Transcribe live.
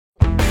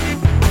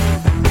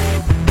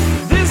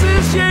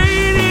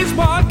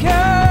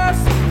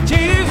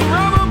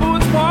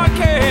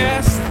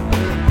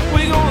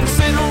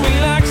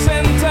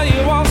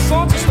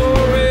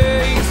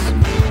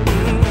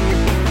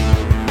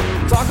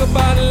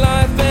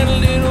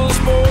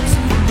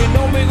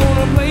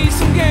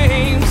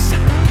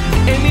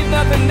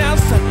now,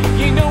 son,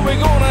 you know we're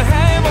gonna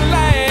have a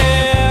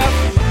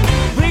laugh.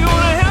 We're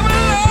gonna have a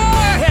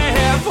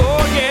laugh,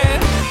 oh yeah,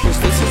 'cause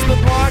this is the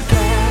podcast.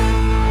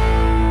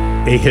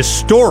 A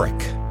historic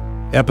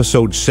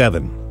episode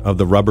 7 of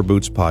the Rubber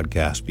Boots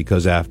podcast,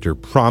 because after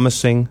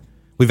promising,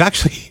 we've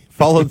actually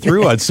followed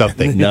through on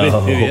something.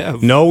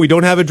 No, we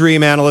don't have a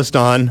dream analyst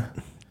on,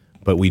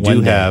 but we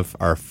do have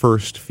our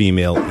first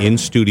female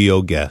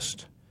in-studio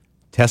guest.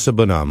 Tessa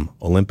Bonhomme,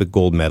 Olympic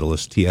gold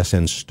medalist,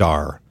 TSN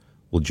star,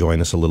 will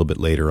join us a little bit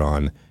later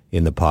on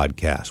in the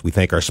podcast. We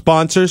thank our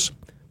sponsors,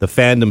 the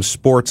Fandom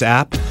Sports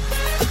app.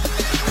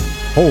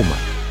 Oh my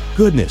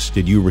goodness,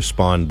 did you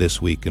respond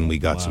this week? And we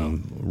got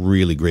some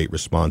really great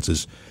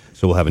responses.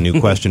 So we'll have a new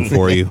question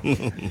for you,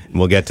 and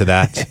we'll get to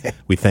that.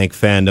 We thank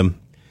Fandom.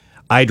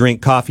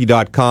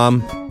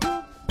 iDrinkCoffee.com.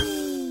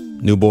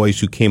 New boys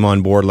who came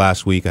on board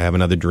last week, I have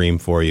another dream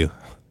for you.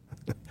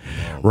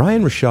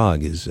 Ryan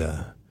Rishaug is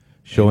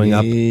showing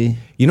up. You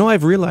know,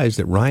 I've realized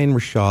that Ryan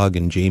Rishaug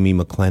and Jamie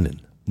McLennan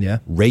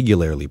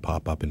regularly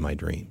pop up in my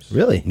dreams.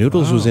 Really?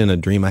 Noodles was in a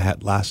dream I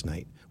had last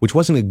night, which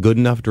wasn't a good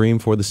enough dream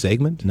for the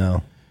segment.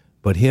 No.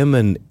 But him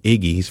and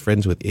Iggy, he's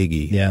friends with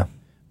Iggy. Yeah.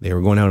 They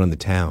were going out on the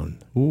town.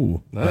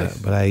 Ooh. Nice.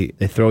 But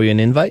they throw you an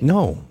invite?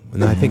 No.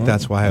 And I think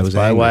that's why I was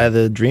angry. Why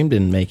the dream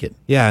didn't make it.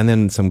 Yeah, and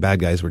then some bad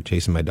guys were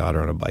chasing my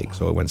daughter on a bike,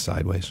 so it went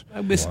sideways.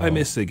 I miss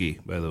Iggy,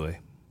 by the way.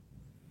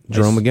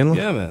 Jerome McGinley?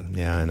 Yeah, man.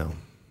 Yeah, I know.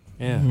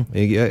 Yeah.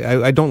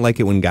 I don't like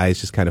it when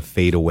guys just kind of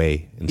fade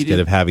away instead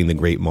of having the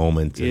great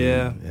moment.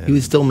 Yeah. He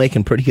was still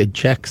making pretty good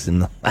checks in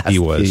the last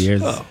few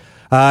years. Oh.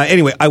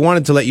 Anyway, I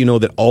wanted to let you know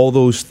that all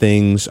those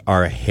things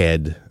are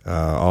ahead,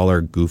 all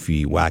our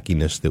goofy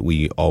wackiness that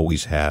we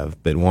always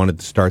have, but wanted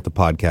to start the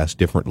podcast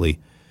differently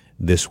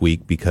this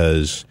week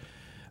because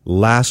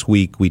last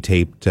week we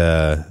taped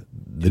the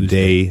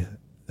day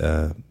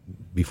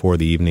before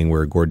the evening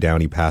where Gord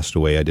Downie passed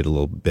away. I did a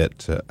little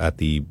bit at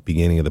the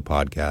beginning of the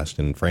podcast,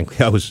 and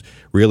frankly, I was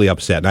really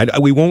upset. And I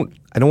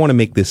don't want to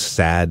make this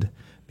sad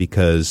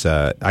because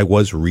I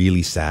was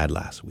really sad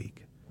last week.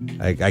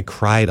 I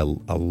cried a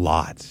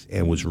lot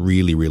and was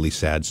really, really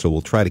sad. So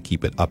we'll try to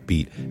keep it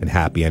upbeat and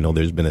happy. I know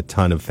there's been a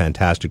ton of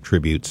fantastic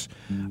tributes.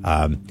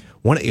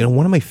 One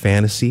of my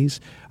fantasies,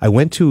 I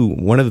went to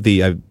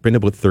I've been to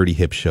about 30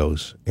 hip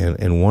shows,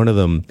 and one of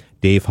them,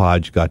 Dave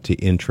Hodge got to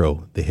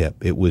intro the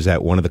hip. It was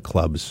at one of the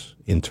clubs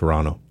in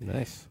Toronto.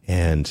 Nice.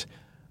 And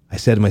I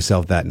said to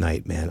myself that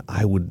night, man,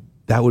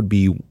 that would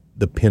be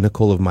the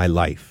pinnacle of my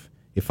life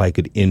if I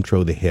could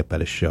intro the hip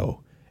at a show.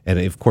 And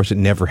of course, it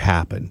never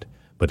happened.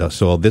 But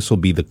so this will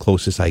be the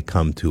closest I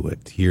come to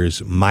it.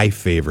 Here's my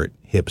favorite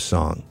hip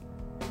song.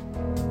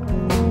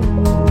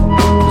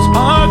 It's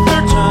our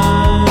third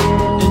time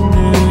in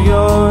New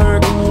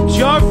York. It's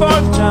your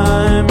fourth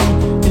time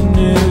in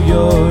New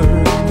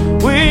York.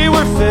 We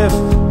were 5th,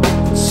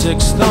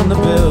 6th on the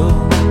bill.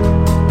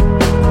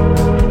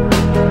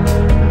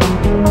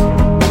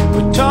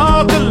 We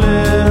talk a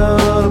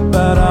little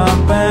about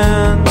our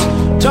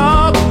bands,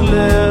 talk a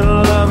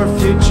little of our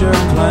future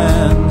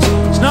plans.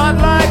 It's not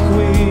like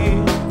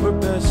we were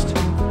best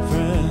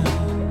friends.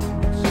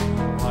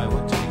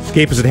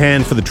 Escape is at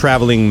hand for the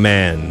traveling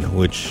man,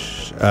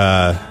 which,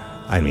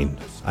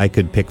 I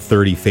could pick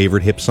 30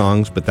 favorite hip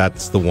songs, but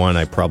that's the one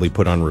I probably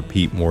put on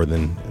repeat more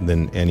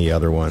than any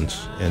other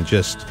ones. And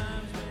just,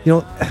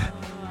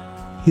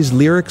 his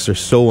lyrics are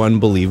so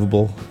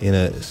unbelievable in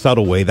a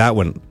subtle way. That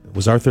one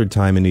was our 3rd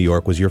time in New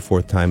York, was your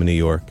 4th time in New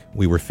York.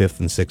 We were 5th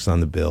and 6th on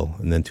the bill.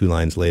 And then 2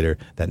 lines later,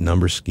 that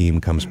number scheme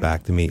comes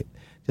back to me.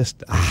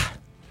 Just,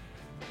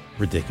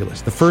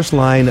 ridiculous. The first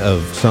line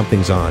of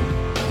Something's On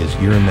is,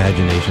 your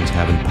imagination's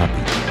having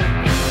puppies.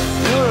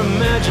 Your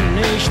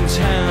imagination's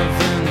having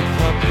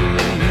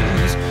puppies.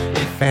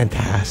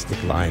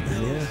 Fantastic line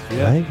that is,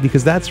 right?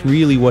 Because that's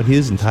really what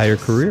his entire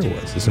career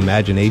was, this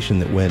imagination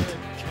that went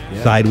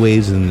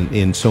sideways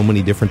in so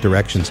many different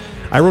directions.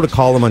 I wrote a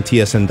column on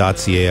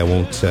tsn.ca. I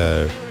won't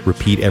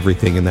repeat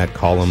everything in that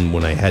column.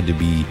 When I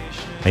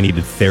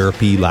needed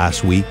therapy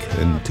last week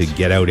and to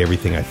get out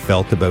everything I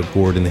felt about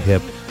Gord and the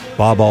hip.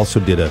 Bob also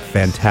did a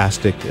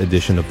fantastic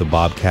edition of the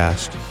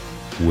Bobcast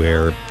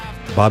where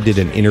Bob did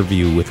an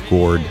interview with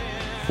Gord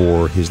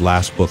for his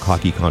last book,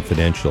 Hockey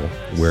Confidential,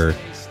 where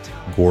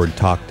Gord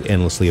talked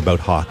endlessly about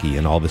hockey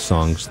and all the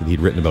songs that he'd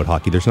written about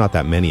hockey. There's not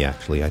that many,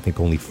 actually. I think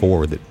only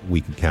 4 that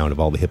we could count of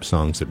all the hip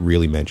songs that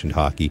really mentioned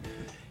hockey.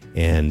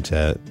 And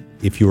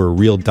if you're a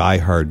real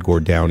diehard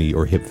Gord Downie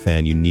or hip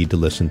fan, you need to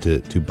listen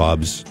to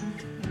Bob's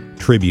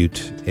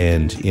tribute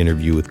and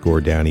interview with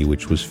Gord Downie,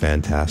 which was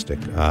fantastic.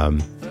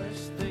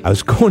 I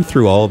was going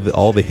through all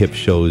the hip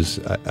shows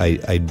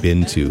I'd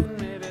been to,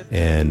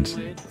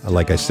 and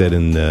like I said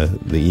in the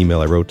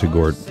email I wrote to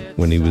Gord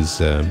when he was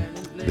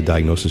the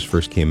diagnosis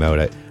first came out,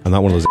 I'm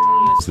not one of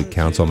those that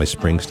counts all my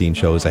Springsteen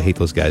shows. I hate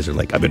those guys that are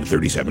like, I've been to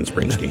 37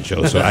 Springsteen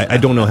shows. So I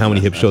don't know how many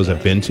hip shows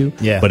I've been to,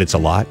 but it's a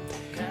lot.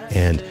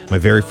 And my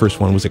very first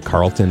one was at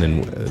Carlton,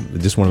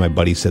 and just one of my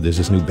buddies said there's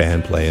this new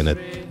band playing at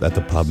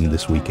the pub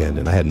this weekend,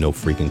 and I had no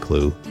freaking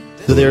clue.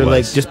 So they were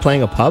like just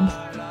playing a pub?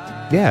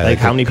 Yeah, Like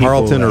how many people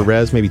Carlton were or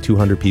there? Res, maybe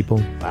 200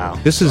 people. Wow.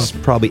 This is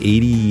probably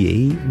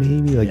 88,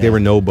 maybe. Like they were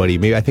nobody.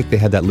 Maybe I think they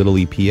had that little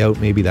EP out.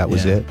 Maybe that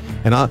was it.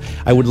 And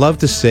I would love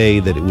to say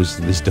that it was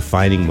this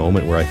defining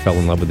moment where I fell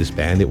in love with this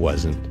band. It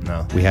wasn't.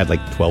 No. We had like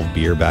 12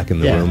 beer back in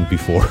the room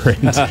before,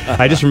 and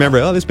I just remember,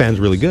 this band's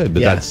really good,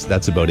 but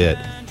that's about it.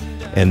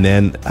 And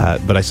then,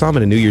 but I saw them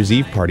at a New Year's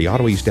Eve party.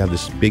 Ottawa used to have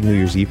this big New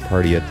Year's Eve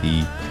party at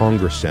the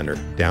Congress Centre,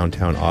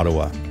 downtown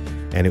Ottawa.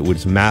 And it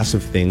was a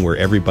massive thing where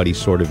everybody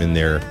sort of in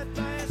their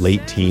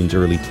late teens,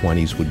 early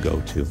 20s would go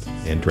to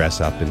and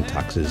dress up in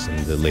tuxes, and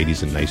the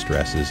ladies in nice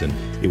dresses. And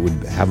it would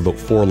have about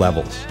 4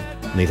 levels.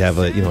 And they'd have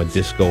a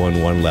disco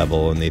on one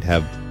level, and they'd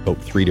have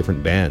about 3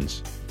 different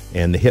bands.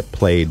 And the Hip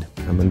played,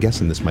 I'm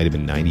guessing this might have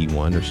been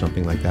 91 or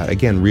something like that.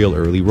 Again, real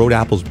early. Road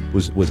Apples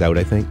was out,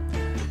 I think.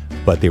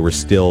 But they were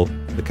still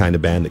the kind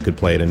of band that could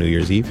play at a New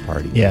Year's Eve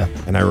party. Yeah.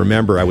 And I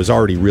remember I was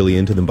already really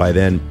into them by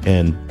then,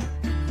 and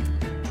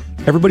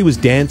everybody was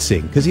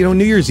dancing. Because,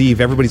 New Year's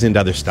Eve, everybody's into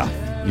other stuff.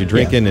 You're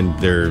drinking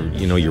and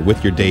you're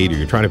with your date or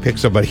you're trying to pick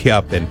somebody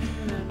up. And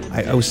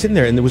I was sitting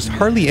there and there was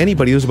hardly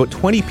anybody. There was about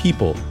 20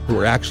 people who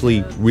were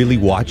actually really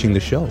watching the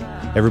show.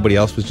 Everybody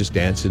else was just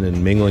dancing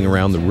and mingling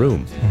around the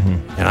room.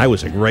 Mm-hmm. And I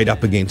was like right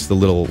up against the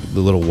little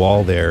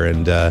wall there.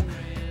 And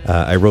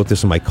I wrote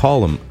this in my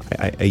column.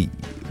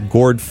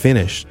 Gord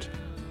finished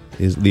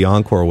the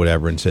encore or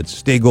whatever and said,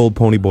 "Stay gold,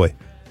 pony boy,"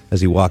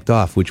 as he walked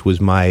off, which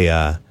was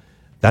my...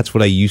 that's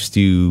what I used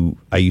to,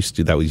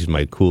 that was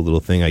my cool little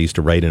thing. I used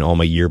to write in all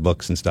my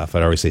yearbooks and stuff.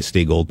 I'd always say,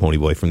 "Stay gold, pony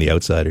boy," from The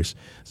Outsiders.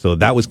 So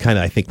that was kind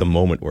of, I think, the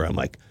moment where I'm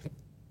like,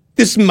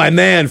 this is my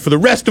man for the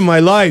rest of my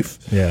life.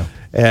 Yeah.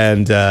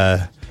 And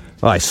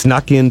I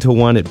snuck into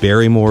one at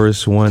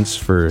Barrymore's once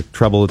for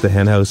Trouble at the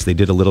Hen House. They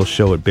did a little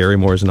show at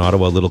Barrymore's in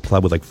Ottawa, a little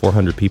club with like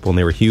 400 people, and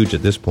they were huge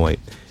at this point.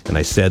 And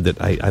I said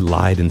that, I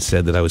lied and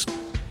said that I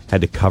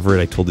had to cover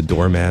it. I told the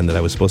doorman that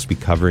I was supposed to be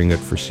covering it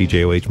for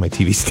CJOH, my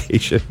TV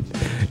station,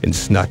 and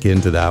snuck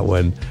into that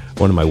one.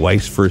 One of my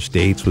wife's first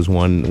dates was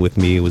one with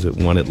me. It was at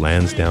one at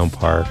Lansdowne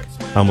Park.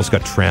 I almost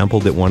got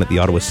trampled at one at the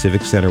Ottawa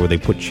Civic Centre where they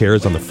put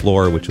chairs on the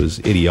floor, which was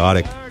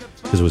idiotic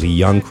because it was a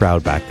young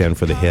crowd back then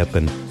for the Hip,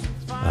 and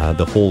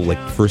the whole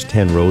first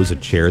 10 rows of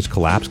chairs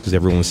collapsed because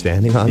everyone was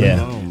standing on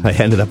them. I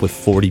ended up with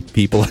 40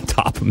 people on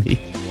top of me.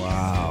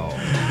 Wow.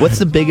 What's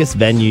the biggest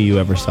venue you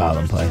ever saw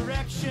them play?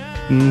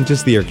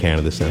 Just the Air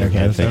Canada Centre.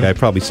 I think I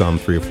probably saw him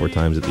 3 or 4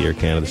 times at the Air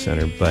Canada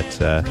Centre. But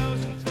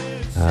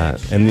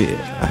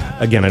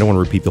again, I don't want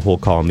to repeat the whole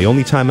column. The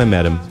only time I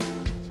met him,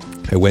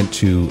 I went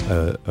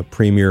to a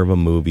premiere of a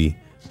movie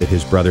that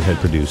his brother had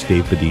produced,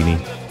 Dave Bedini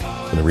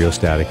from the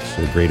Rheostatics,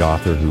 a great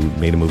author who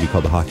made a movie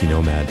called The Hockey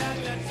Nomad.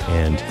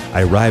 And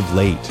I arrived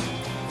late,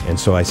 and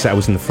so I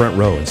was in the front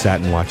row and sat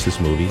and watched this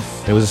movie.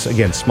 It was,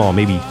 again, small,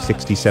 maybe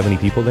 60, 70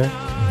 people there.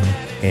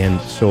 Mm-hmm. And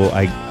so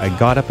I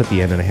got up at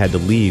the end and I had to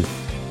leave.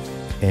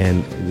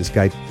 And this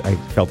guy, I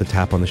felt a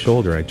tap on the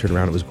shoulder. I turned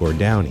around, it was Gord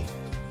Downie.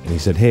 And he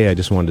said, "Hey, I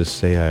just wanted to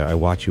say I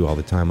watch you all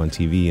the time on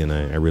TV, and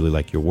I really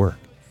like your work."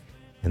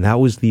 And that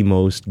was the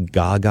most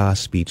gaga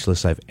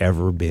speechless I've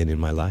ever been in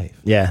my life.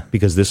 Yeah.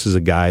 Because this is a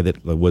guy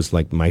that was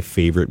like my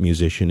favorite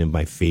musician in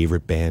my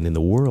favorite band in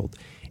the world.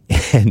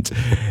 And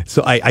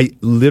so I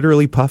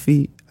literally,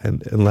 Puffy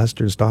and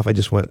Lester and stuff, I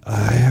just went,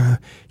 I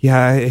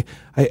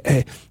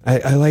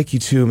like you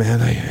too, man.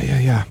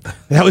 Yeah.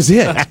 That was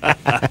it.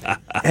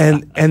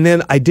 And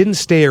then I didn't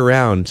stay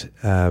around.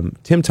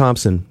 Tim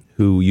Thompson,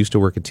 who used to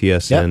work at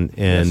TSN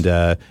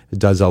and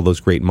does all those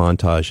great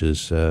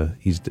montages.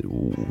 He's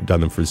done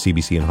them for the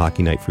CBC and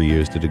Hockey Night for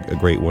years. Did a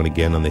great one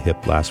again on the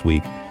Hip last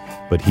week.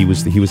 But he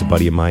was a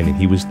buddy of mine, and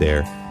he was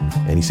there.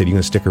 And he said, "You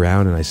going to stick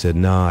around?" And I said,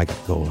 "No, I got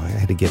to go. I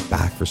had to get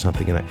back for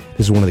something." And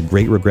this is one of the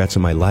great regrets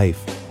of my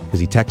life, because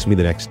he texted me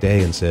the next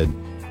day and said,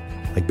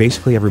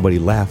 basically everybody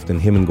left,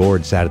 and him and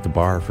Gord sat at the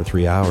bar for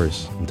 3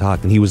 hours and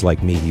talked. And he was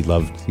like me; he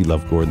loved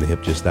Gord and the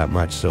Hip just that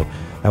much. So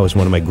that was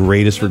one of my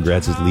greatest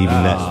regrets, is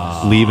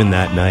leaving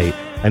that night.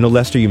 I know,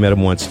 Lester, you met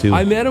him once too.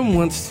 I met him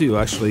once too,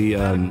 actually.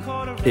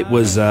 It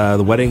was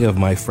the wedding of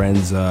my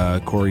friends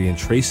Corey and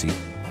Tracy.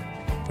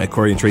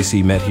 Corey and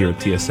Tracy met here at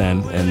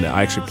TSN, and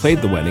I actually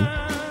played the wedding,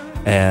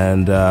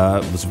 and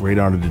it was a great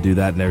honor to do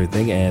that and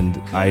everything.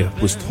 And I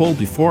was told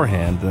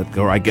beforehand that,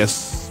 or I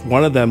guess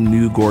one of them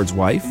knew Gord's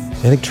wife.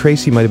 I think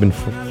Tracy might have been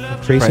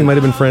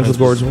friends with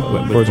Gord's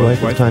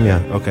wife at the time.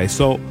 Yeah. Okay,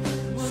 so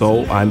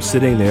I'm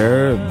sitting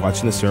there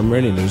watching the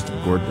ceremony, and there's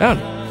Gord Downie.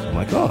 So I'm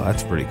like, oh,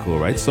 that's pretty cool,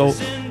 right? So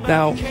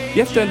now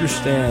you have to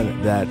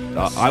understand that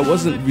I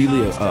wasn't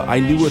really. I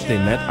knew what they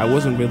meant. I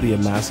wasn't really a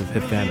massive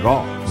Hip fan at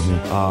all,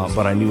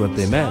 but I knew what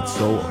they meant.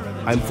 So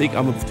I'm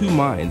of 2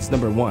 minds.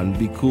 Number 1,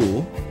 be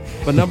cool,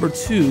 but number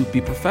 2,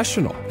 be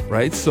professional,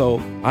 right? So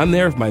I'm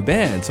there with my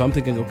band. So I'm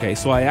thinking, okay,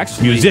 so I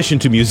actually musician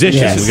to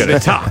musician. Yes. We got to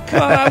talk.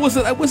 Well, I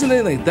wasn't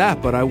anything like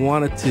that, but I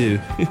wanted to.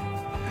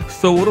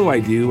 So what do?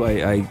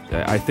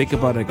 I think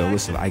about it. I go,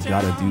 listen, I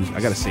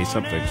gotta say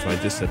something. So I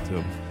just said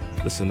to him,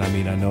 listen, I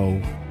mean, I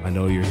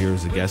know you're here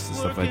as a guest and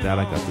stuff like that.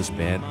 I got this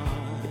band.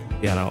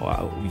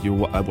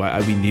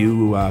 We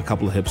knew a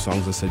couple of Hip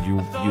songs. I said, you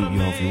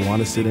know, if you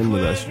want to sit in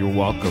with us, you're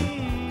welcome.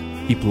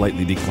 He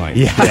politely declined.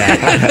 Yeah.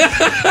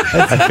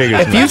 I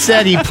figured If you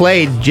said he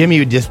played, Jimmy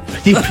would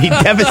he'd be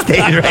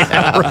devastated right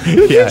now.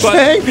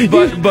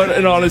 But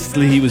and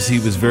honestly, he was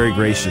very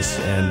gracious.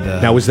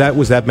 And Now was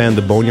that band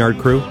the Boneyard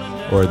Crew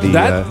or the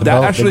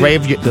actually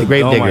the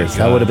Grave oh my Diggers?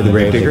 That God. would have been the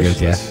Grave Diggers?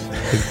 Diggers. Yeah.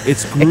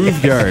 It's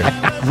Grooveyard.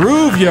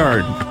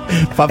 Grooveyard.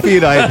 Puffy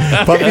and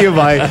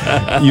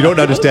I, you don't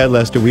understand,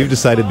 Lester. We've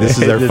decided this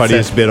is our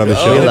funniest bit on the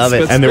show, we love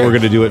it. and then we're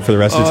going to do it for the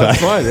rest of the time.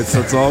 It's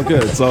fine. It's all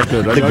good. It's all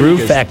good. The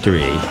Groove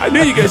Factory. I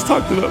knew you guys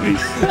talked about me.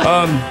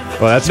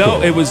 Well, that's no,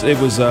 cool. it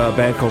was a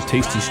band called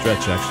Tasty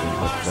Stretch, actually.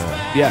 But,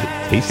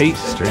 yeah, Tasty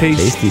Stretch.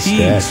 Tasty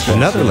Stretch.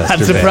 Another Lester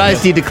I'm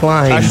surprised he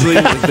declined. Actually,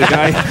 the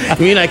guy.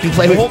 You mean I can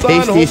play with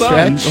Tasty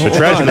Stretch? The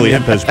Tragically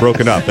Hip has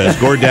broken up as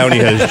Gord Downie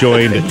has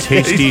joined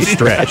Tasty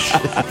Stretch.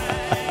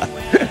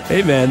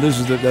 Hey man, this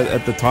was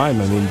at the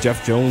time. I mean,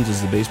 Jeff Jones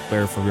is the bass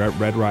player for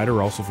Red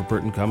Rider, also for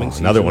Burton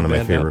Cummings. Another one of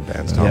my favorite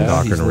bands, Tom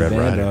Docker and Red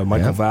Rider.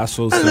 Michael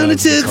Vassos.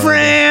 Unlimited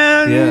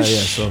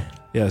Friends.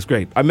 Yeah, it's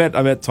great. I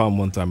met Tom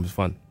one time. It was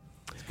fun.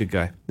 He's a good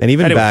guy. And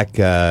even back,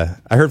 I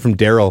heard from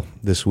Daryl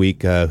this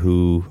week,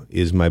 who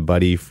is my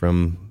buddy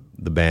from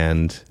the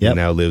band, who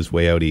now lives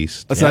way out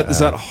east. Is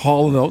that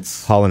Hall and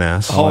Oates? Hall and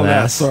Ass. Hall and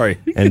Ass. Sorry.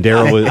 And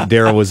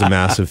Daryl was a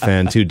massive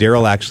fan too.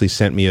 Daryl actually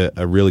sent me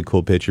a really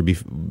cool picture.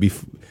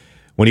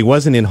 When he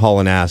wasn't in Hall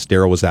and Ass,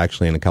 Daryl was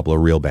actually in a couple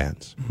of real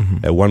bands.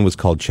 Mm-hmm. One was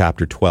called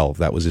Chapter 12.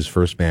 That was his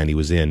first band he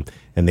was in,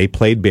 and they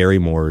played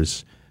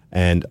Barrymore's.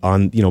 And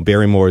on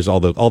Barrymore's, all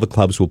the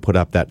clubs will put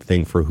up that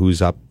thing for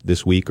who's up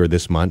this week or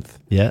this month.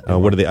 Yeah.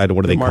 What are they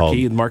called?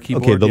 The marquee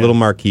board. Okay, the little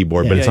marquee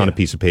board, but it's on a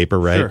piece of paper,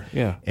 right? Sure.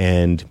 Yeah.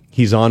 And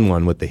he's on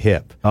one with the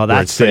hip. Oh,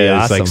 that's where it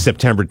says, awesome. like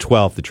September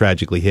 12th, the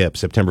Tragically Hip,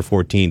 September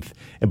 14th,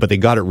 but they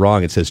got it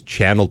wrong. It says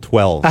Channel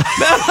 12.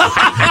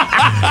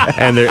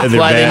 and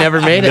why they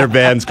never made it. Their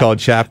band's called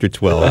Chapter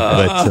 12.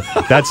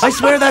 But that's I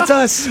swear that's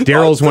us.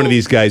 Daryl's one of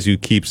these guys who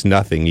keeps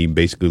nothing. He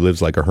basically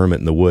lives like a hermit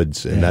in the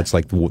woods, and that's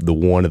like the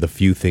one of the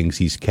few things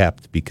he's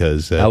kept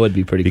because that would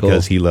be pretty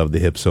because cool. he loved the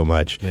hip so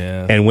much.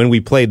 Yeah. And when we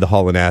played the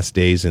Hall and Ass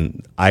days,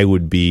 and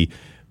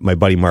my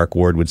buddy Mark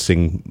Ward would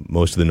sing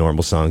most of the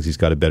normal songs. He's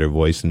got a better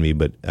voice than me,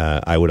 but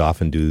I would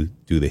often do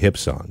the hip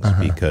songs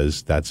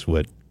because that's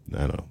what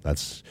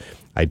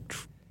I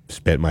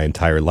spent my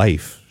entire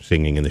life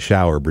singing in the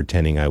shower,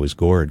 pretending I was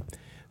Gord.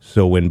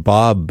 So when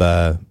Bob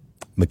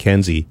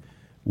McKenzie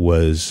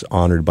was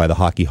honored by the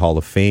Hockey Hall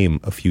of Fame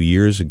a few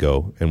years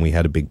ago, and we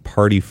had a big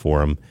party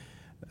for him,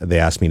 they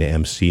asked me to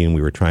MC, and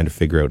we were trying to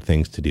figure out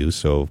things to do.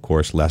 So, of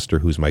course, Lester,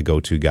 who's my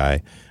go-to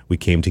guy, we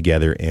came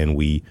together and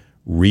we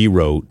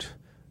rewrote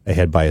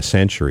Ahead by a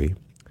Century.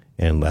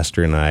 And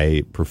Lester and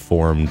I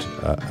performed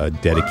a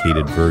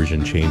dedicated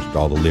version, changed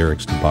all the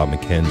lyrics to Bob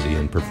McKenzie,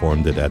 and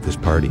performed it at this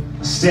party.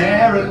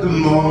 Stare at the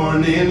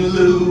morning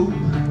loop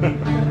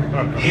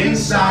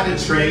inside a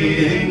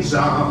trading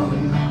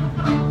zone.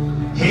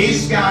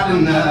 He's got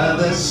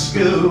another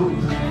scoop.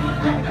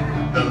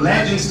 The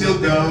legend's still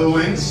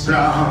going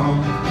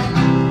strong.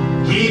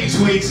 He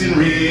tweets in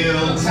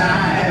real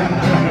time.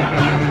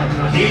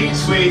 He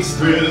tweets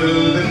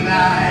through the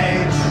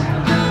night.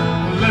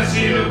 Let's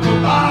hear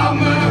for Bob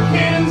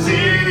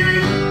McKenzie.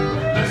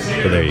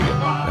 So there you go.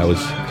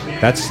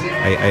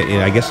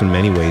 I guess in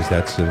many ways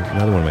that's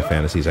another one of my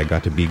fantasies. I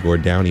got to be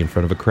Gord Downie in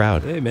front of a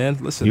crowd. Hey man,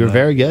 listen, You were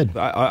very good.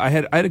 I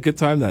had a good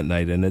time that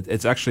night, and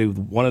it's actually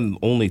one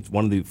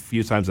of the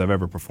few times I've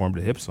ever performed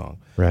a hip song.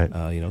 Right.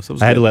 So it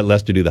was I had good. to let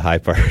Lester do the high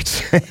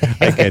parts. I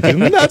can't do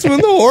them. That's when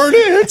the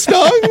hornet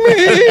stung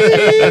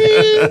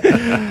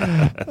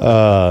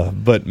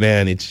me. But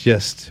man, it's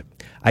just,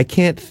 I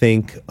can't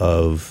think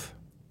of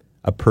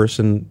a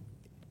person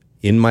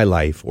in my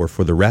life or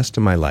for the rest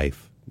of my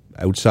life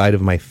outside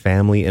of my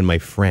family and my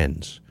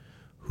friends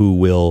who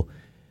will,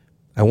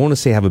 I want to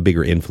say have a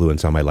bigger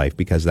influence on my life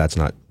because that's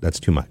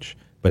too much,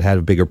 but had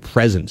a bigger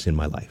presence in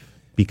my life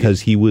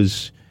because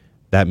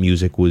that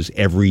music was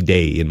every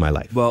day in my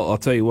life. Well, I'll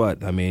tell you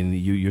what. I mean,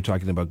 you're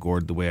talking about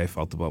Gord the way I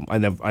felt about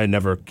him. I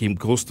never came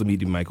close to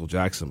meeting Michael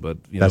Jackson, but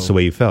That's the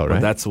way you felt,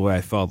 right? That's the way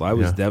I felt. I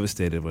was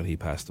devastated when he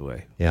passed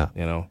away. Yeah.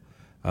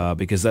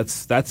 Because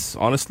that's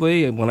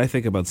honestly, when I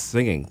think about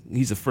singing,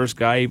 he's the first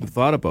guy I even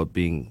thought about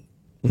being,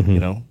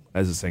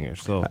 as a singer.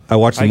 So I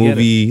watched the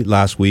movie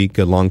last week,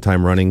 a long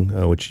time running,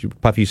 which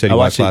Puffy, you said you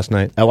watched last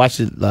night. I watched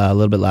it a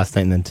little bit last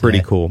night and then today.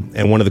 Pretty cool.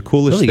 And one of the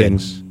coolest Really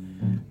things,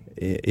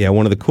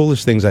 one of the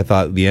coolest things I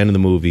thought at the end of the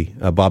movie,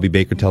 Bobby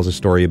Baker tells a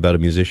story about a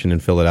musician in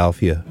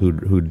Philadelphia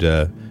who'd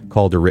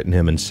called or written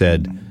him and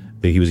said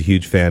that he was a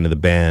huge fan of the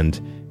band,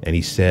 and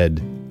he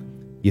said,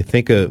 you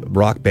think of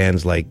rock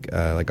bands like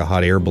a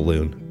hot air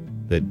balloon,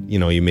 that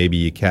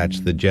you catch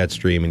the jet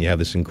stream and you have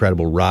this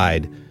incredible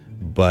ride,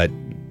 but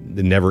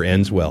it never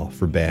ends well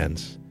for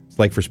bands. It's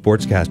like for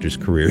sportscasters'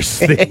 careers.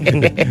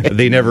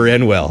 They never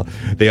end well.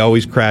 They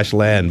always crash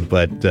land,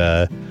 but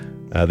the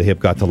hip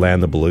got to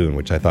land the balloon,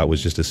 which I thought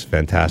was just a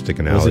fantastic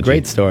analogy. It was a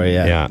great story,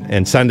 yeah. Yeah,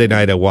 and Sunday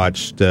night I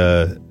watched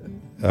the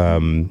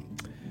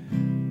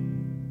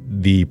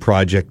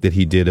project that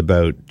he did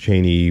about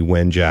Cheney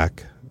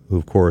Wenjack, who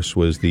of course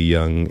was the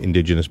young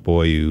Indigenous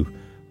boy who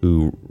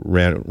who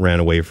ran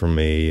away from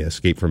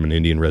escaped from an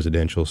Indian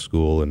residential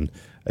school. And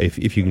if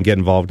you can get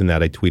involved in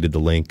that, I tweeted the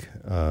link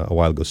a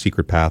while ago.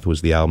 Secret Path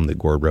was the album that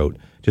Gord wrote.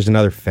 Just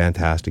another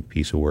fantastic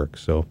piece of work.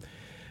 So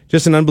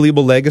just an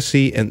unbelievable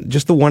legacy. And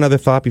just the one other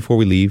thought before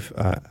we leave,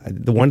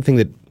 the one thing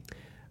that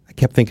I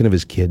kept thinking of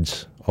his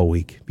kids all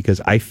week,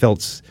 because I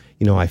felt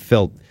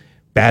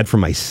bad for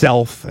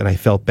myself, and I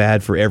felt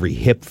bad for every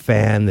hip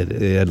fan that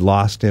had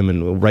lost him,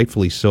 and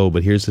rightfully so.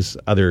 But here's this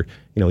other,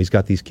 he's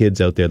got these kids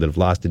out there that have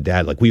lost a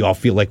dad. Like, we all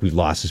feel like we've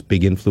lost this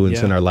big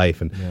influence in our life,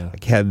 and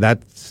that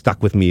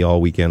stuck with me all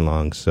weekend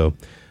long. So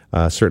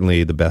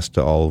certainly the best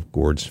to all of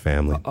Gord's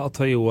family. I'll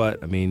tell you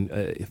what, I mean,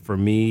 for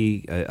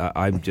me,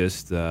 I'm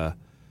just, I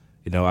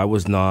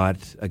was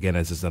not, again,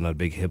 as I said, I'm not a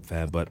big hip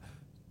fan, but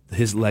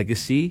his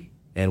legacy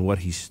and what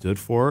he stood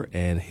for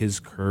and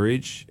his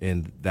courage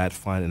in that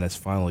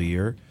final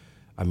year,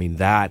 I mean,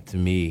 that to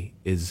me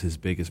is his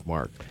biggest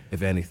mark,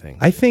 if anything.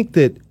 I think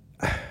that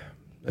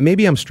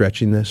maybe I'm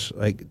stretching this.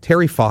 Like,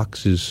 Terry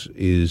Fox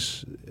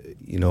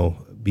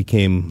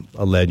became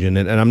a legend,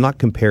 and I'm not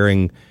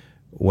comparing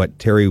what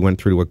Terry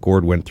went through to what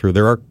Gord went through.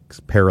 There are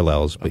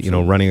parallels, but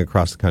running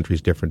across the country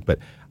is different. But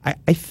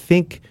I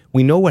think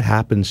we know what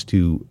happens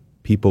to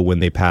people when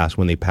they pass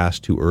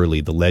too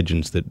early, the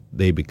legends that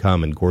they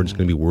become, and Gord's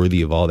going to be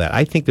worthy of all that.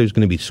 I think there's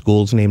going to be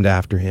schools named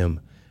after him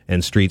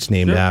and streets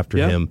named after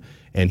him,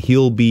 and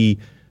he'll be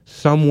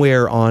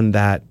somewhere on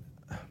that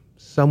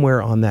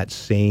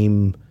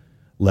same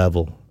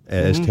level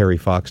as Terry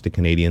Fox to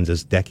Canadians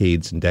as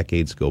decades and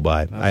decades go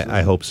by.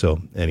 I hope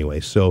so. Anyway,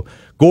 so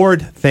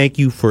Gord, thank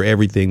you for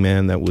everything,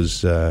 man. That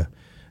was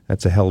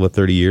that's a hell of a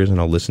 30 years,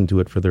 and I'll listen to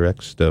it for the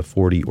next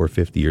 40 or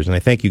 50 years. And I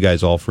thank you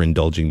guys all for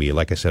indulging me.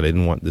 Like I said, I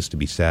didn't want this to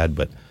be sad,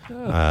 but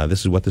this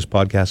is what this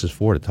podcast is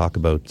for, to talk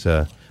about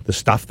the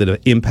stuff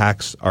that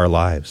impacts our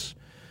lives.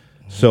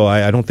 So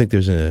I don't think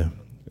there's an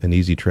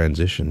easy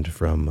transition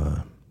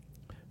from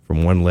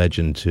one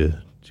legend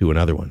to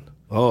another one.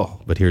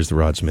 Oh. But here's the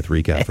Rod Smith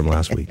recap from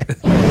last week.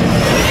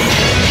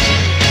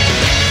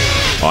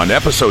 On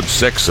episode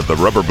 6 of the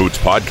Rubber Boots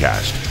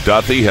podcast,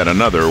 Duthie had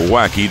another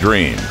wacky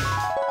dream.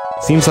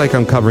 Seems like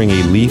I'm covering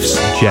a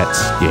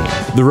Leafs-Jets game.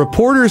 The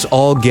reporters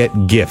all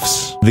get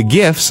gifts. The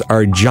gifts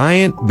are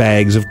giant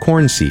bags of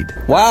corn seed.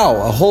 Wow,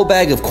 a whole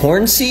bag of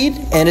corn seed?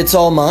 And it's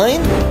all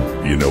mine?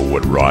 You know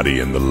what Roddy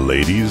and the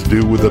ladies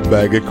do with a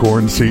bag of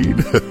corn seed?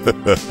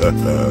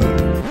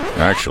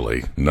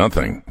 Actually,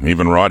 nothing.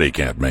 Even Roddy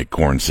can't make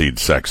corn seed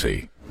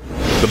sexy.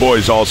 The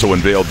boys also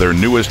unveiled their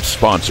newest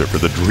sponsor for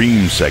the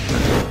Dream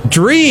segment.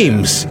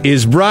 Dreams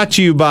is brought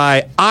to you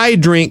by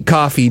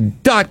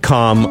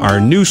iDrinkCoffee.com,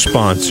 our new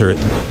sponsor.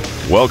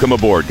 Welcome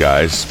aboard,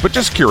 guys. But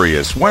just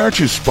curious, why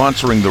aren't you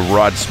sponsoring the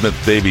Rod Smith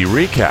Baby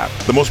Recap,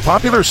 the most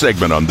popular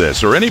segment on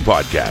this or any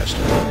podcast?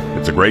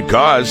 It's a great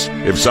cause.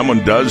 If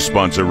someone does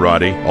sponsor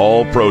Roddy,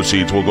 all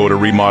proceeds will go to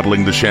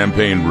remodeling the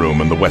champagne room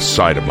on the west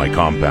side of my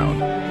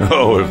compound.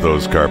 Oh, if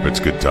those carpets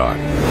could talk.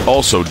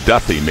 Also,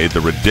 Duthie made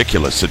the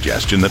ridiculous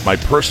suggestion that my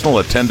personal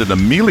attendant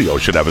Emilio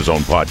should have his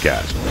own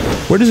podcast.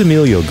 Where does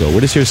Emilio go?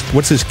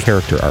 What's his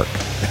character arc?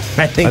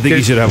 I think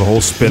he should have a whole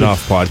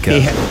spin-off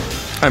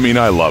podcast. I mean,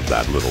 I love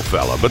that little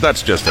fella, but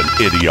that's just an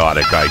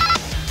idiotic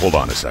Hold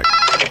on a sec.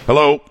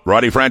 Hello,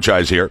 Roddy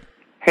Franchise here.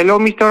 Hello,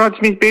 Mr. Rod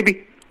Smith,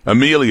 baby.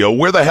 Emilio,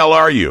 where the hell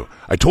are you?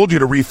 I told you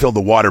to refill the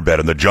waterbed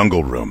in the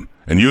jungle room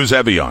and use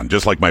Evian,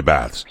 just like my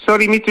baths.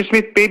 Sorry, Mr.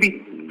 Smith,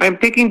 baby. I am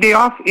taking day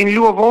off in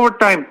lieu of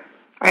overtime.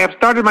 I have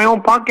started my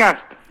own podcast.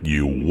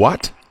 You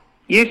what?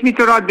 Yes,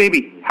 Mr. Rod,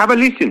 baby. Have a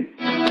listen.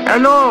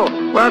 Hello.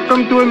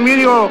 Welcome to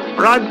Emilio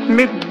Rod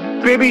Smith,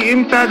 baby,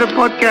 Insider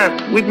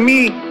Podcast with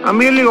me,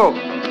 Emilio.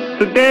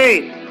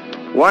 Today,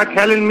 what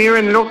Helen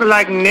Mirren look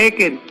like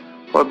naked.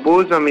 Her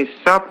bosom is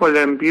supple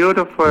and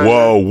beautiful.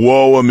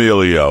 Whoa,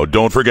 Emilio.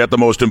 Don't forget the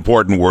most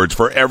important words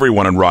for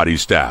everyone on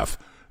Roddy's staff.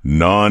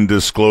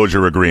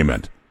 Non-disclosure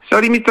agreement.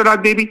 Sorry, Mr.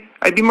 Rod, baby.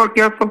 I'd be more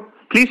careful.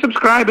 Please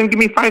subscribe and give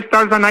me 5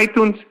 stars on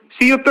iTunes.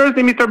 See you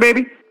Thursday, Mr.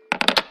 Baby.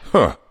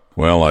 Huh.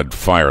 Well, I'd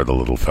fire the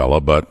little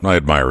fella, but I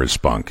admire his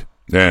spunk.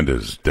 And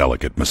his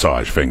delicate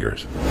massage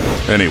fingers.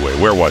 Anyway,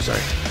 where was I?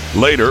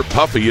 Later,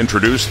 Puffy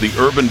introduced the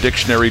Urban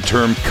Dictionary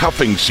term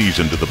cuffing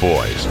season to the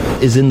boys.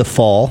 Is in the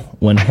fall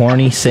when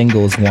horny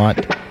singles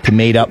want to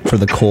mate up for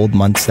the cold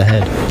months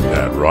ahead.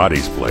 At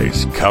Roddy's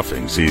place,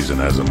 cuffing season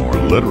has a more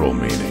literal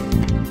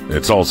meaning.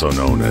 It's also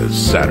known as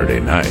Saturday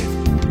night.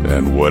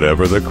 And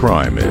whatever the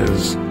crime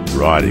is,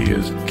 Roddy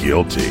is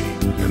guilty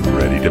and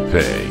ready to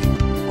pay.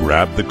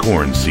 Grab the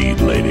corn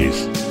seed,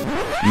 ladies.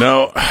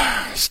 No,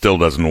 still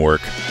doesn't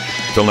work.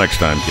 Till next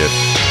time, kids.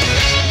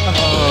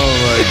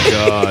 Oh my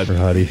God,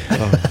 Roddy.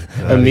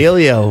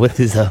 Emilio with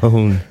his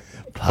own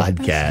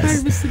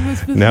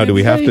podcast. Now, do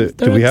we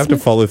have to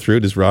follow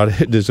through?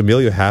 Does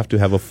Emilio have to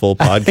have a full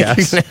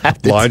podcast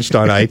launched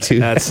on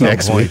iTunes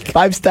next week?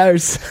 5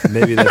 stars.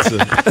 Maybe that's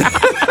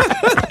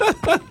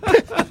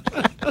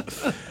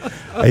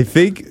I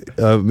think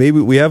maybe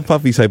we have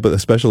Puffy's a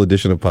special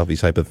edition of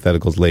Puffy's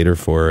Hypotheticals later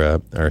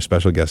for our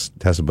special guest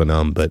Tessa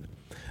Bonhomme, but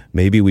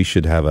maybe we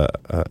should have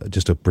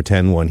just a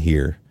pretend one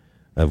here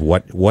of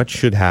what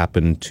should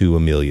happen to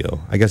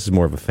Emilio. I guess it's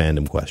more of a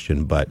fandom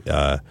question, but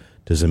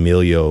does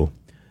Emilio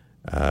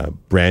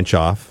branch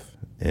off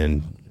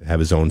and have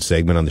his own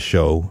segment on the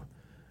show?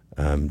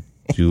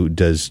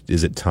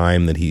 Is it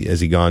time that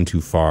has he gone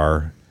too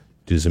far?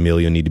 Does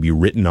Emilio need to be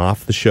written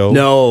off the show?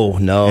 No.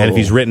 And if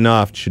he's written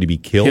off, should he be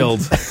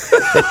killed?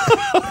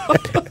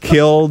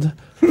 Killed,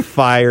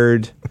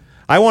 fired.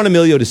 I want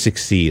Emilio to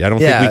succeed. I don't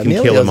think we can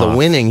Emilio's kill him off.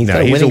 He's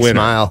got a winning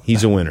smile.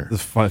 He's a winner.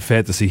 It's a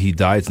fantasy. He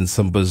dies in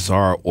some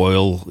bizarre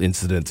oil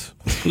incident.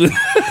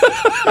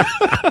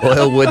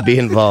 Oil would be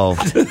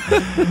involved.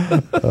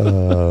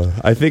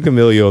 I think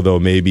Emilio, though,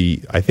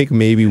 maybe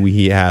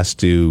he has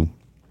to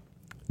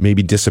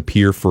maybe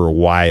disappear for a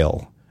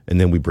while, and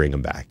then we bring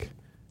him back.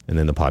 And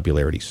then the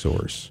popularity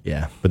soars.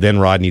 Yeah. But then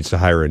Rod needs to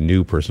hire a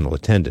new personal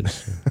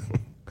attendant,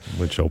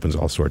 which opens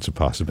all sorts of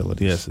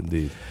possibilities. Yes,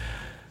 indeed.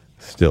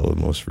 Still the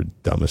most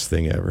dumbest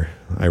thing ever.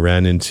 I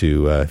ran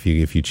into, if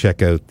you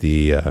check out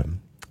the,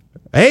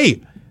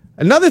 hey,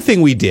 another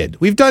thing we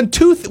did. We've done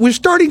we're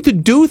starting to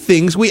do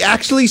things we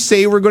actually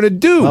say we're going to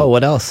do. Oh,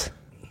 what else?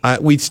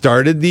 We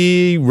started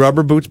the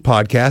Rubber Boots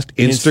Podcast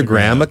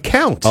Instagram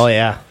account. Oh,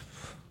 yeah.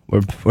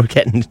 We're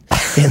getting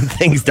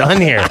things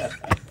done here.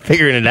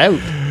 Figuring it out.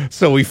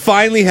 So we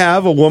finally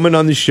have a woman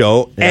on the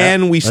show,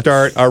 and we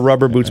start our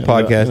Rubber Boots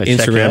Podcast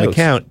Instagram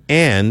account.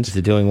 And is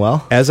it doing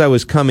well? As I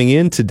was coming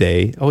in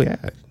today,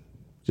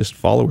 just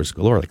followers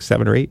galore, like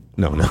 7 or 8.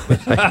 No,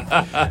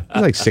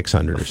 like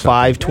 600 or something.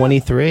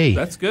 523.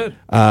 That's good.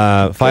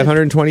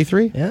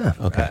 523. Yeah.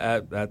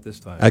 Okay. At this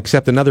time.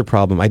 Except another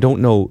problem. I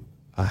don't know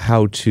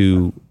how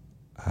to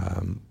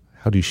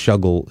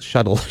shuggle.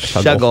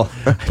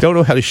 I don't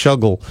know how to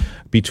shuggle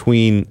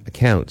between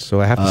accounts,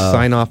 so I have to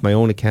sign off my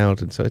own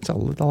account, and so it's a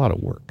lot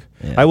of work.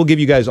 Yeah. I will give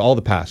you guys all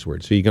the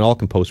passwords, so you can all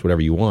post whatever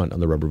you want on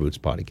the Rubber Boots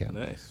Podcast.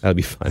 Nice. That'll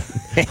be fun.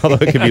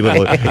 Although it can be a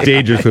little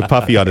dangerous with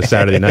Puffy on a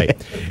Saturday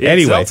night.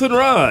 Anyway, Elton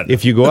Rod.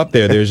 If you go up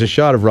there's a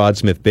shot of Rod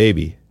Smith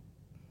Baby.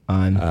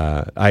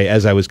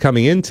 As I was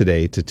coming in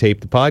today to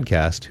tape the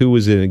podcast, who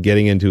was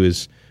getting into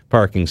his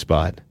parking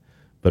spot?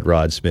 But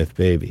Rod Smith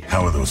Baby.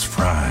 How are those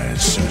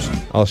fries, Susan?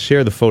 I'll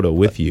share the photo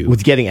with you.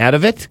 Was getting out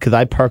of it? Because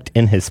I parked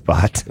in his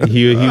spot.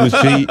 he was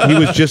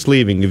just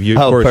leaving. Of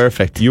course,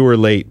 perfect. You were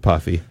late,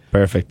 Puffy.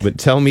 Perfect. But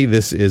tell me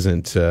this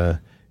isn't,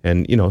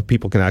 and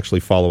people can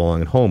actually follow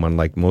along at home,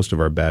 unlike most of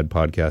our bad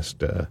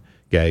podcast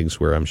gags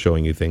where I'm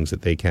showing you things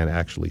that they can't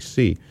actually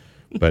see.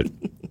 But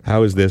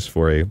how is this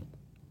for a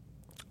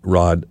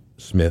Rod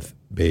Smith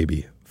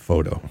Baby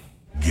photo?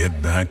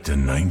 Get back to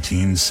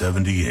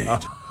 1978.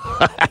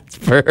 That's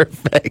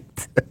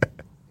perfect.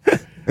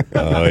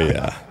 Oh,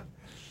 yeah.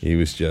 He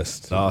was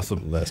just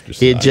awesome. Lester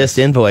He had just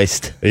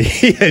invoiced.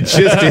 He had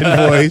just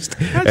invoiced,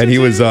 and he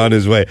was on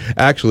his way.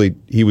 Actually,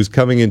 he was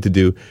coming in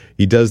to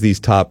he does these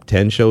top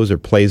 10 shows or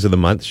plays of the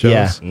month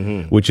shows,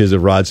 which is a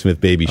Rod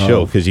Smith Baby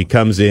show, because he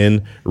comes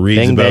in,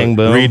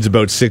 reads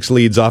about 6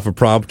 leads off a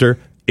prompter,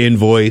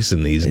 invoice,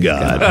 and he's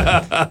gone.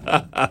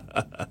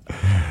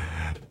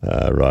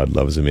 Rod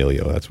loves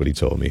Emilio. That's what he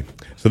told me.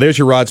 So there's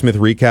your Rod Smith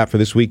recap for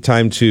this week.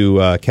 Time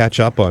to catch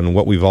up on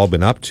what we've all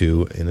been up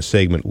to in a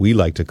segment we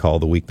like to call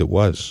The Week That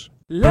Was.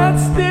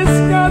 Let's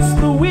discuss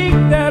the week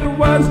that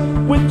was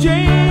with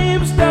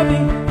James Duthie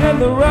and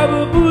the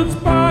Rubber Boots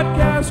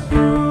Podcast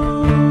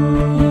crew.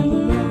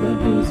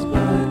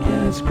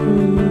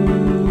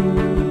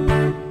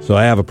 So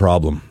I have a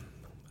problem.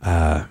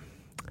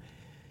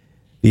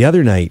 The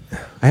other night,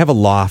 I have a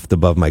loft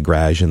above my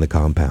garage in the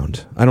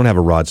compound. I don't have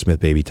a Rod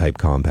Smith Baby type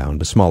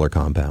compound, a smaller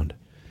compound.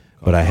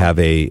 But I have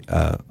a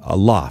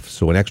loft,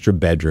 so an extra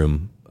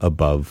bedroom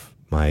above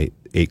my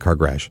 8-car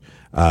garage.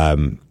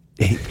 I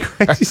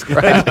just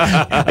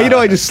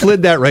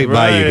slid that right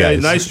by you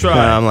guys. Nice try.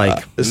 I'm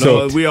like,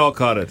 we all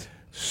caught it.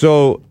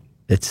 So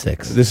it's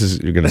 6. This is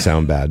going to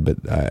sound bad, but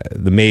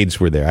the maids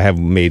were there. I have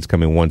maids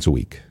coming once a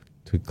week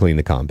to clean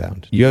the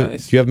compound. Do you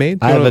have maids?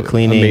 I have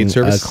a maid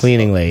service?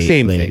 cleaning lady.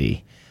 Same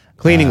thing.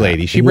 Cleaning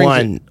lady. She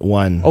brings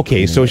one.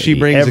 Okay, so she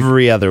brings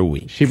every other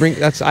week. She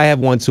brings. I have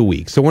once a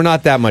week, so we're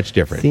not that much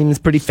different. Seems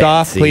pretty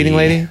soft fancy. Cleaning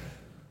lady.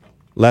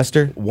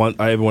 Lester.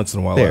 I have once in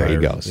a while. There you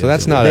go. So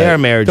that's not. They are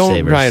marriage savers.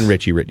 Don't Ryan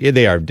Richie. Yeah,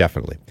 they are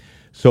definitely.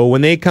 So when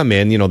they come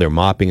in, they're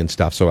mopping and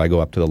stuff. So I go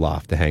up to the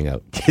loft to hang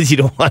out because you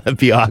don't want to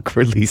be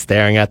awkwardly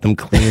staring at them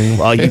cleaning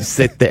while you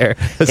sit there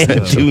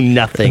and do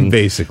nothing.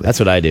 Basically, that's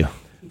what I do.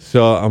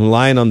 So I'm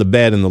lying on the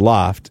bed in the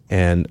loft,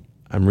 and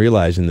I'm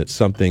realizing that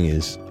something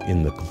is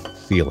in the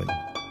ceiling.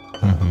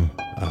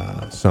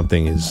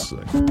 Something is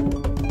like,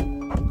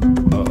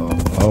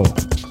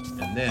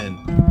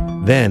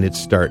 and then it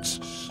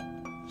starts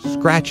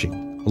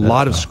scratching, a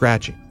lot of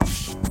scratching.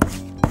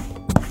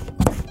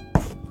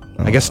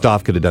 I guess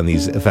Stoff could have done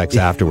these effects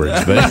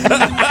afterwards, but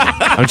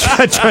I'm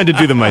trying to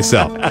do them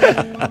myself.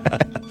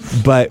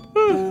 But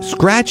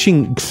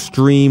scratching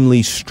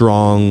extremely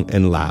strong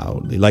and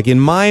loud. Like in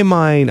my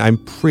mind, I'm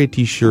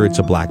pretty sure it's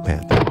a Black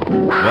Panther.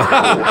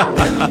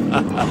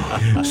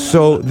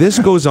 So this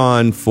goes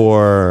on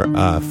for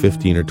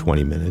 15 or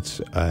 20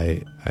 minutes.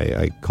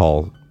 I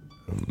call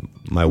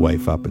my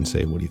wife up and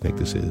say, "What do you think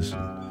this is?"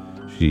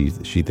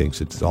 she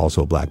thinks it's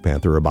also a Black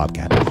Panther or a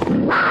bobcat.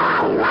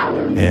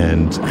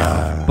 And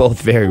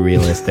both very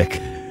realistic.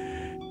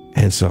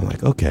 And so I'm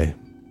like, okay,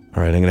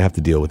 all right, I'm going to have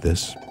to deal with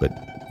this. But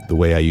the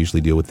way I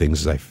usually deal with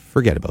things is I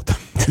forget about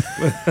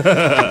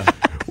them.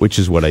 Which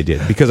is what I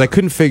did. Because I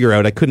couldn't figure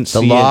out, I couldn't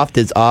see The loft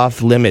is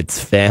off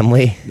limits,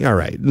 family. All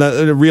right.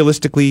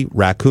 Realistically,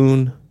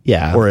 raccoon.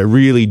 Yeah. Or a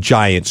really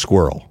giant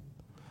squirrel.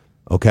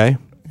 Okay?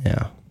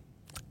 Yeah.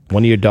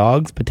 One of your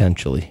dogs,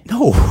 potentially.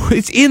 No,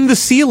 it's in the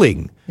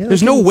ceiling. Yeah,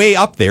 there's no way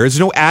up there. There's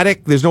no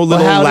attic. There's no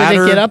little how ladder. How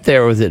did it get up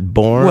there? Was it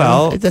born?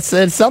 Well,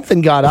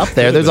 something got up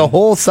there. There's a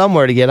hole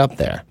somewhere to get up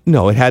there.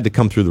 No, it had to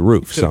come through the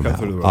roof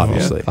somehow,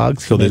 obviously. Yeah.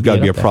 So there's got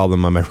to be a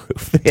problem on my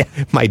roof.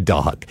 My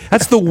dog.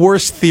 That's the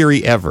worst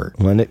theory ever.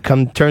 When it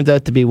turns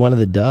out to be one of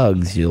the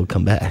dogs, you'll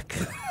come back.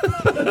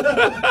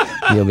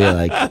 You'll be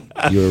like,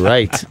 you were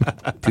right.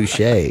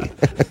 Touche.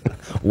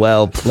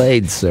 Well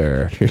played,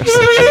 sir.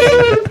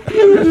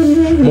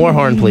 More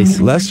horn,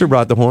 please. Lester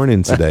brought the horn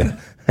in today.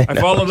 I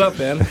followed up,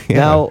 man. Yeah.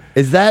 Now,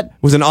 is that...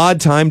 was an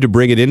odd time to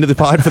bring it into the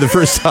pod for the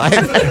first time,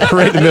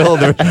 right in the middle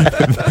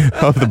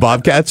of the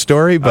Bobcat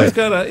story, but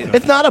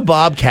it's not a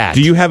Bobcat.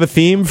 Do you have a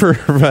theme for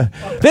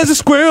there's a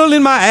squirrel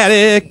in my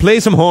attic, play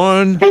some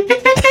horn? There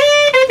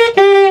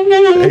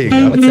you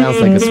go. It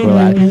sounds like a squirrel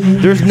attic.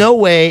 There's no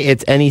way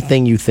it's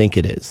anything you think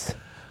it is.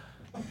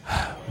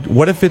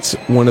 What if it's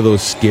one of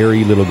those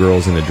scary little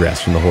girls in a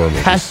dress from the horror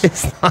movies? That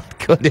is not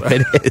good if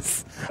it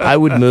is. I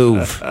would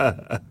move.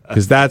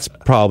 Because that's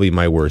probably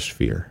my worst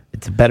fear.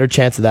 It's a better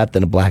chance of that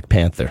than a Black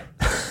Panther.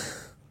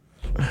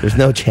 There's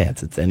no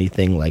chance it's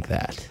anything like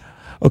that.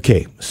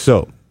 Okay,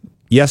 so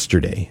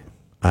yesterday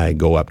I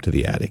go up to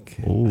the attic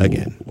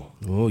again.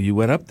 Oh, you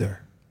went up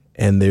there.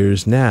 And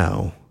there's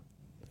now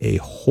a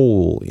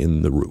hole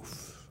in the roof.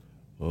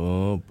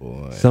 Oh,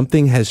 boy.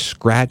 Something has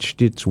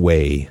scratched its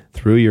way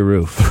through your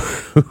roof.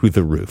 Through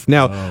the roof.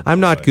 Now, I'm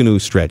not going to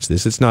stretch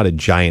this. It's not a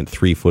giant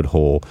 3-foot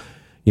hole,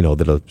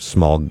 that a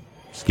small,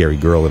 scary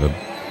girl in a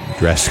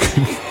dress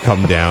could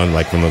come down,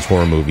 like from those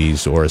horror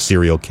movies, or a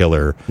serial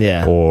killer,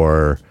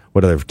 or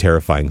what other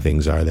terrifying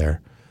things are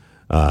there?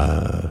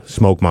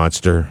 Smoke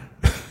monster.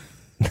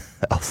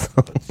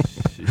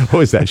 What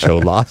was that show?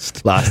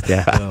 Lost? Lost,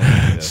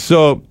 yeah.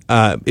 So,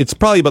 it's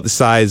probably about the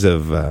size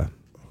of...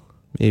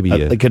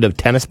 maybe could a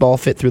tennis ball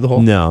fit through the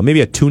hole? No, maybe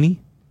a toonie.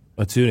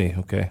 A toonie,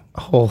 okay.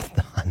 Hold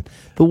on.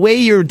 The way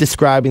you're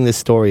describing this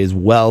story is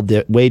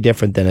way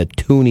different than a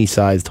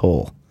toonie-sized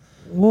hole.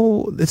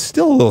 Well, it's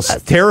still a little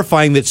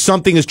terrifying that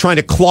something is trying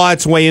to claw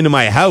its way into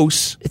my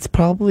house. It's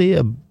probably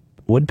a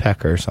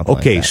woodpecker or something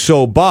Okay, like that.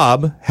 so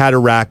Bob had a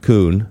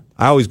raccoon.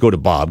 I always go to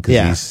Bob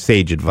because he's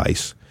sage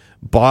advice.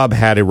 Bob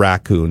had a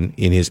raccoon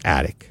in his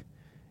attic,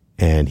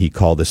 and he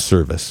called a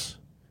service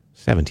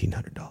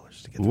 $1,700.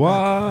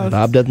 What?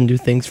 Bob doesn't do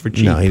things for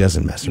cheap. No, he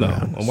doesn't mess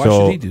around. Why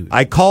should he do that?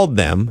 I called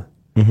them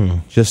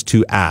just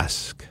to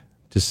ask,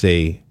 to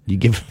say,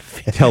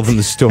 tell them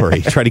the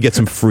story, try to get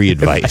some free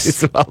advice.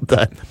 It's well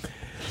done.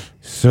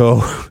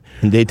 So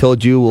they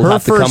told you we'll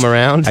have to come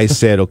around? I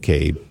said,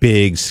 okay,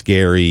 big,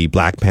 scary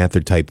Black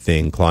Panther type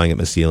thing clawing at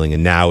my ceiling,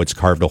 and now it's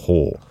carved a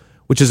hole,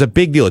 which is a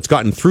big deal. It's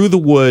gotten through the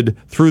wood,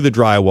 through the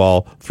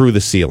drywall, through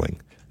the ceiling.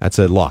 That's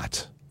a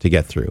lot to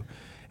get through.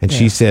 And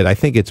she said, I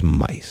think it's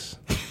mice.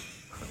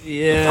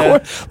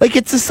 Yeah. Like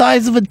it's the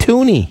size of a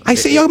toonie. I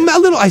say,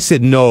 I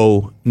said,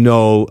 no,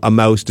 a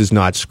mouse does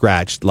not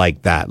scratch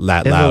like that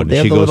loud. They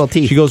have the little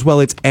teeth. She goes,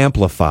 well, it's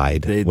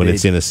amplified when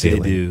it's in a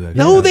ceiling. They do.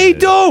 No, they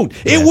don't.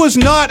 Yeah. It was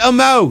not a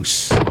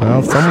mouse.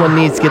 Well, someone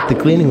needs to get the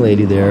cleaning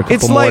lady there a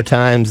couple more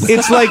times.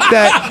 It's like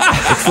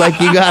that. It's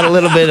like you got a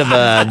little bit of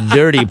a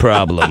dirty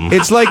problem.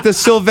 It's like the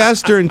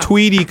Sylvester and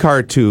Tweety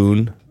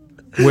cartoon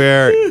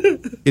where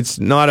it's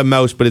not a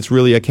mouse, but it's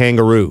really a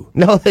kangaroo.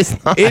 No,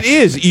 it's not. It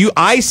is.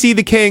 I see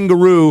the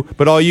kangaroo,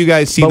 but all you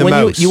guys see the mouse.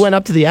 But when you went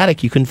up to the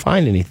attic, you couldn't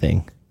find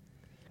anything.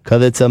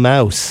 Because it's a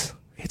mouse.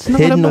 It's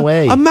not hidden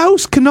away. A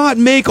mouse cannot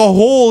make a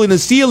hole in a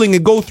ceiling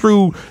and go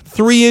through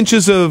 3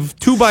 inches of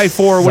 2x4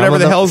 or whatever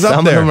the hell's up there.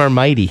 Some of them are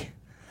mighty.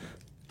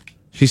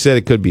 She said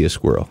it could be a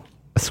squirrel.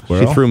 A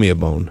squirrel? She threw me a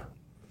bone.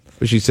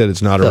 But she said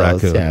it's not a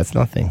raccoon. Yeah, it's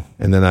nothing.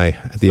 And then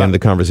at the end of the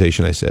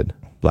conversation, I said,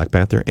 Black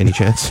Panther, any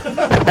chance? It's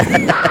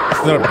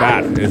not a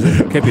bat, is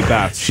it? It can't be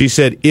bats. She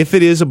said, if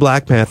it is a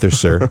Black Panther,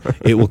 sir,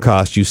 it will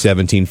cost you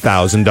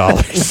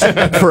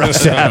 $17,000 for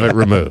us to have it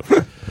removed.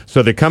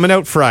 So they're coming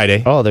out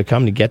Friday. Oh, they're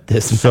coming to get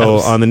this So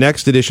mouse. on the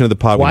next edition of the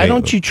pod, why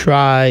don't you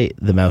try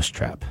the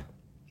mousetrap?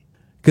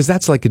 Because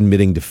that's like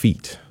admitting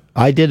defeat.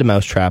 I did a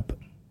mousetrap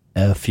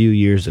a few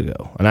years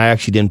ago, and I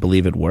actually didn't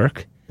believe it'd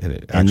work.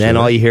 And then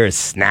all you hear is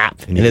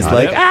snap, and it's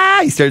like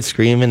you start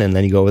screaming, and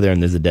then you go over there and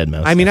there's a dead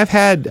mouse. I mean, I've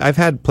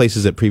had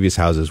places at previous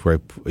houses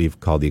where you've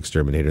called the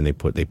exterminator and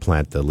they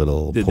plant the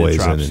little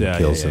poison and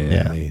kills them.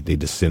 And they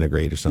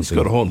disintegrate or something. Just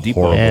go to Home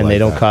Depot, and they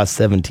don't cost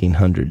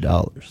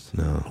 $1,700.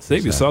 No,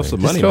 save yourself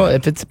some money.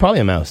 If it's probably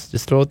a mouse,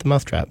 just throw it the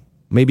mousetrap.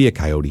 Maybe a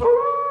coyote.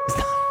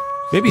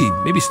 Maybe.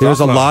 There's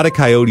a lot of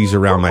coyotes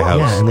around my house.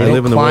 Yeah, and they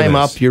live in the climb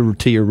up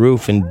to your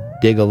roof and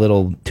dig a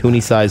little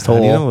toonie-sized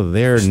hole.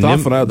 They're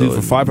stuff what I'll do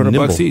for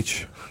 $500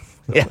 each.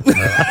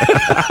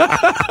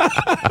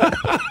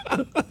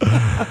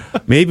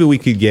 Maybe we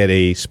could get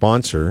a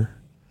sponsor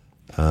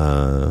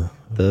that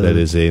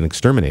is an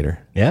exterminator.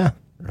 Yeah.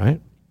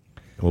 Right?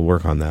 We'll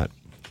work on that.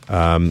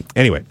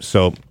 Anyway,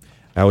 so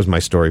that was my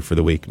story for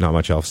the week. Not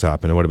much else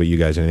happened. And what about you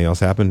guys? Anything else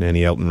happened?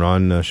 Any Elton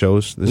Ron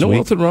shows this week? No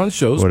Elton Ron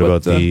shows. What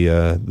about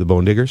the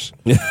Bone Diggers?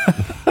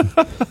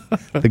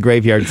 The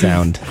Graveyard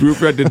Sound.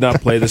 Group Red did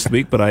not play this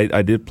week, but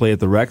I did play at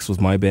the Rex with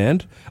my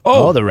band.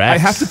 Oh, the Rex.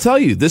 I have to tell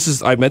you,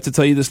 I meant to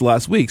tell you this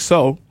last week.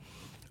 So,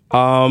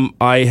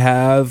 I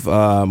have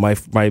my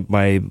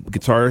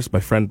guitarist, my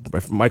friend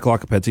Michael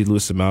Acapezzi,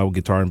 Louis Simao,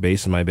 guitar and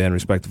bass in my band,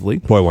 respectively.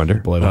 Boy Wonder.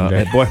 Boy Wonder.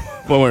 And Boy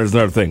Wonder is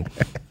another thing.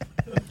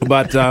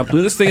 But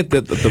doing this thing at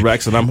the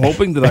Rex, and I'm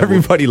hoping that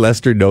everybody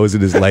Lester knows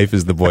in his life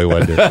is the Boy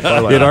Wonder.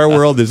 In our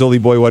world, there's only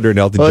Boy Wonder and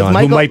Elton John,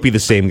 who might be the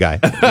same guy.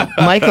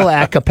 Michael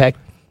Acapezzi.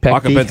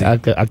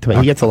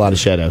 He gets a lot of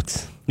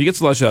shout-outs. He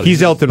gets a lot of shout-outs.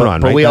 He's Elton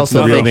Ron, right? But we That's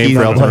also the real name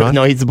for Elton Ron?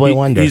 No, he's the Boy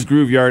Wonder. He's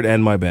Grooveyard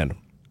and my band.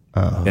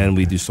 And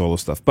we do solo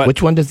stuff. But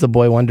which one does the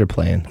Boy Wonder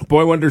play in?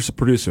 Boy Wonder's a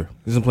producer.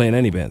 He doesn't play in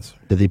any bands.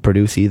 Did he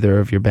produce either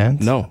of your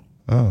bands? No.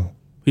 Oh.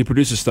 He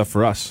produces stuff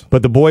for us.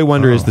 But the Boy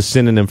Wonder is the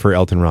synonym for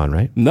Elton Ron,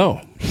 right?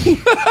 No.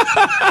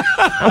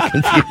 I'm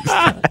confused.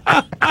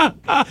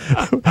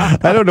 I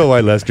don't know why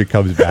Lester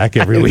comes back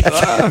every week.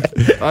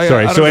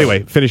 Sorry. So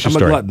anyway, finish your I'm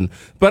story. a glutton.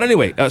 But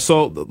anyway,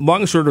 so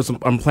long and short is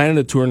I'm planning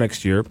a tour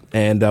next year,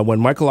 and when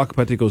Michael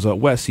Acapezzi goes out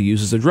west, he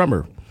uses a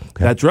drummer.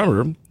 Okay. That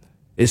drummer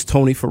is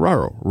Tony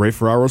Ferraro, Ray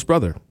Ferraro's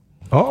brother.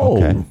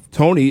 Oh. Okay.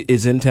 Tony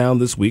is in town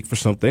this week for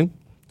something.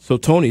 So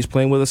Tony's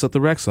playing with us at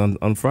the Rex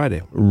on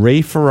Friday.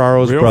 Ray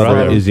Ferraro's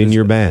brother is in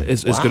your band.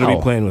 Is going to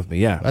be playing with me,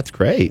 yeah. That's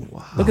great.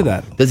 Wow. Look at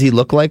that. Does he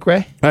look like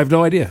Ray? I have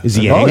no idea. Is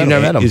he you've angry?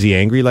 never met him. Is he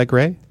angry like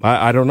Ray?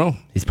 I don't know.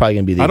 He's probably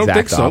going to be the I don't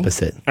exact think so.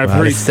 opposite. I've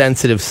heard a he's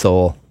sensitive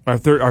soul.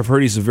 I've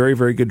heard he's a very,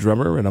 very good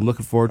drummer, and I'm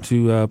looking forward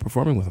to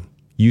performing with him.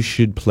 You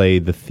should play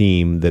the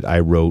theme that I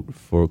wrote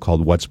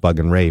called What's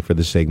Buggin' Ray for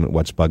the segment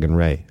What's Buggin'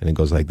 Ray. And it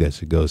goes like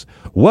this. It goes,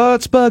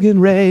 What's buggin'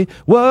 Ray?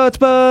 What's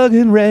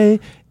buggin' Ray?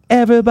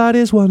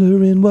 Everybody's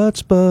wondering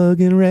what's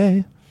buggin'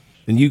 Ray.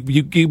 And you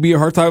give me a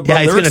hard time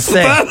about he's going to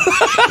sing.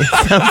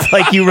 It sounds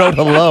like you wrote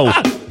hello.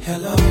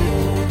 Hello.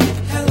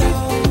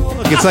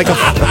 Look, it's like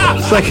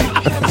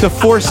it's a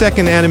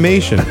 4-second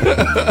animation.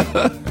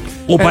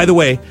 Oh, by the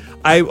way,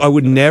 I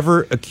would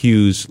never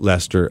accuse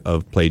Lester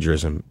of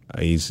plagiarism.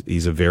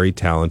 He's a very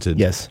talented,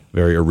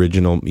 very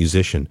original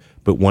musician.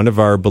 But one of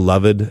our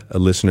beloved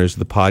listeners of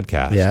the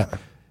podcast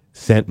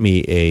sent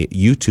me a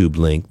YouTube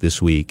link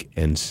this week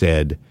and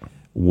said,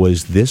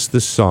 was this the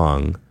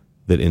song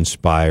that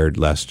inspired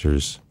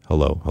Lester's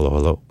Hello, Hello,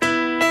 Hello?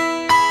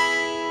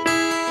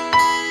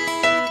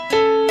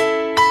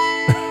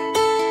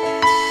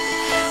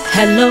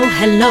 Hello,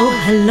 hello,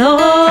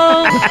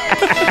 hello.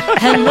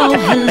 Hello,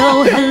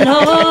 hello,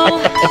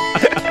 hello.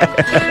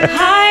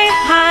 Hi,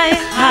 hi,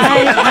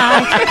 hi, hi.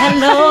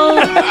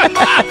 Hello,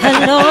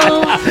 hello.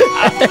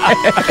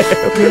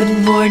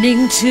 Good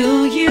morning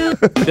to you.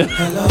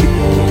 Hello.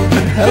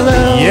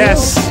 Hello.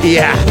 Yes.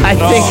 Yeah. I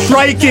think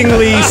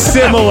strikingly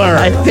similar.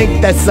 I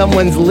think that's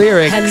someone's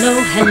lyrics.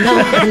 Hello,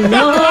 hello,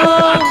 hello.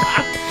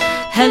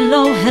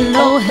 Hello,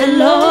 hello,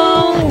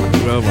 hello.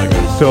 Oh my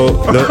God.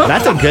 So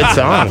that's a good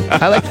song.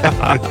 I like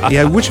that.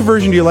 Yeah, which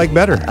version do you like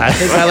better? I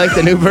think I like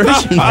the new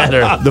version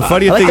better. The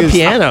funny I like thing the is,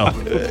 piano.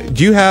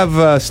 Do you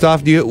have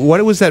stuff?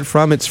 What was that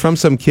from? It's from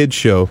some kids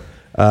show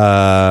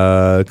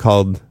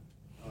called.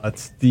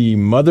 It's the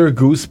Mother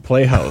Goose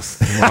Playhouse.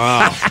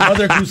 Wow.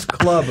 Mother Goose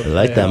Club. I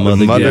like that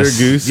Mother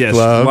Goose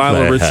Club.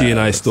 Lionel Richie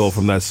and I stole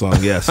from that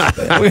song, yes.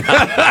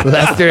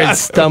 Lester had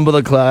stumbled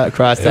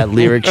across that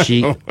lyric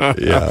sheet.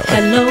 Yeah.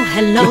 Hello,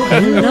 hello,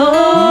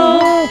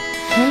 hello.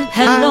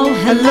 Hello,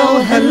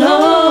 hello,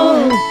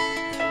 hello.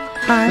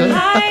 Hi,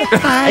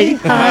 hi,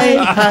 hi,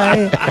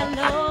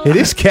 hi. It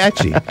is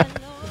catchy.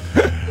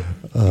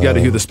 You got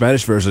to hear the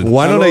Spanish version.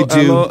 Why don't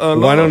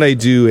I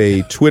do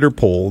a Twitter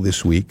poll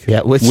this week?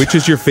 Yeah, which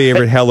is your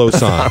favorite Hello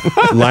song?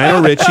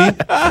 Lionel Richie,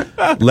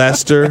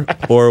 Lester,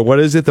 or what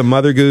is it? The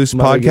Mother Goose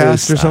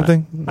podcast or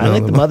something? I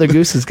think the Mother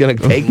Goose is going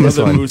to take this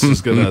Mother one. Goose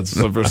is going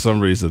to, for some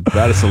reason.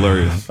 That is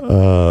hilarious.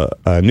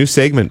 A new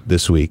segment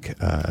this week.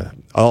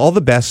 All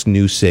the best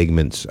new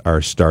segments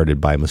are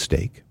started by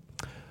mistake.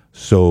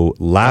 So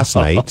last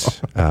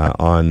night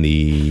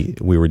we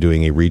were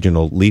doing a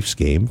regional Leafs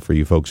game for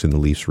you folks in the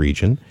Leafs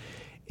region.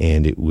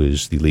 And it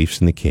was the Leafs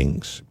and the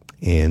Kings.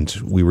 And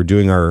we were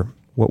doing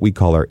what we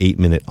call our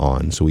 8-minute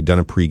on. So we'd done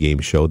a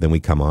pregame show. Then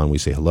we come on, we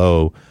say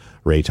hello.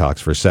 Ray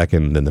talks for a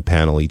second. Then the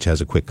panel each has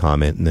a quick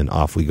comment. And then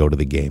off we go to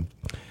the game.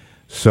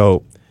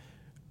 So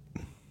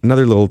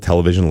another little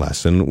television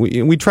lesson.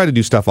 We try to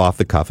do stuff off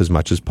the cuff as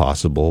much as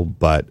possible.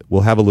 But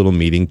we'll have a little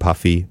meeting,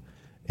 Puffy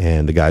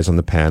and the guys on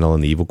the panel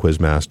and the evil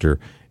quizmaster,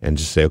 and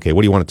just say, okay,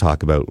 what do you want to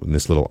talk about in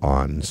this little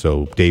on?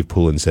 So Dave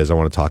Poulin says, I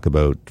want to talk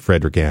about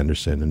Frederick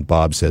Anderson. And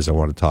Bob says, I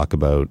want to talk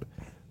about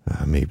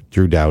maybe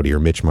Drew Dowdy or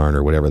Mitch Marner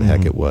or whatever the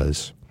heck it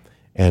was.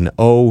 And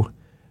O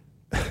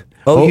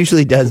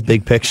usually does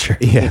big picture.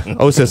 Yeah.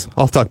 O says,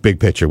 I'll talk big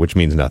picture, which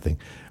means nothing.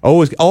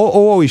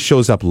 always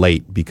shows up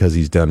late because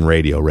he's done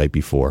radio right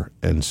before.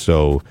 And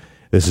so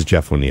this is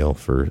Jeff O'Neill,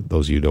 for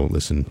those of you who don't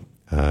listen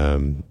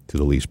to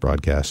the Leafs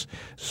broadcast.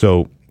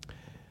 So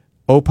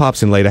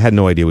pops in late. I had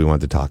no idea we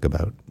wanted to talk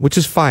about, which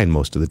is fine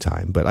most of the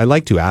time. But I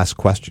like to ask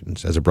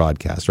questions as a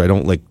broadcaster. I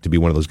don't like to be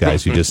one of those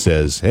guys who just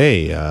says,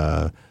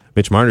 hey,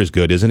 Mitch Marner's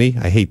good, isn't he?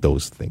 I hate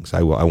those things.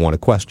 I want a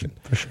question.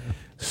 For sure.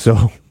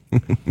 So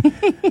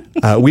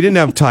we didn't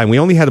have time. We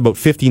only had about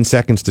 15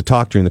 seconds to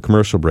talk during the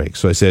commercial break.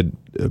 So I said,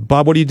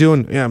 Bob, what are you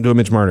doing? Yeah, I'm doing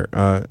Mitch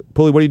Marner.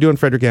 Pulley, what are you doing,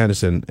 Frederick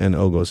Anderson? And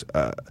O goes,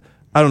 I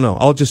don't know.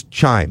 I'll just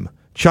chime.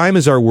 Chime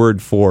is our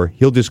word for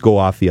he'll just go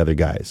off the other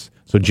guys.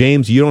 So,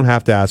 James, you don't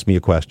have to ask me a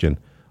question.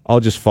 I'll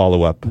just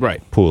follow up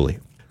Pulley.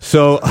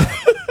 So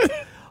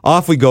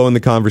off we go in the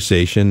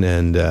conversation,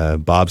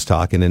 and Bob's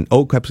talking, and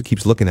O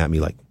keeps looking at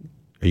me like,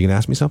 are you going to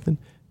ask me something?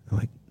 I'm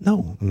like,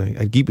 no. And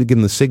I keep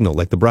giving the signal,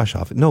 like the brush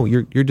off. No,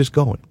 you're just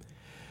going.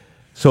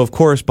 So, of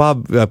course,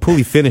 Bob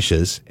Pulley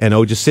finishes, and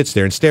O just sits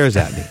there and stares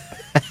at me.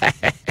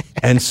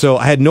 And so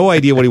I had no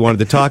idea what he wanted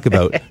to talk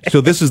about.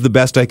 So this is the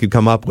best I could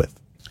come up with.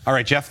 All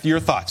right, Jeff, your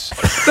thoughts.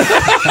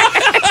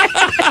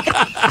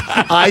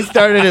 I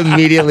started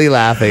immediately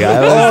laughing. I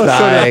was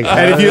dying.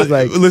 And if you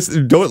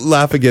listen, don't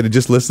laugh again and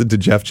just listen to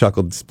Jeff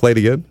chuckle. Just play it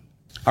again.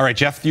 All right,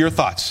 Jeff, your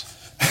thoughts.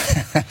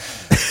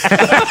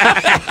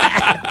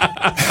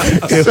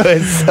 It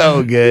was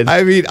so good.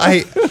 I mean,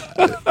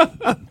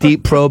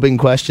 deep probing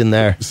question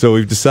there. So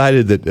we've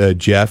decided that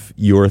Jeff,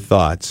 your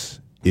thoughts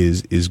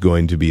is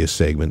going to be a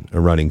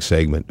running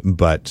segment.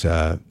 But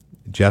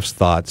Jeff's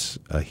thoughts,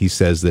 he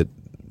says that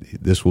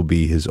this will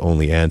be his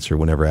only answer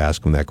whenever I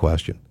ask him that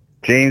question.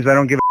 James, I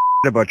don't give a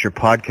about your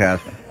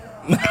podcast.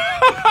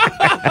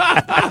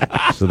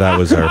 So that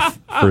was our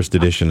first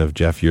edition of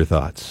Jeff, your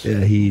thoughts.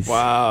 Yeah, he's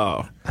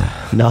wow,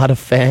 not a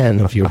fan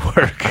of your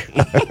work.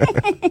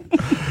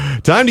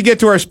 Time to get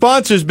to our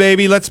sponsors,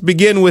 baby. Let's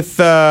begin with,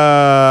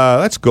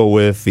 let's go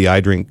with the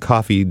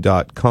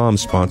idrinkcoffee.com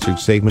sponsored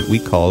segment we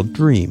call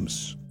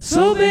Dreams.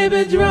 So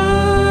baby,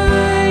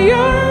 dry your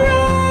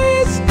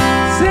eyes,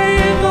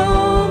 save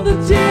all the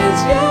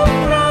tears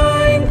you're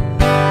crying.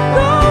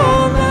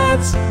 Oh,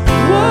 that's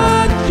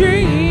what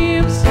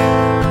dreams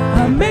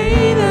are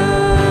made of.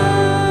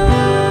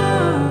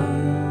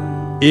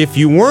 If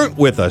you weren't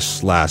with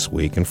us last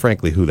week, and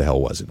frankly, who the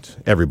hell wasn't?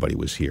 Everybody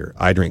was here.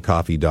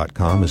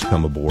 idrinkcoffee.com has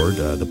come aboard,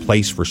 the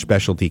place for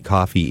specialty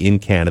coffee in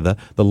Canada,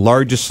 the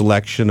largest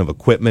selection of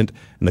equipment,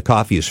 and the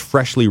coffee is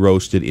freshly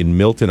roasted in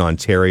Milton,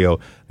 Ontario.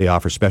 They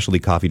offer specialty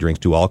coffee drinks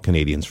to all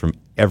Canadians from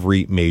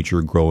every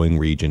major growing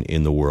region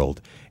in the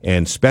world.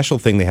 And special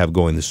thing they have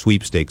going, the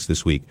sweepstakes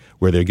this week,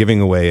 where they're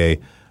giving away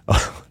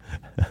oh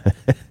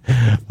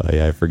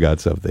yeah, I forgot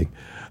something.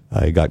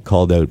 I got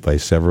called out by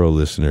several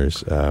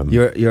listeners.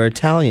 You're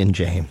Italian,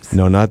 James.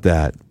 No, not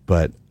that.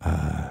 But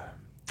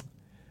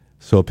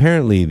so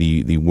apparently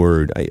the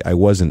word,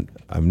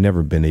 I've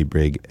never been a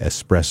big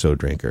espresso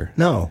drinker.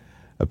 No.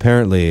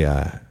 Apparently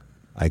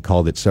I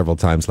called it several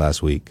times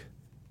last week,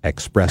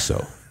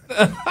 espresso.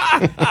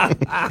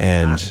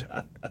 And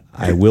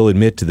I will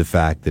admit to the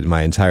fact that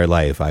my entire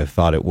life I've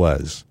thought it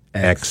was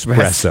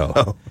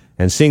espresso.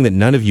 And seeing that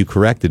none of you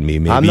corrected me,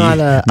 maybe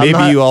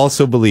you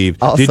also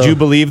believed. Did you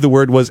believe the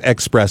word was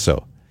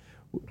espresso?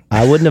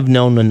 I wouldn't have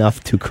known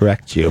enough to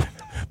correct you.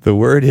 The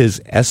word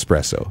is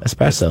espresso.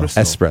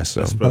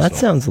 Espresso. Well, that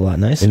sounds a lot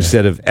nicer.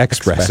 Instead of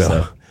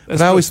espresso.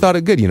 But I always thought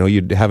it good. You know,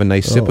 you'd have a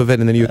nice sip of it,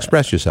 and then you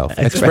express yourself.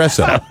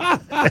 Espresso.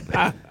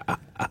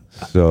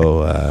 So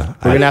we're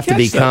gonna have to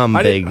become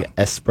big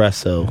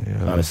espresso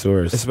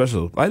connoisseurs.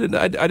 Espresso. I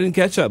didn't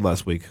catch that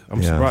last week.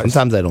 I'm surprised.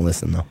 Sometimes I don't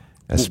listen though.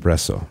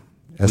 Espresso.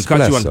 We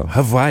caught you on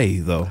Hawaii,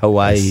 though.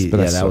 Hawaii. Espresso.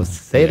 Yeah, that was.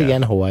 Say it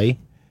again, Hawaii.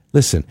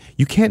 Listen,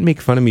 you can't make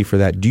fun of me for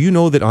that. Do you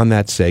know that on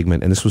that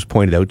segment, and this was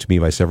pointed out to me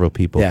by several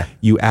people,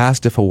 you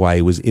asked if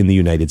Hawaii was in the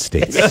United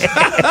States?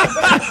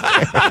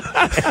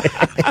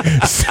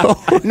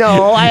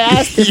 No, I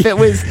asked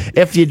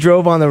if you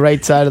drove on the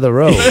right side of the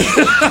road.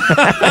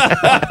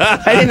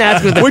 I didn't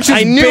ask which is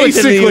I knew it's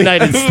in the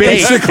United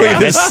States. Basically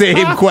the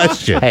same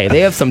question. Hey, they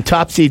have some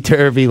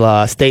topsy-turvy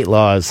state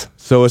laws.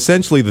 So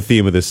essentially the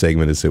theme of this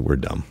segment is that we're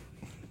dumb.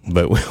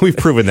 But we've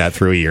proven that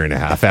through a year and a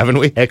half, haven't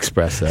we?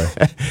 Espresso.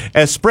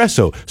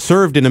 Espresso,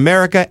 served in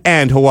America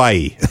and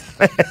Hawaii.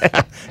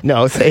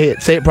 No, say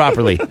it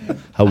properly.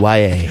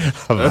 Hawaii.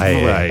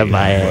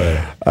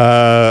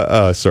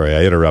 Sorry,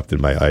 I interrupted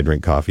my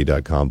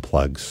idrinkcoffee.com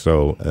plug.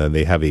 So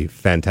they have a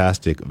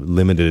fantastic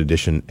limited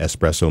edition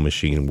espresso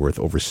machine worth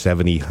over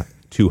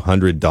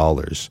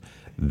 $7,200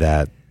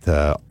 that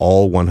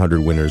all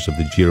 100 winners of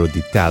the Giro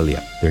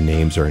d'Italia, their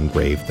names are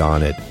engraved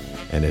on it.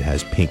 And it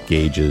has pink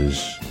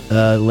gauges.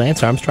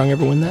 Lance Armstrong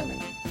ever win that?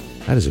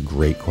 That is a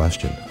great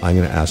question. I'm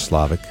going to ask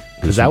Slavic,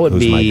 who's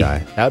my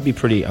guy. That would be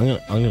pretty. I'm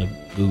going to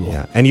Google.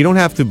 Yeah, and you don't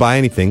have to buy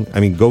anything. I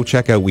mean, go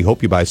check out. We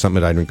hope you buy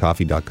something at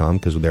idrinkcoffee.com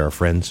because they're our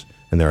friends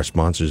and they're our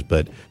sponsors.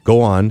 But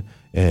go on,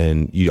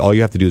 and all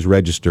you have to do is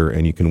register,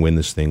 and you can win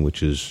this thing,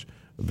 which is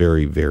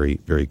very, very,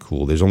 very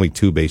cool. There's only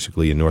two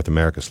basically in North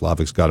America.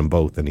 Slavic's got them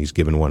both, and he's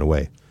given one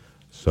away.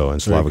 So,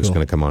 and Slavic's going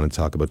to come on and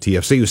talk about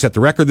TFC, who set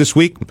the record this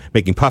week,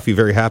 making Puffy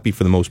very happy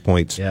for the most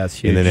points in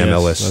an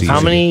MLS season.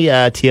 How many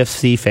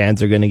TFC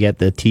fans are going to get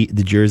the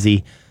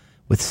jersey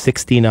with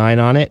 69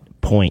 on it?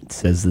 Point,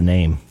 says the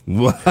name.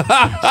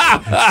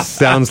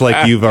 Sounds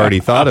like you've already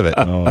thought of it.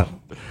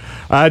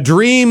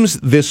 Dreams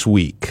this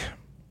week.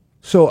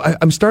 So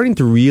I'm starting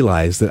to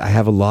realize that I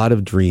have a lot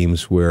of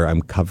dreams where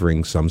I'm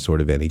covering some sort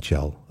of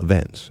NHL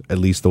events. At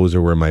least those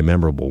are where my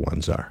memorable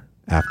ones are,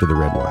 after the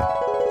red wine.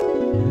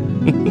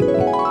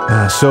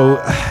 So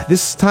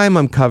this time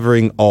I'm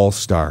covering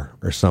All-Star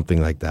or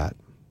something like that.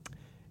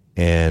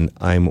 And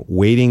I'm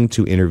waiting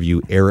to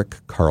interview Erik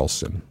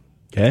Karlsson.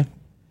 Okay.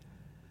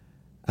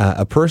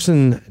 A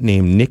person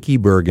named Nikki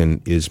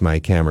Bergen is my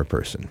camera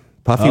person.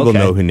 Puffy will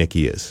know who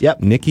Nikki is. Yep.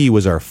 Nikki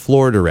was our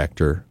floor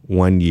director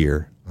 1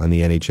 year on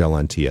the NHL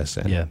on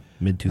TSN. Yeah,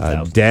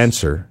 mid-2000s.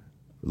 Dancer,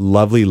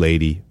 lovely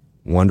lady,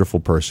 wonderful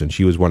person.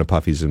 She was one of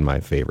Puffy's and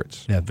my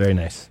favorites. Yeah, very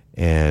nice.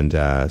 And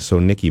so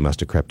Nikki must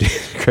have crept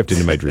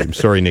into my dreams.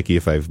 Sorry, Nikki,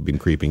 if I've been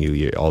creeping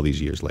you all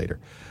these years later,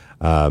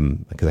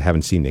 because I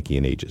haven't seen Nikki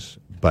in ages.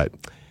 But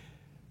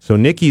so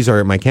Nikki's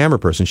my camera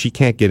person. She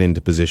can't get into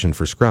position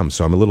for scrum,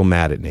 so I'm a little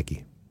mad at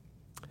Nikki.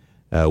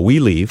 We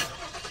leave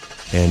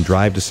and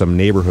drive to some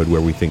neighborhood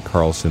where we think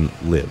Karlsson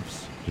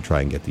lives to try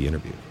and get the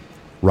interview.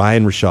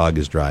 Ryan Rishaug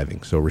is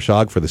driving. So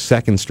Rishaug, for the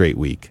second straight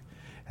week,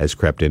 has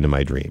crept into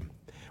my dream.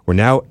 We're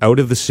now out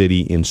of the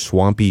city in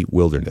swampy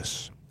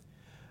wilderness.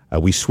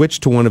 We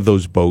switched to one of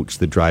those boats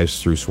that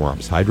drives through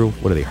swamps. What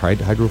are they,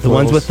 hydrofoils? The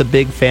ones with the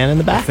big fan in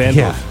the back? Fan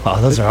boats.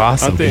 Oh, those are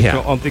awesome.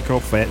 Aren't they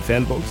called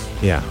fan boats?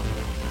 Yeah.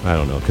 I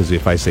don't know, because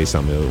if I say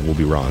something, it will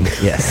be wrong.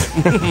 Yes.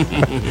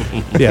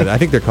 Yeah, I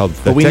think they're called...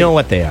 But we know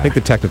what they are. I think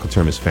the technical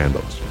term is fan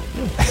boats.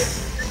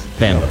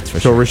 Fan boats, for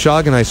so sure.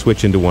 Rishaug and I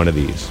switch into one of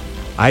these.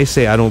 I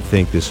say, I don't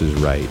think this is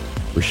right.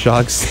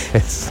 Rishaug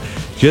says,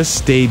 just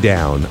stay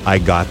down. I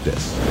got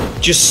this.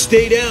 Just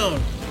stay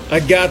down. I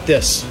got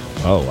this.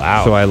 Oh,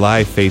 wow. So I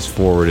lie face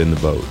forward in the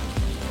boat.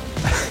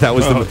 That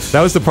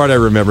was the part I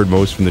remembered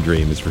most from the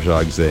dream, is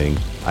Rishaug saying,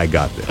 I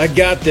got this. I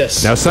got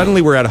this. Now,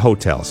 suddenly we're at a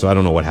hotel, so I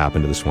don't know what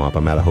happened to the swamp.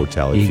 I'm at a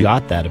hotel. You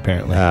got that,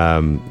 apparently.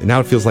 Now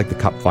it feels like the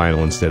Cup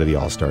final instead of the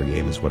All-Star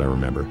game is what I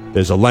remember.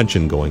 There's a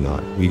luncheon going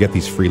on. We get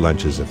these free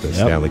lunches at the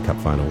Stanley Cup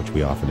final, which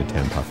we often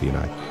attend, Puffy and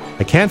I.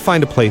 I can't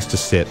find a place to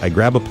sit. I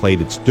grab a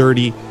plate. It's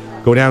dirty.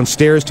 Go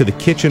downstairs to the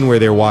kitchen where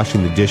they're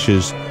washing the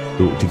dishes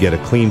to get a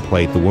clean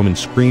plate. The woman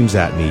screams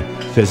at me,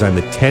 says I'm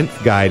the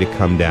 10th guy to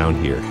come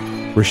down here.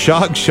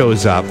 Rishaug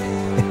shows up,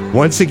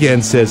 once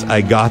again says, I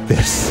got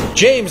this.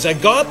 James, I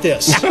got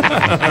this.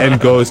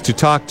 And goes to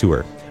talk to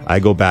her. I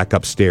go back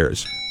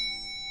upstairs.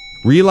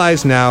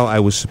 Realize now I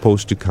was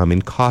supposed to come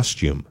in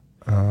costume.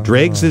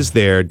 Dregs is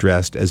there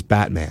dressed as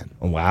Batman.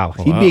 Oh, wow.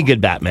 He'd be a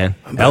good Batman.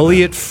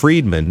 Elliot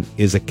Friedman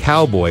is a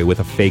cowboy with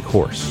a fake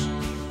horse.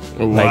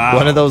 Like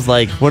one of those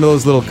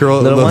little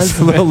girl, little ones?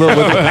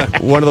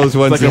 one of those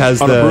ones that has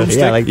the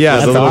broomstick?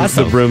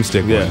 the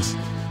broomstick ones.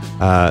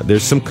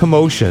 There's some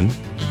commotion.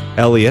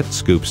 Elliot,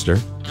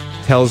 Scoopster,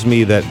 tells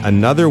me that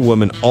another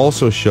woman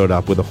also showed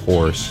up with a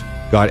horse,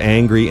 got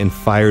angry, and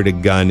fired a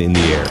gun in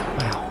the air.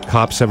 Wow.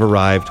 Cops have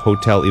arrived,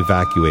 hotel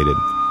evacuated.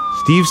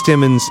 Steve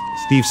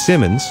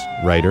Simmons,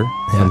 writer,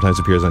 sometimes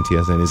appears on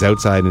TSN, is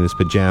outside in his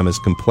pajamas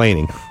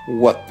complaining.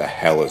 What the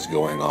hell is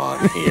going on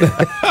here?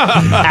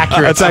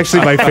 That's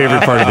actually my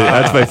favorite part of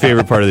that's my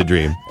favorite part of the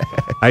dream.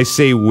 I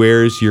say,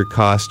 "Where's your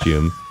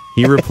costume?"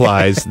 He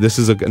replies, this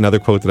is another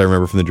quote that I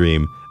remember from the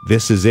dream,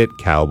 "This is it,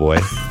 cowboy."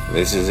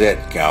 This is it,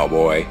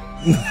 cowboy.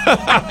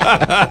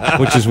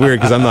 Which is weird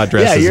because I'm not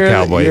dressed as a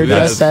cowboy.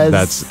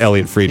 That's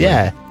Elliot Friedman.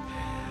 Yeah.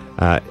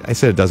 I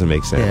said it doesn't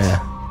make sense. Yeah.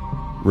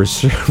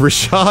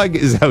 Rishaug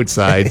is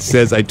outside,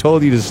 says, I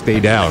told you to stay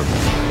down.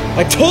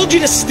 I told you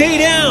to stay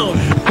down.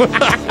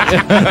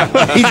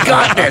 He's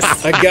got this.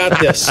 I got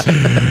this.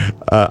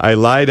 I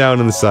lie down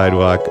on the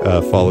sidewalk,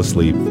 fall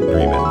asleep,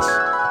 dream ends.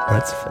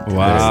 That's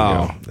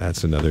wow.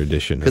 That's another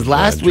edition. Because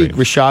last week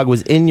Rishaug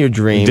was in your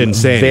dream. Didn't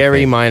say very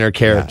anything. Minor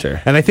character.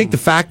 Yeah. And I think the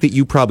fact that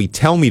you probably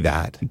tell me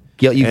that, you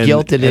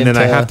guilted and then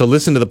I have to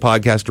listen to the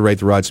podcast to write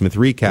the Rod Smith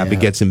recap. It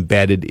gets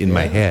embedded in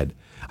my head.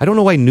 I don't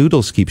know why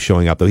Noodles keeps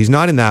showing up, though. He's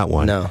not in that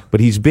one. No.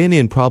 But he's been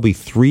in probably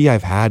 3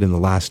 I've had in the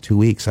last 2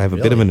 weeks. I have a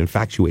bit of an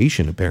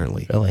infatuation,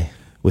 apparently. Really?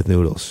 With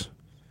Noodles.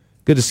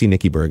 Good to see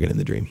Nikki Bergen in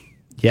the dream.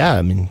 Yeah,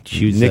 I mean,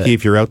 Nikki,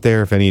 if you're out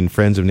there, if any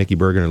friends of Nikki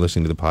Bergen are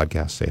listening to the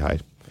podcast, say hi.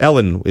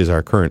 Ellen is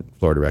our current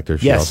floor director.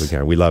 She also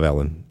can. We love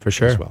Ellen. For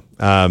sure. As well.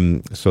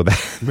 So that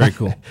very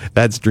cool.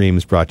 That's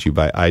Dreams, brought to you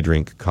by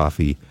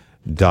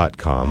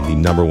idrinkcoffee.com, the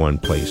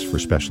 #1 place for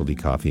specialty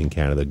coffee in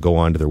Canada. Go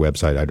on to their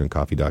website,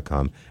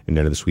 idrinkcoffee.com, and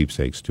enter the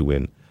sweepstakes to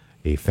win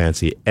a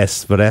fancy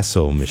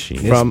espresso machine.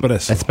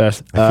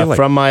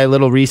 From my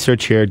little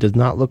research here, it does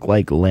not look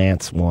like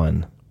Lance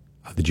won.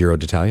 The Giro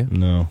d'Italia?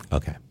 No.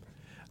 Okay.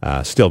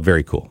 Still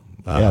very cool.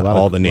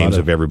 All the names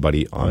of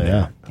everybody on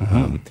there.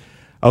 Mm-hmm.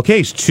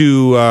 Okay,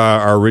 to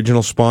our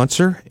original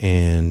sponsor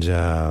and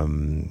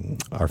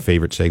our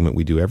favorite segment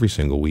we do every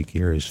single week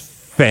here is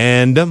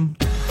Fandom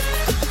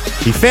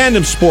The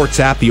Fandom Sports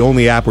app, the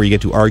only app where you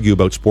get to argue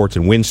about sports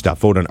and win stuff.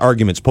 Vote on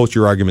arguments, post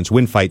your arguments,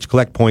 win fights,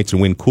 collect points,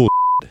 and win cool.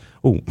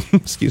 Oh,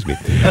 excuse me.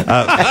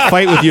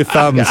 Fight with your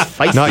thumbs,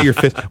 not your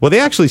fist. Well, they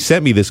actually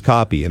sent me this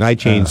copy, and I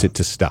changed it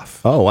to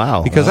stuff. Oh,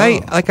 wow. Because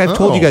I've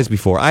told you guys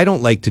before, I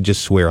don't like to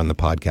just swear on the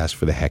podcast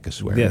for the heck of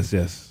swearing.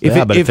 Yes.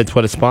 But if it's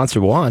what a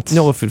sponsor wants.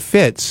 No, if it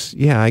fits,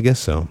 yeah, I guess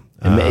so.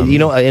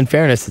 In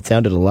fairness, it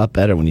sounded a lot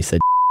better when you said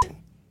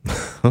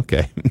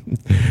Okay.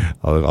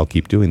 I'll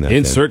keep doing that.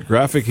 Insert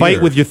graphic here.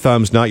 Fight with your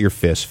thumbs, not your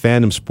fists.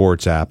 Fandom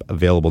Sports app,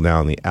 available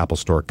now in the Apple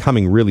Store,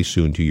 coming really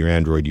soon to your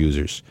Android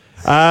users.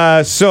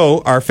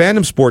 So, our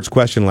Fandom Sports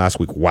question last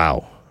week,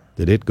 wow,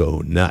 did it go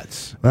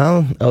nuts.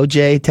 Well,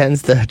 OJ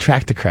tends to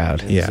attract a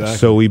crowd. Yeah, exactly.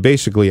 So we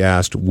basically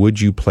asked,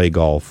 would you play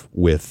golf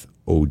with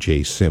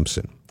OJ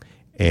Simpson?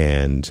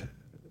 And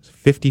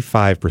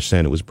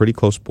 55%, it was a pretty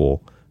close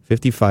poll,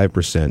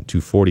 55% to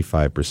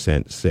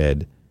 45%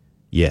 said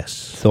yes.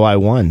 So I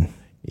won.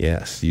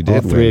 Yes, you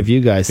did. All three of you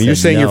guys said you're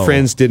saying no. your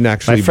friends didn't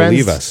actually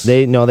believe us.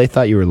 They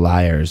thought you were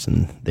liars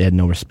and they had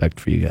no respect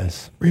for you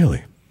guys.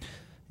 Really?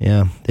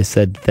 Yeah, they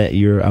said that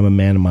I'm a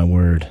man of my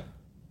word.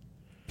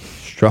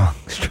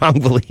 Strong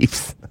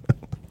beliefs.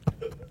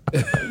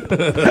 Pro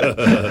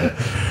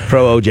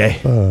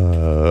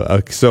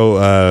OJ.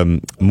 So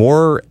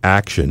more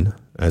action,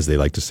 as they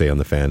like to say on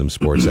the Fandom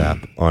Sports app,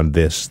 on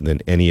this than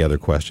any other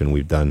question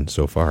we've done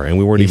so far, and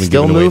we weren't even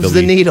still giving away moves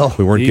the needle.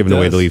 We weren't giving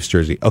away the Leafs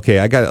jersey. Okay,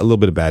 I got a little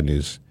bit of bad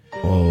news.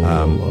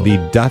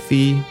 The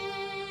Duthie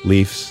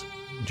Leafs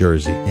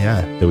jersey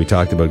that we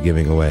talked about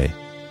giving away.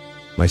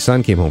 My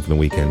son came home from the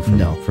weekend from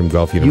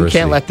Guelph University.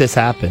 You can't let this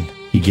happen.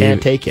 You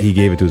can't take it. He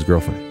gave it to his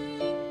girlfriend.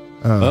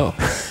 Well,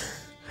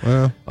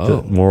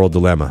 moral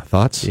dilemma.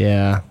 Thoughts?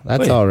 Yeah,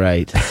 that's all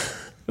right.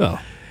 Well,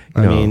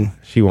 I mean,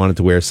 she wanted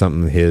to wear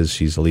something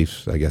she's a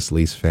Leafs, I guess,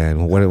 Leafs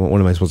fan. What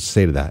am I supposed to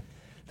say to that?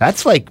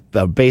 That's like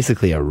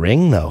basically a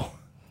ring, though.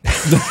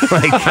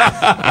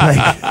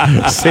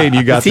 like saying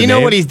you got. Does he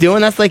know what he's doing?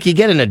 That's like you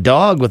getting a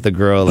dog with a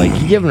girl. Like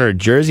you giving her a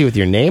jersey with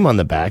your name on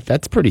the back.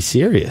 That's pretty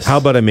serious. How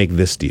about I make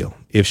this deal?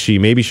 If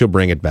she'll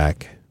bring it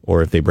back,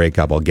 or if they break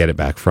up, I'll get it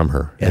back from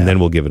her, and then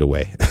we'll give it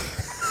away.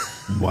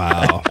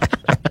 Wow.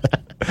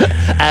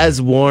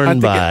 As worn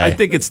by. I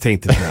think it's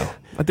tainted now.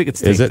 I think it's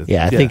tainted. Is it?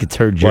 Yeah, I think it's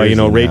her jersey.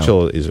 Well,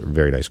 Rachel is a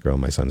very nice girl,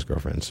 my son's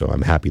girlfriend, so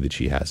I'm happy that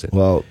she has it.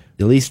 Well,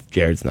 at least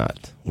Jared's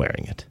not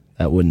wearing it.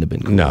 That wouldn't have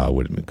been cool. No, it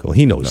wouldn't have been cool.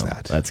 He knows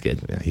that. That's good.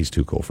 Yeah, he's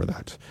too cool for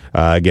that.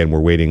 Again, we're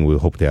waiting. We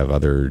hope to have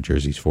other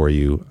jerseys for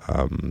you.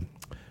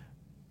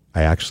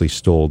 I actually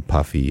stole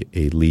Puffy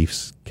a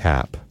Leafs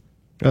cap.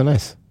 Oh,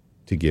 nice.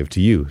 To give to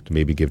you, to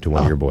maybe give to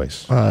one of your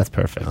boys. Oh, that's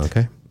perfect.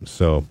 Okay.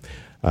 So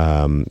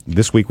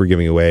this week we're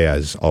giving away,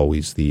 as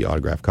always, the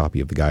autographed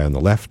copy of The Guy on the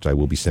Left. I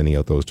will be sending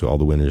out those to all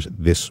the winners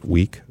this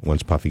week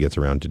once Puffy gets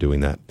around to doing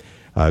that.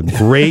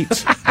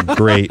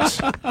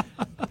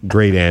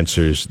 Great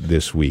answers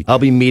this week. I'll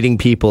be meeting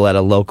people at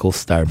a local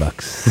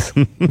Starbucks.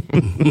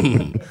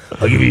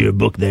 I'll give you your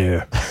book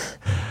there.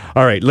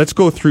 All right, let's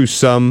go through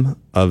some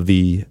of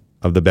the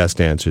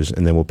best answers,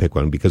 and then we'll pick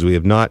one, because we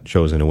have not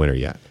chosen a winner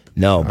yet.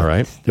 No. All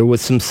right. There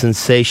was some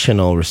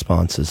sensational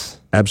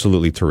responses.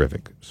 Absolutely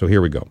terrific. So here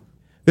we go.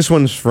 This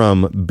one's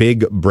from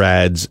Big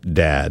Brad's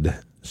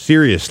dad.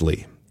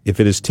 Seriously, if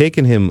it has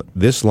taken him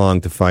this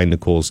long to find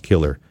Nicole's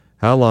killer,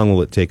 how long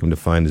will it take him to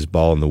find his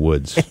ball in the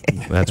woods?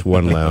 That's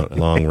one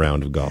long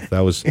round of golf.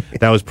 That was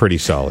pretty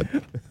solid.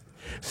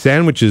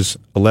 Sandwiches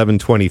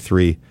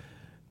 1123.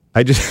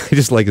 I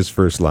just like his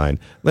first line.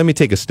 Let me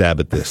take a stab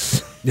at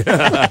this.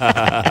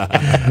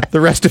 The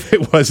rest of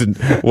it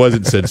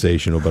wasn't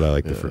sensational, but I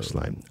like the first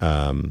line.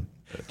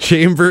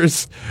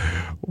 Chambers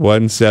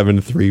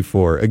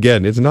 1734.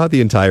 Again, it's not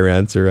the entire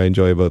answer I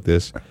enjoy about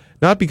this.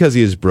 Not because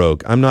he is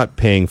broke. I'm not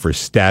paying for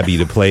Stabby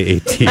to play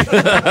 18.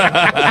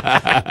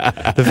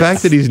 The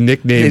fact that he's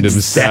nicknamed him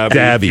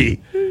Stabby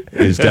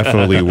is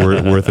definitely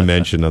worth a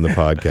mention on the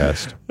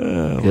podcast.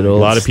 A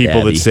lot of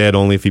people that said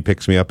only if he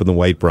picks me up in the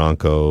white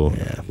Bronco.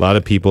 Yeah. A lot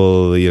of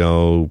people,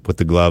 put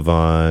the glove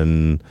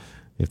on.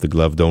 If the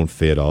glove don't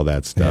fit, all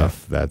that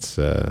stuff. Yeah.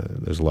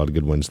 There's a lot of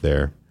good ones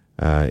there.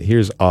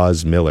 Here's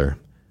Oz Miller.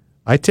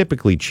 I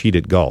typically cheat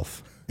at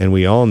golf, and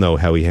we all know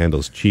how he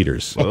handles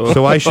cheaters.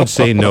 So I should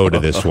say no to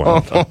this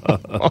one.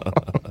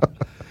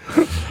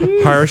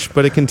 Harsh,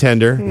 but a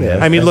contender.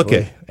 Yeah, I mean, look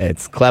at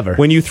it's clever.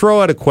 When you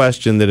throw out a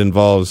question that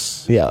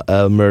involves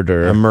a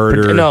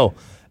murder. No,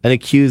 an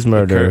accused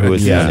murderer who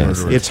is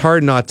it's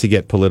hard not to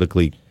get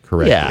politically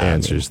correct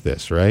answers.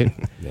 This, right?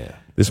 Yeah.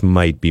 This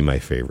might be my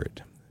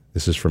favorite.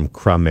 This is from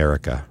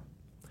Cramerica.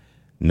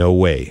 No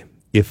way.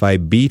 If I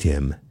beat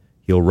him,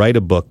 he'll write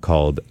a book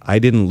called "I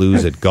Didn't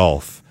Lose at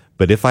Golf,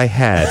 but if I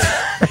had,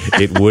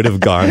 it would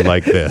have gone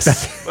like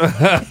this."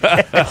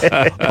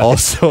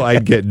 Also,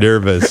 I'd get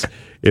nervous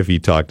if he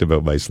talked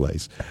about my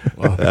slice.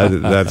 That's pretty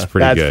good.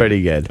 That's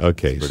pretty good.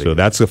 Okay, so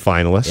that's a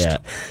finalist. Yeah.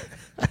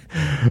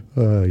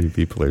 Oh, you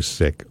people are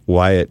sick.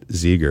 Wyatt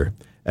Ziegler.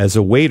 As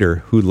a waiter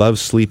who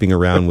loves sleeping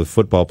around with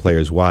football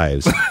players'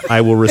 wives,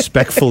 I will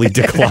respectfully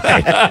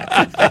decline.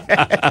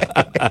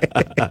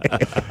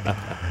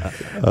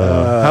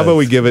 How How about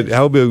we give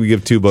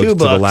 $2 to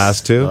the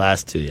last two? The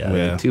last two,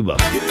 yeah. $2.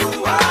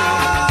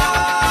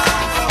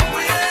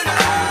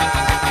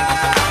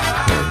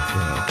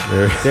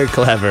 They're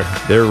clever.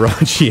 They're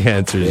raunchy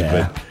answers,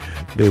 but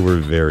they were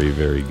very,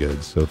 very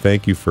good. So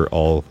thank you for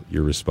all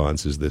your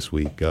responses this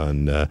week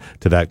on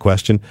to that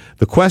question.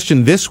 The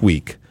question this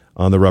week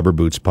on the Rubber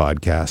Boots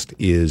podcast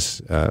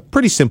is a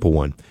pretty simple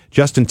one.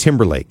 Justin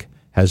Timberlake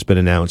has been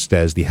announced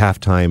as the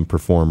halftime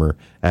performer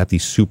at the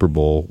Super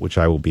Bowl, which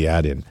I will be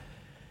at in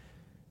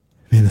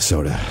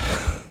Minnesota.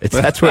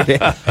 That's where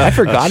I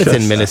forgot it's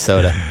in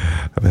Minnesota.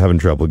 I'm having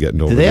trouble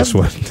getting over this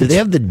one. Do they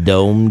have the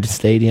domed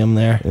stadium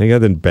there? They got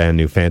the brand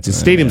new fancy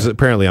stadium's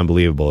apparently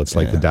unbelievable. It's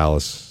like the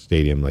Dallas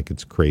Stadium, like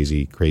it's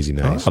crazy nice.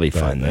 That'll be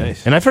fun.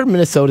 Nice. And I've heard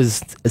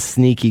Minnesota's a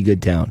sneaky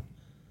good town.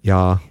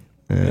 Yeah,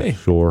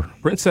 sure.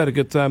 Prince had a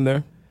good time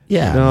there.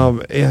 Yeah.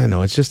 No,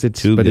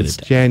 it's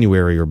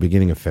January or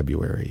beginning of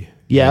February.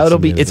 Yeah,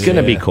 it's going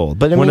to be cold.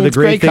 But I mean, one of the it's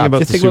great things about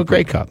just the think about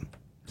Grey Cup.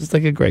 Just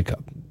like a Grey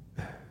Cup.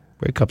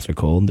 Grey Cups are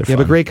cold. They're fun.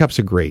 But Grey Cups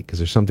are great because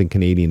there's something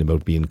Canadian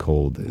about being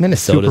cold.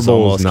 Minnesota's Super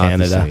Bowl almost is not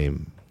Canada. the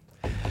same.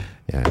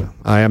 Yeah,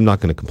 I am not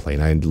going to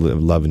complain. I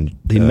love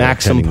the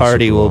Maxim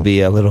party will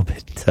be a little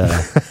bit thin.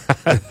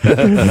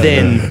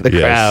 The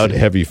crowd,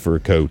 heavy fur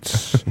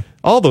coats.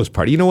 All those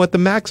parties. You know what? The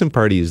Maxim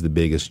party is the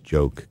biggest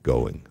joke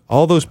going.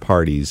 All those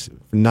parties,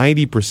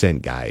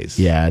 90% guys.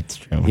 Yeah, it's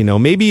true. You know,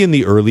 maybe in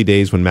the early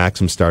days when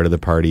Maxim started the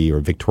party or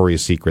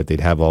Victoria's Secret, they'd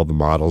have all the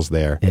models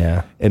there.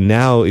 Yeah. And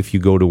now, if you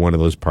go to one of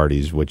those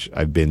parties, which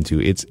I've been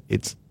to, it's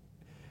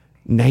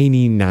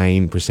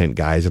 99%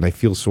 guys, and I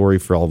feel sorry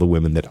for all the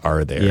women that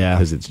are there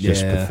because it's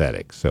just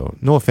pathetic. So,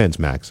 no offense,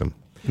 Maxim.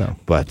 No,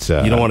 but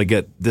you don't want to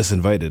get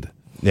disinvited.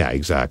 Yeah,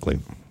 exactly.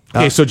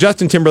 Okay, so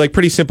Justin Timberlake,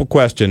 pretty simple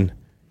question: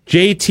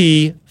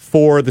 JT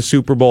for the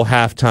Super Bowl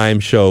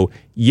halftime show,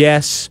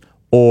 yes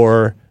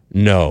or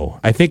no?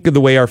 I think the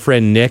way our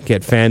friend Nick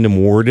at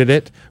Fandom worded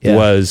it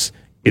was,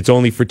 it's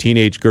only for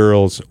teenage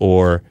girls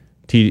or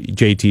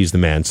JT's the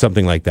man,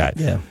 something like that.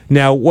 Yeah.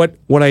 Now, what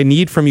I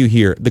need from you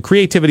here, the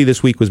creativity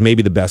this week was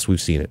maybe the best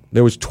we've seen it.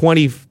 There was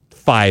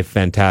 25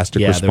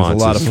 fantastic responses. There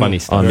was a lot of funny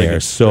stuff on very there.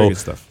 good. So Very good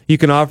stuff. you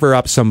can offer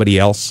up somebody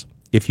else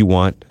if you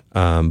want,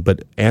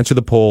 but answer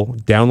the poll,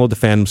 download the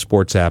Fandom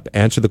Sports app,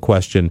 answer the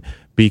question,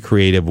 be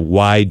creative,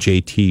 why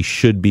JT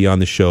should be on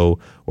the show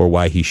or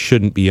why he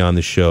shouldn't be on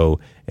the show.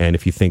 And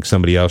if you think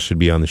somebody else should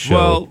be on the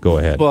show, go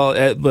ahead.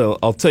 Well,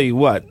 I'll tell you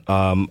what.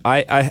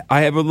 I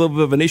have a little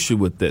bit of an issue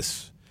with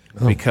this.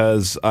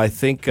 Because I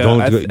think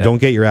don't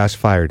get your ass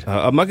fired.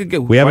 I'm not gonna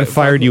get. We haven't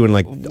fired you in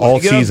like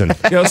all season.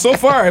 So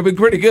far I've been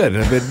pretty good.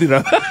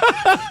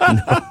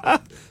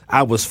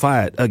 I was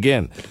fired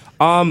again.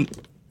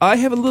 I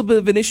have a little bit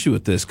of an issue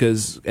with this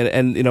because, and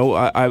I'm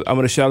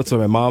going to shout out to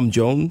my mom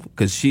Joan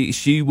because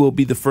she will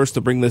be the first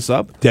to bring this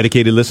up.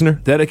 Dedicated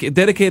listener.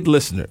 Dedicated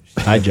listener.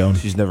 Hi Joan.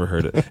 She's never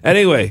heard it.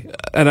 Anyway,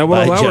 and I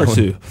won't allow her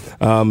to.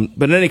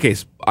 But in any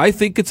case, I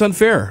think it's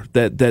unfair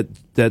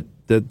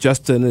that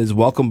Justin is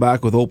welcomed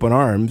back with open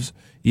arms,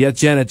 yet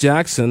Janet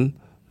Jackson,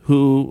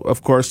 who,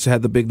 of course,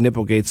 had the big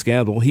Nipplegate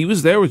scandal, he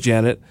was there with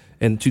Janet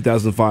in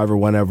 2005 or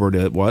whenever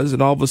it was,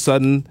 and all of a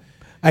sudden...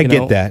 I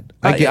get that.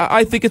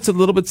 I think it's a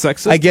little bit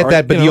sexist. I get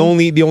that, but the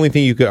only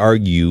thing you could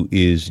argue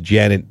is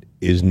Janet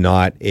is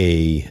not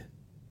a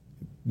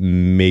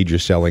major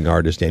selling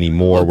artist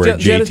anymore, where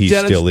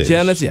JT still is.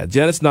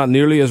 Janet's not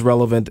nearly as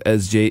relevant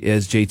as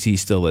JT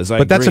still is.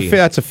 But that's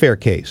a fair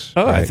case.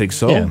 Oh, right? I think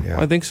so. Yeah.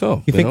 I think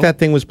so. You think that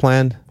thing was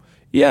planned?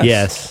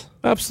 Yes.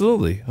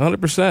 Absolutely,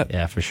 100%.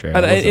 Yeah, for sure.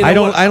 I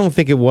don't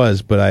think it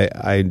was, but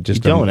I'm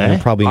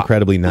probably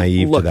incredibly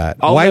naive to that.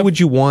 Why would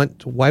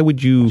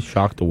you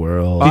shock the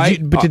world?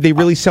 Did they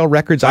really sell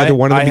records, either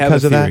one of them,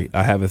 because of that?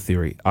 I have a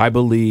theory. I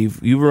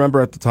believe, you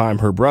remember at the time,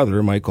 her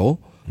brother, Michael,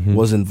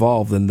 was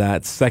involved in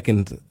that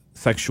second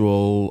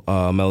sexual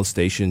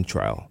molestation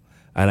trial.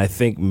 And I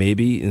think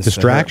maybe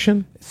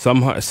distraction.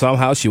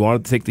 Somehow she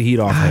wanted to take the heat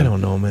off him. I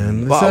don't know,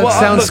 man. That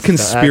sounds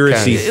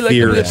conspiracy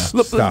theorist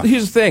stuff.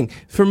 Here's the thing: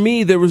 for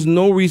me, there was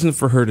no reason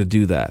for her to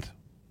do that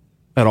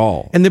at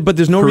all. But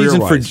there's no reason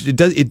for it.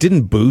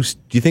 Didn't boost.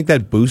 Do you think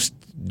that boost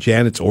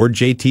Janet's or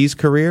JT's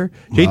career?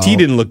 No. JT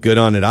didn't look good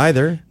on it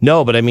either.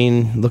 No, but I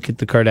mean, look at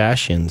the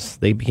Kardashians.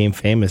 They became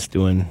famous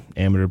doing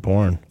amateur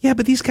porn. Yeah,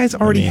 but these guys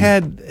already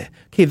had.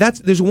 Okay,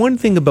 there's one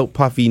thing about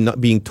Puffy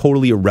not being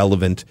totally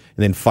irrelevant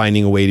and then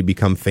finding a way to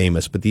become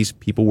famous. But these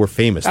people were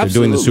famous. Absolutely.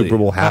 They're doing the Super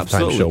Bowl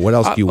halftime show. What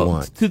else do you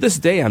want? To this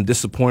day, I'm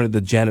disappointed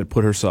that Janet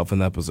put herself in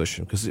that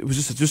position because it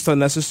was just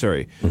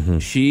unnecessary. Mm-hmm.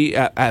 She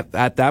at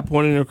that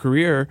point in her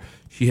career,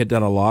 she had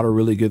done a lot of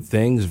really good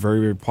things,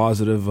 very, very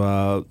positive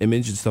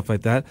image and stuff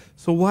like that.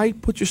 So why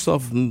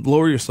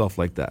lower yourself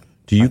like that?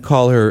 Do you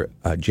call her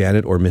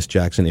Janet or Miss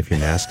Jackson if you're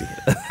nasty?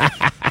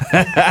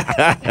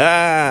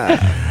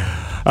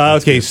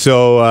 Okay,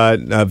 so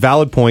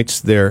valid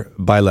points there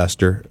by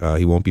Lester.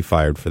 He won't be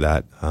fired for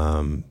that.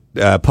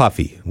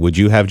 Puffy, would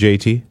you have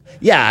JT?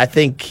 Yeah, I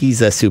think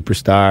he's a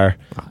superstar.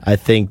 I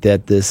think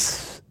that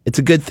it's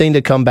a good thing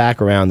to come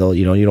back around, though.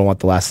 You don't want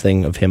the last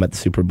thing of him at the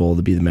Super Bowl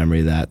to be the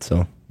memory of that.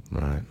 So,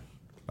 right.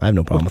 I have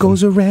no problem. What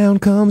goes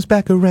around comes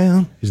back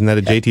around. Isn't that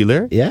a JT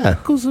lyric? Yeah.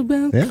 Goes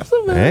around, Yeah. goes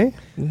around. Hey?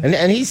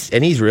 And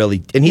he's really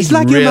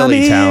like you're my really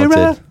mirror.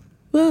 talented.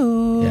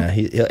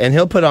 Yeah,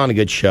 he'll put on a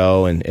good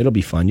show, and it'll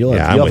be fun. You'll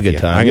have a good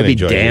time. You'll be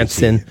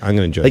dancing. I'm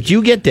gonna enjoy. Like, do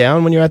you get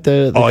down when you're at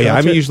the Oh yeah,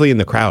 I'm concert? usually in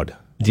the crowd.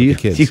 Do you, with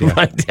the kids, do you yeah.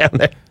 run down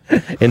there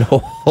and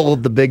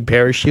hold the big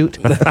parachute?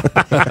 No,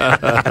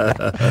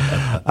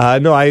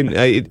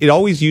 it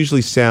always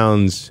usually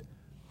sounds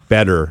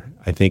better,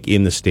 I think,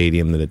 in the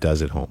stadium than it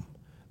does at home.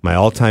 My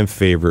all-time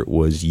favorite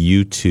was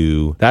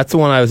U2. That's the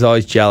one I was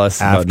always jealous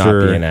about not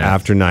being at.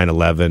 After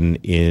 9/11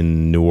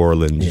 in New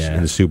Orleans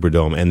in the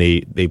Superdome, and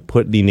they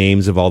put the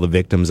names of all the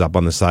victims up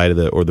on the side of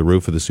the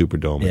roof of the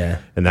Superdome. Yeah.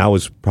 And that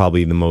was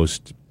probably the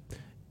most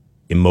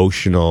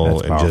emotional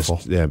That's and powerful.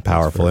 just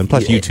powerful. And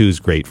plus, U2 is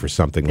great for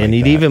something like that. And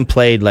it even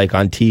played like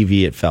on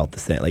TV. It felt the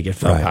same. Like it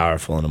felt Right.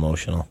 powerful and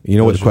emotional. You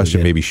know It what was the question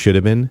really maybe should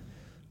have been?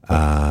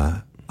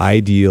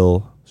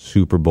 Ideal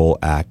Super Bowl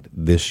act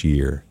this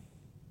year: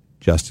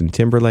 Justin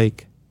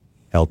Timberlake,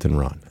 Elton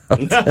Ron.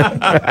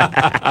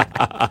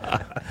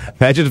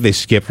 Imagine if they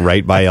skipped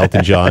right by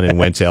Elton John and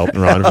went to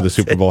Elton Ron for the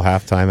Super Bowl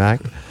halftime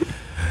act.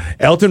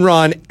 Elton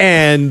Ron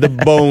and the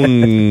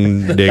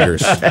Bone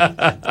Diggers.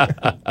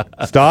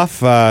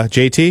 Stoff,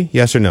 JT,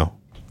 yes or no?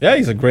 Yeah,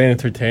 he's a great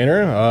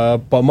entertainer.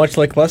 But much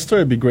like Lester,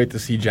 it'd be great to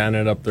see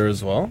Janet up there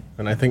as well.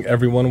 And I think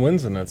everyone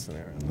wins in that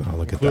scenario. Oh,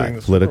 look at including that.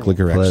 the Super Politically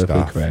Bowl. correct Politically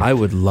stuff. correct. I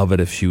would love it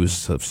if she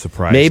was a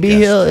surprise Maybe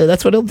guest.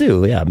 that's what he'll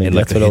do. Yeah, maybe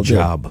Like that's the what he'll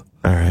hijab. do.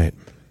 All right.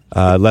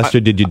 Lester,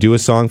 did you do a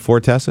song for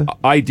Tessa?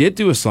 I did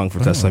do a song for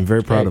Tessa. I'm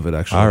very proud of it,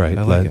 actually. All right.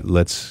 I like it.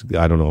 Let's,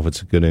 I don't know if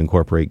it's going to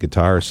incorporate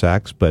guitar or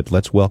sax, but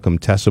let's welcome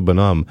Tessa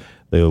Bonhomme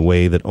the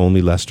way that only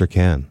Lester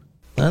can.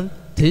 1,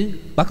 2,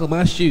 buckle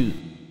my shoe.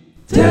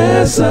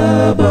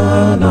 Tessa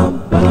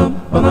Bonhomme, Bonhomme,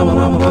 Bonhomme,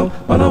 Bonhomme,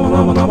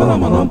 Bonhomme, Bonhomme,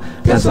 Bonhomme,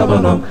 Tessa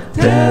Bonhomme,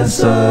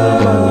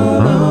 Tessa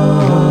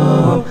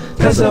Bonhomme,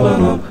 Tessa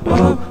Bonhomme,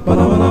 Bonhomme,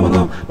 Bonhomme,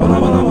 Bonhomme,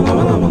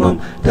 Bonhomme, Bonhomme,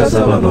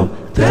 Tessa Bonhomme,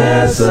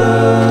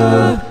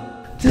 Tessa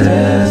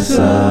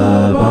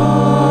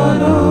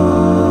Bonhomme.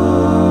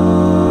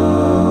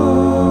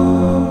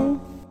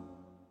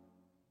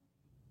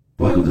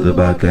 Welcome to the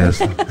podcast.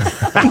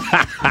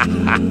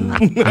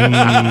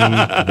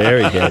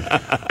 Very good.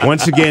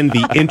 Once again,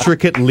 the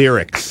intricate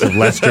lyrics of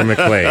Lester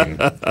McLean.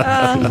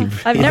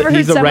 I've never heard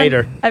He's a someone,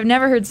 writer. I've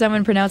never heard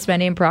someone pronounce my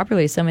name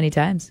properly so many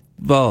times.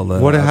 Well,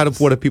 What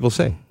do people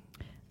say?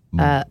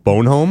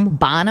 Bonhomme?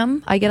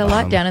 Bonham, I get a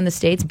lot down in the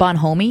States.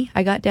 Bonhomie,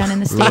 I got down in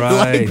the States.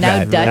 Right.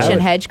 Now Dutch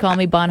and Hedge call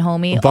me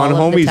Bonhomie all of the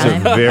Bonhomie's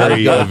time. a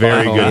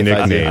very good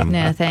nickname.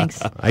 Yeah,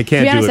 thanks. I can't To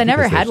be do honest, it I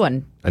never because had there's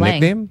one. a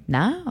playing. nickname?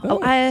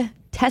 No.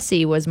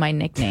 Tessie was my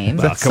nickname.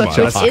 That's come such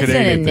on, a that's a Which isn't a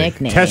Canadian thing.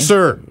 nickname.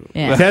 Tesser.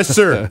 Yeah.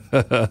 Tesser.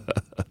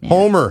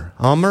 Homer.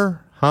 Hummer.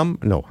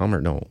 No. No,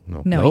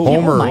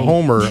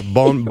 Homer.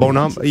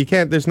 Bonham. You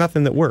can't. There's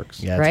nothing that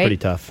works. Yeah, it's Right? pretty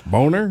tough.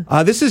 Boner?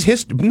 This is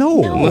history.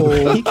 No,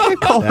 you can't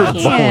call her Yeah.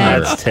 Boner.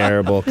 That's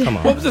terrible. Come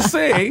on. What was I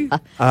say?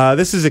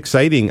 This is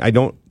exciting. I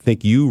don't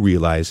think you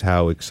realize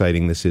how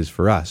exciting this is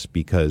for us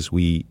because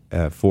we,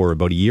 for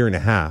about a year and a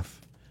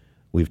half,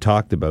 we've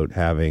talked about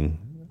having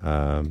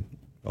a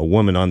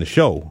woman on the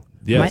show.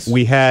 Yes.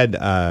 We had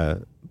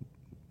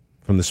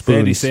from the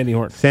Spoons. Sandy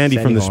Horn. Sandy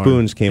from the Horn.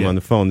 Spoons came Yeah. on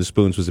the phone. The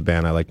Spoons was a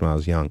band I liked when I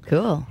was young.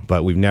 Cool.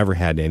 But we've never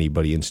had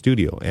anybody in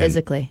studio. And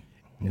Physically.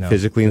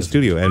 physically in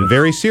studio and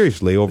very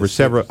seriously over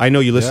several. I know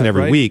you listen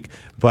every right. week,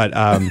 but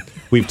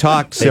we've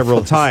talked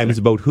several times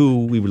about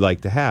who we would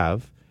like to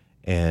have,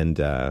 and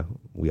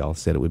we all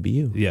said it would be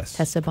you. Yes.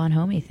 Tessa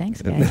Bonhomie.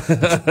 Thanks, guys.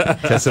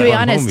 Tessa To be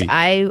honest,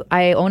 Bonhomme.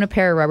 I own a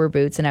pair of rubber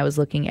boots, and I was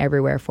looking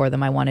everywhere for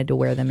them. I wanted to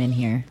wear them in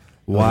here.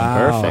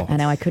 Wow. Perfect. And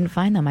now I couldn't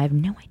find them. I have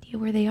no idea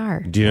where they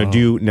are.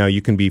 Now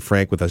you can be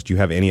frank with us. Do you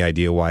have any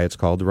idea why it's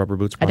called the Rubber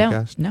Boots I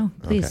Podcast? don't. No,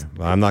 please. Okay.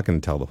 Well, I'm not going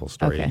to tell the whole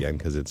story Okay. again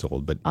because it's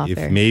old. But Off if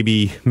air.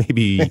 maybe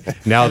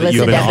now that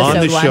you've Listen been to on the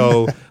episode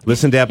show, one.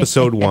 listen to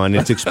episode 1.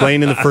 It's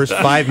explained in the first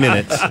 5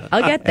 minutes,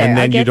 I'll get there. and then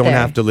I'll you get don't there.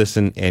 have to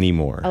listen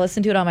anymore. I'll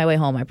listen to it on my way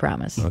home, I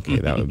promise. Okay,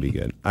 that would be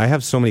good. I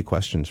have so many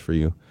questions for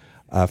you.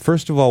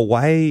 First of all,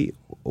 why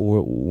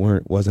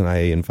wasn't I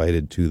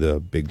invited to the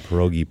big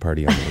pierogi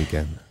party on the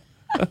weekend?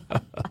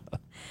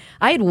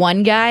 I had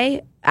one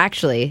guy,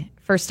 actually,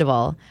 first of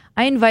all,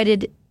 I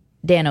invited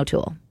Dan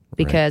O'Toole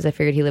because I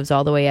figured he lives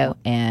all the way out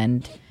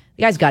and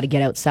the guy's got to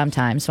get out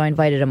sometime. So I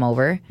invited him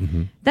over.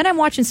 Mm-hmm. Then I'm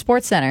watching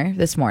SportsCenter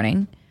this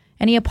morning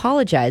and he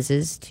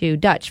apologizes to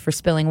Dutch for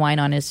spilling wine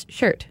on his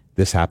shirt.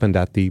 This happened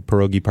at the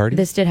pierogi party?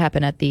 This did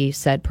happen at the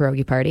said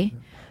pierogi party.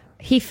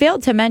 He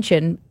failed to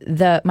mention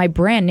my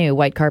brand new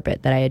white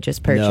carpet that I had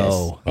just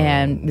purchased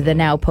and the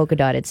now polka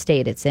dotted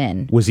state it's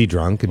in. Was he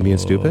drunk and being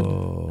stupid?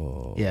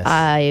 Yes.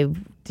 I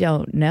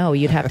don't know.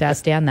 You'd have to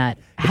ask Dan that.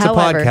 It's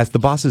However, a podcast. The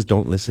bosses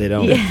don't listen. They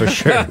don't, for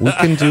sure. We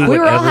can do we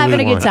were all whatever having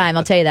we a good want. time.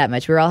 I'll tell you that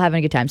much. We were all having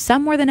a good time.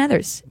 Some more than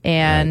others.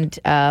 And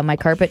my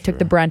carpet took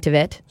the brunt of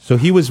it. So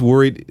he was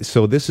worried.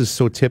 So this is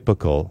so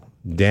typical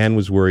Dan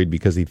was worried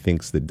because he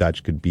thinks that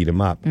Dutch could beat him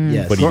up,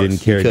 Yes. but he Of course,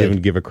 didn't care. he He could.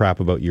 didn't give a crap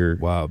about your.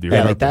 Wow,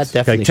 Yeah, like that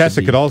definitely Like Tessa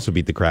should be- could also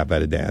beat the crap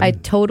out of Dan. I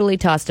totally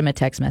tossed him a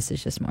text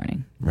message this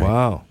morning.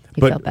 Wow.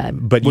 He felt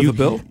bad. But With you a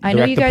bill? I know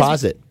Direct you guys.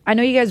 deposit. I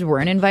know you guys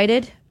weren't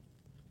invited.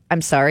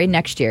 I'm sorry.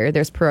 Next year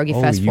there's Pierogi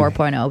Fest you-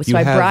 4.0. So you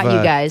I have, brought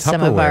you guys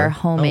some of our Tupperware.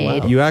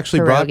 homemade. You actually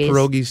brought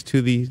pierogies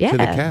to the Yeah.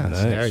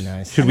 cast. Very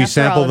nice. Should And we that's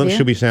for all sample of them? you.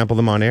 Should we sample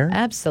them on air?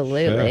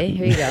 Absolutely.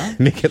 Here you go.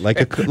 Make it like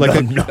a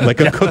cooking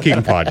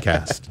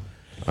podcast.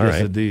 All right.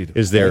 Yes, indeed.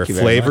 Is there Thank you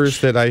very flavors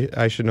that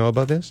I should know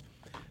about this?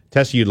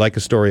 Tessa, you'd like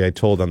a story I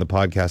told on the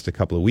podcast a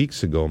couple of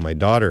weeks ago. My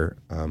daughter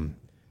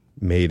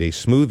made a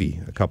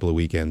smoothie a couple of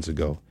weekends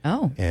ago.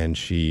 Oh. And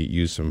she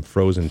used some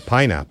frozen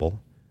pineapple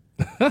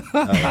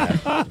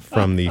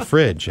from the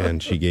fridge,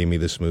 and she gave me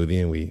the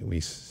smoothie, and we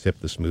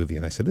sipped the smoothie,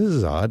 and I said, this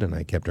is odd, and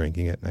I kept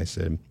drinking it, and I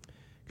said,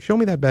 show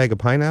me that bag of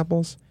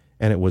pineapples,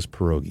 and it was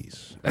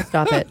pierogies.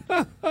 Stop it.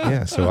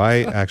 Yeah, so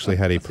I actually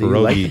had a So you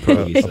like pierogi,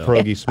 pierogies, a though.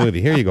 pierogi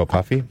smoothie. Here you go,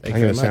 Puffy. I'm very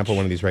going to much. sample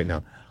one of these right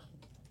now.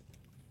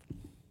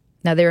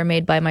 Now they were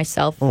made by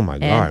myself Oh, my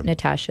and God.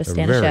 Natasha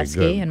They're very good.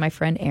 Stanishevsky and my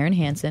friend Aaron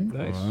Hansen.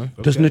 Nice.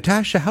 Does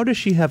Natasha, how does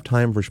she have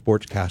time for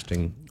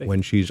sportscasting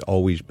when she's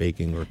always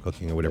baking or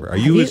cooking or whatever? Are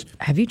you as...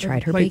 Have you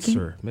tried her Plate, baking?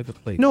 sir. Make a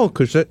plate. No,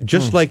 because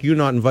just like you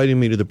not inviting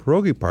me to the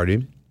pierogi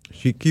party,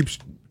 she keeps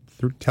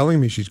telling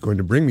me she's going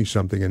to bring me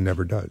something and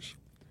never does.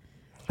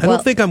 I Well-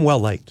 don't think I'm well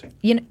liked.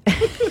 You know,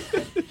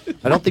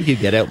 I don't think you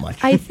get out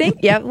much. I think,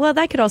 yeah, well,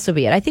 that could also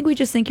be it. I think we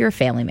just think you're a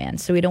family man,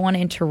 so we don't want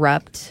to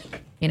interrupt.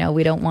 You know,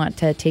 we don't want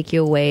to take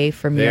you away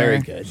from Very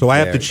your... good. So I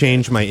have to Very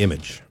change my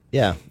image.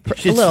 Yeah.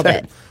 A little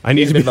bit. I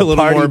need to He's be a little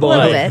party more, boy.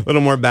 Little bit.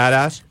 little more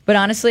badass. But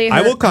honestly, her,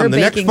 I will her come. The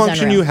next baking's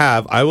function unreal. you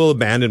have, I will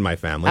abandon my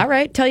family. All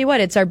right, tell you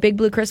what, it's our Big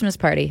Blue Christmas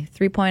Party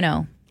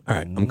 3.0. All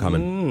right, I'm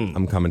coming.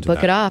 I'm coming to Book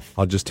that. it off.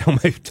 I'll just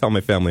tell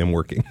my family I'm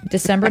working.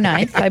 December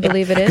 9th, I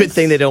believe it is. Good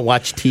thing they don't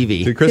watch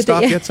TV. Did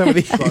Christoph get some of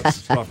these?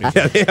 Coffee.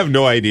 Yeah, they have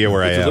no idea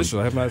where I am. Delicious.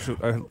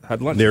 I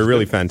had lunch. They're It's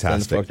really good.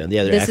 fantastic. Yeah,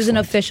 they're This is an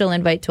excellent. official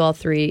invite to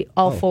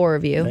all four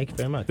of you. Thank you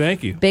very much.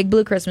 Thank you. Big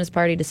Blue Christmas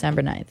Party,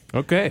 December 9th.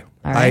 Okay.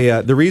 All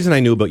right. The reason I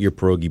knew about your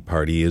pierogi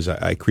party is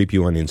I creep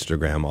you on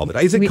Instagram all the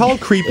time. Is it called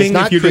creeping It's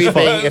not if you're just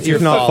creeping if you're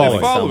not following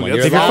following? someone.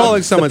 If If you're allowed-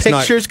 following someone, it's the not-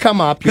 pictures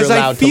come up. You're Because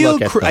allowed to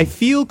look at them. I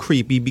feel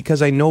creepy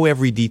because I know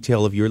every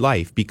detail of your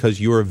life because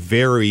you're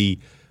very,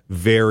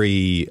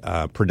 very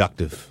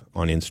productive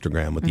on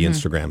Instagram with the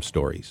Instagram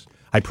stories.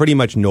 I pretty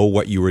much know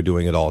what you were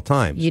doing at all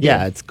times. You did.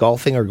 Yeah, it's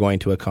golfing or going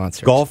to a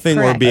concert. Golfing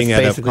or Correct. being That's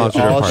at a basically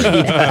concert or all party.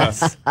 she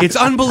does. It's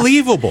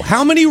unbelievable.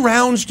 How many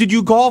rounds did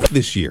you golf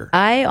this year?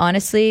 I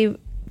honestly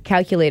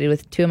calculated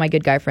with two of my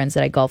good guy friends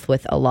that I golf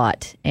with a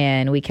lot,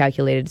 and we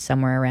calculated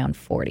somewhere around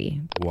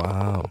 40.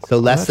 Wow. So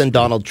less than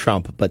Donald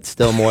Trump, but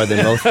still more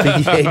than most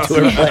PGA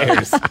Tour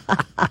players.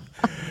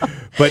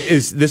 But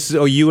is this?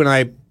 Oh, you and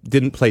I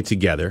didn't play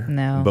together.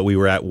 No. But we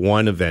were at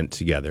one event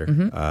together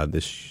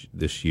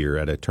this year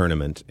at a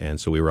tournament, and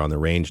so we were on the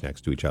range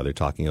next to each other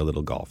talking a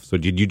little golf. So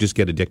did you just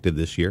get addicted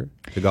this year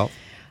to golf?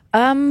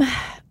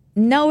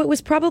 No, it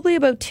was probably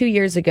about 2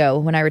 years ago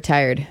when I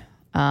retired,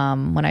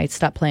 when I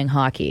stopped playing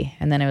hockey.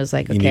 And then it was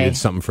like, You okay. needed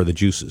something for the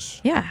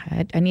juices. Yeah,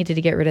 I needed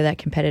to get rid of that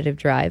competitive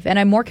drive. And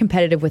I'm more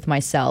competitive with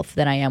myself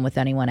than I am with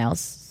anyone else.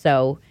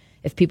 So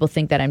if people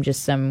think that I'm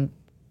just some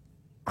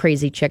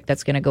crazy chick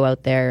that's going to go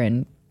out there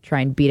and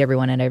try and beat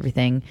everyone at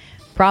everything,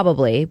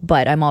 probably.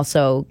 But I'm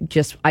also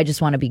I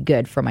just want to be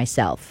good for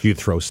myself. Do you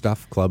throw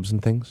stuff, clubs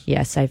and things?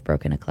 Yes, I've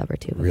broken a club or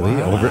two. Really?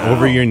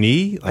 Over your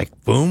knee? Like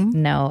boom?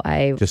 No,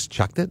 I Just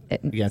chucked it?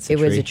 Against a it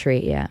was tree. a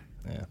treat, yeah.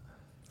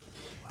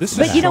 This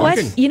But is you know what?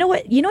 shocking. You know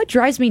what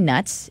drives me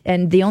nuts?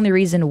 And the only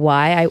reason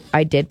why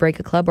I did break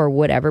a club or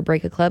would ever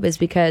break a club is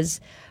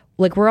because,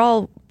 like, we're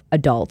all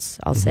adults,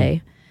 I'll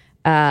say.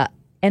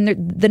 And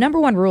the number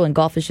one rule in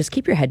golf is just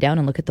keep your head down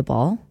and look at the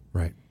ball.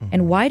 Right.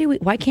 And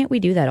why can't we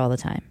do that all the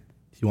time?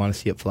 You want to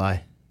see it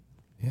fly.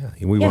 Yeah.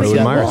 We Yeah, want but to you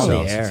admire will.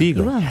 ourselves. Yeah. It's ego.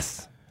 You will.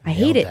 I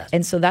hate it.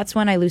 And so that's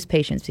when I lose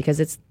patience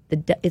because it's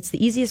the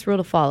easiest rule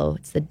to follow.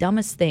 It's the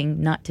dumbest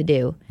thing not to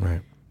do.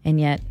 Right. And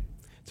yet,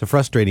 It's a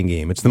frustrating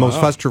game. It's the most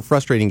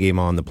frustrating game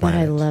on the but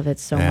planet. I love it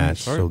so Yeah, much.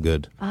 it's so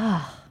good.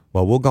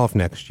 Well, we'll golf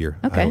next year.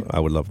 Okay. I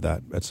would love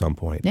that at some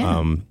point.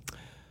 Yeah.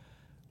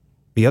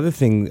 The other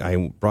thing,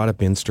 I brought up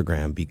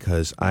Instagram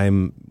because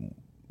I'm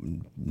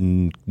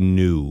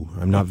new.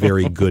 I'm not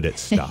very good at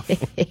stuff.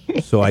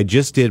 So I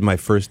just did my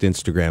first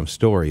Instagram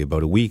story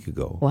about a week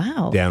ago.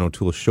 Wow. Dan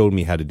O'Toole showed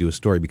me how to do a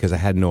story because I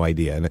had no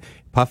idea. And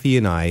Puffy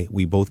and I,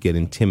 we both get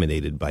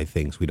intimidated by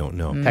things we don't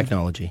know.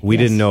 Technology. We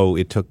Yes. didn't know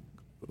it took.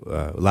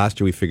 Last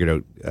year we figured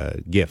out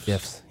GIFs.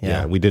 GIFs,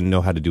 yeah. We didn't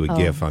know how to do a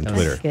GIF on that's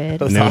Twitter. good.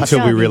 That was And then awesome. until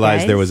we Good job, you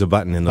realized there guys. was a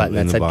button in the, Button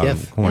that in the said bottom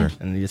GIF. corner.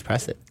 And you just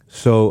press it.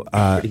 So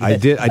I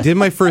good. did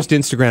my first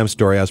Instagram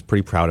story. I was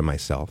pretty proud of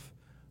myself.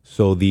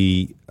 So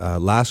the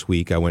last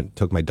week I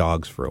took my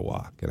dogs for a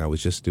walk, and it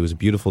was a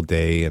beautiful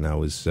day, and I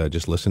was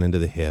just listening to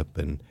the hip,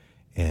 and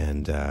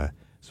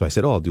so I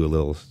said, I'll do a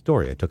little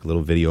story. I took a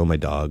little video of my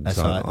dogs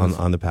saw it.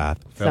 on the path.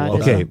 Saw it.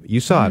 Okay, you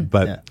saw it,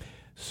 but Yeah.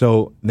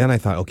 so then I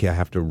thought, okay, I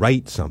have to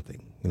write something.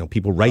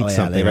 people write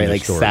something. They on write their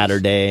like stories.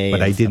 Saturday,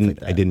 but I and stuff didn't. like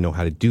that. I didn't know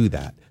how to do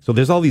that. So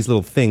there's all these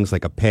little things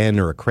like a pen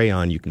or a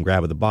crayon you can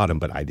grab at the bottom,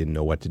 but I didn't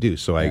know what to do.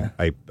 So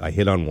I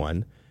hit on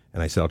one.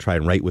 And I said, I'll try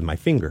and write with my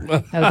finger.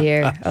 Oh,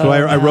 dear. So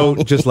I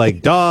wrote just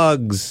like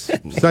dogs,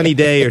 sunny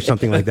day, or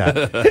something like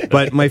that.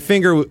 But my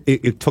finger,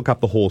 it took up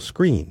the whole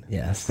screen.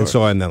 Yes. And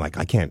so I'm then like,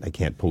 I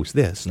can't post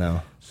this.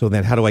 No. So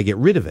then how do I get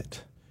rid of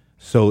it?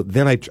 So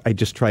then I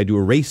just tried to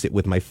erase it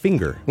with my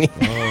finger.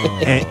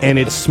 And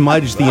it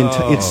smudged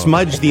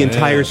the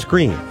entire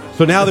screen.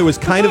 So now there was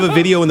kind of a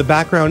video in the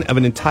background of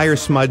an entire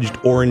smudged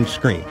orange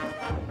screen.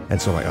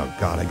 And so I'm like, oh,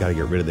 God, I got to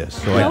get rid of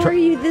this. So How are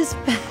you this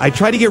bad? I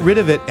tried to get rid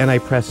of it, and I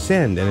pressed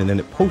send, and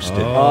then it posted.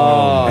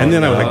 and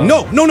then I was like,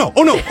 no,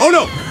 oh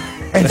no.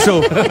 And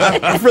so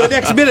for the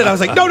next minute, I was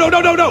like, no.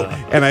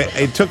 And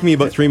it took me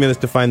about 3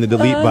 minutes to find the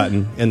delete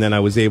button, and then I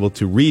was able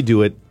to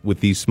redo it with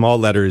these small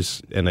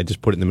letters, and I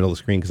just put it in the middle of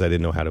the screen because I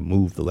didn't know how to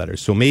move the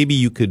letters. So maybe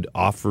you could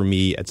offer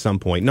me at some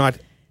point, not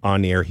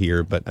on air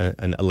here, but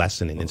a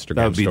lesson in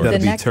Instagram stories.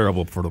 That'd be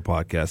terrible for the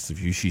podcast if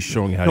she's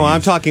showing how. No,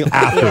 I'm talking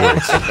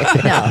afterwards.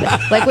 No,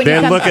 like when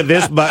Then you come, look at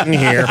this button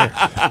here.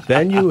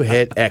 Then you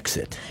hit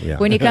exit. Yeah.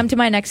 when you come to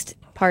my next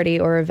party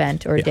or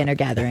event or dinner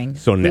gathering,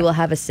 So we no. will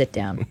have a sit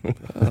down.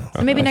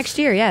 So maybe next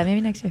year. Yeah,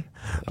 maybe next year.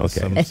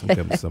 Okay. Some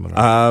kind of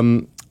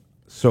seminar.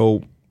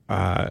 So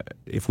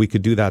if we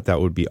could do that,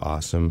 that would be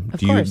awesome. Of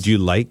course. Do you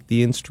like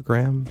the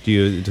Instagram?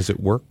 Does it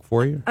work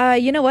for you?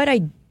 You know what?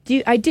 I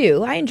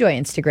do. I enjoy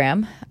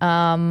Instagram.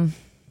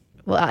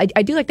 Well,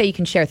 I do like that you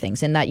can share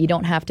things and that you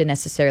don't have to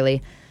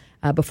necessarily.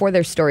 Before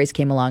their stories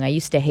came along, I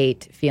used to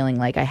hate feeling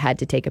like I had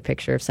to take a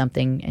picture of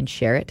something and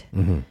share it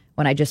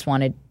when I just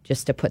wanted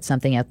just to put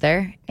something out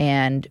there.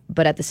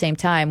 But at the same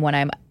time, when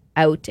I'm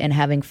out and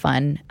having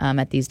fun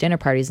at these dinner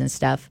parties and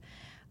stuff,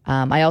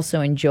 I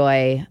also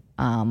enjoy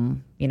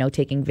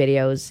taking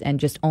videos and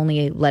just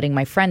only letting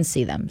my friends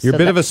see them. You're a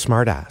bit of a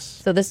smart ass.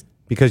 So this.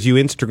 Because you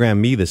Instagrammed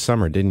me this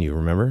summer, didn't you?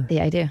 Remember?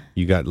 Yeah, I do.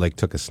 You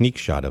took a sneak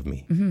shot of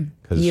me.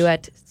 You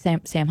at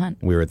Sam Hunt.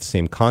 We were at the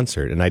same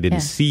concert, and I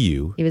didn't see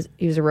you.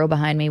 He was a row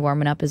behind me,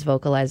 warming up his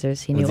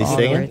vocalizers. He knew all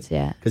the words.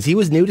 Yeah, because he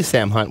was new to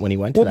Sam Hunt when he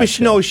went to that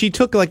show. No, she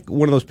took like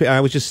one of those. I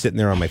was just sitting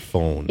there on my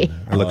phone.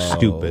 I looked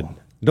stupid.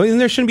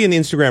 There shouldn't be an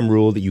Instagram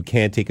rule that you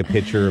can't take a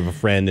picture of a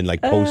friend and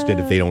like post it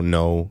if they don't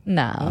know.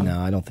 No,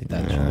 I don't think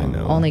that's true. I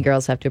know. Only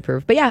girls have to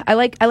approve. But yeah, I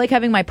like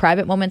having my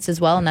private moments as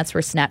well, and that's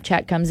where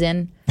Snapchat comes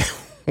in.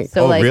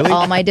 So really?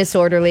 all my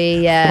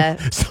disorderly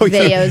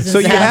videos. So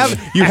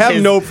you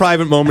have no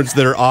private moments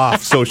that are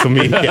off social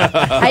media.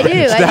 I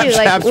do.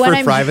 Like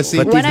for privacy.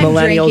 When I'm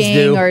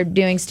drinking or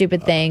doing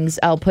stupid things,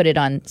 I'll put it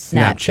on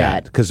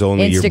Snapchat because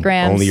only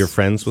your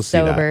friends will see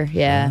sober, that.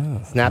 Yeah.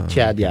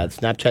 Snapchat,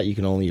 Snapchat. You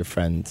can only your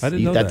friends. I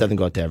didn't know that doesn't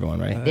go out to everyone,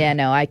 right? Yeah,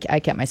 no, I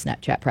kept my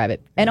Snapchat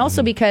private, and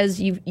also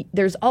because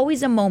there's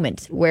always a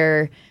moment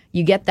where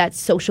you get that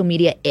social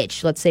media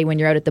itch. Let's say when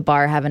you're out at the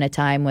bar having a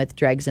time with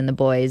Dregs and the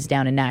boys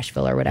down in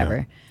Nashville or whatever.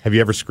 Yeah. Have you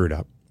ever screwed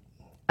up?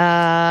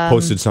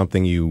 Posted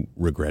something you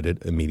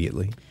regretted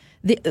immediately?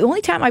 The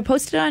only time I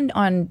posted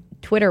on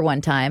Twitter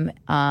one time,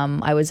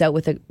 I was out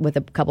with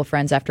a couple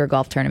friends after a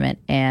golf tournament,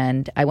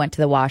 and I went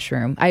to the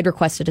washroom. I had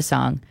requested a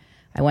song.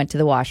 I went to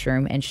the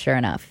washroom, and sure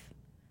enough,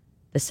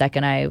 the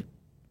second I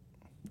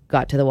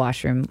got to the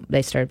washroom,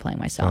 they started playing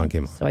my song.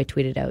 So I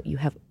tweeted out, "You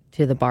have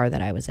to the bar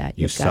that I was at.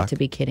 You've got to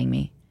be kidding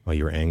me." Oh,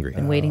 you were angry. I've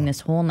been waiting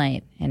this whole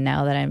night, and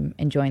now that I'm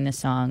enjoying this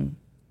song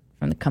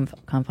from the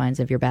confines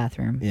of your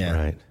bathroom,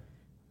 right.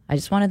 I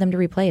just wanted them to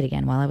replay it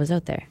again while I was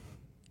out there.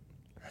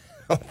 I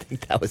don't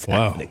think that was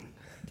happening.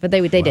 But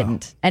they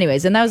didn't.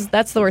 Anyways, and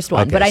that's the worst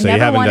one. Okay, but I so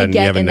never want to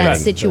get in that done,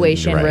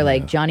 situation right, where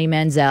like Johnny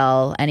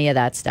Manziel, any of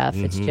that stuff.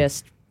 It's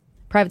just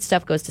private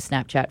stuff goes to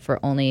Snapchat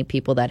for only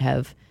people that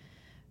have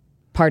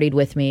partied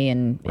with me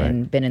and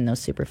been in those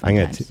super fun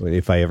times.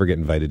 If I ever get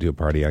invited to a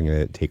party, I'm going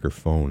to take her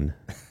phone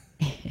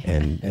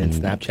and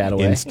Snapchat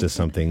away. Insta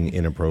something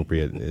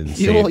inappropriate and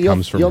say You'll it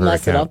comes from her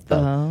mess account. it up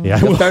though.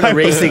 Yeah, You'll start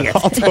erasing it.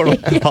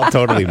 I'll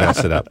totally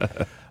mess it up.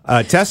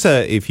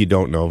 Tessa, if you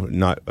don't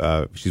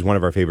know, she's one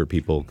of our favorite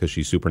people because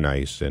she's super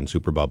nice and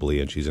super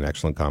bubbly, and she's an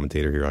excellent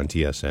commentator here on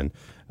TSN.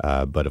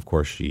 But of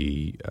course,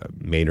 she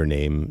made her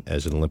name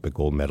as an Olympic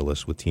gold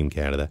medalist with Team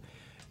Canada.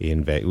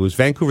 Was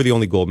Vancouver the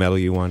only gold medal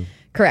you won?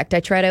 Correct. I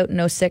tried out in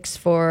 2006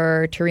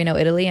 for Torino,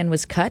 Italy, and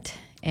was cut,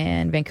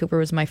 and Vancouver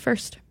was my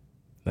first.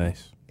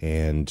 Nice.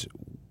 And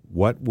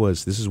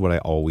this is what I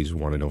always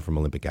want to know from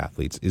Olympic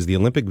athletes. Is the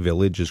Olympic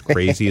Village as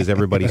crazy as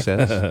everybody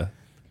says?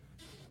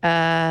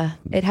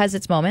 It has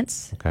its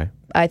moments. Okay.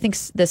 I think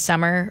the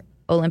summer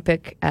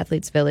Olympic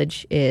Athletes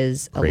Village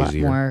is Crazier.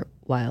 A lot more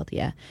wild.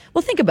 Yeah.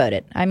 Well, think about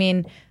it. I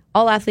mean,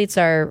 all athletes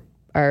are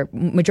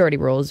majority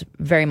rules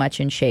very much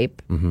in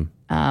shape.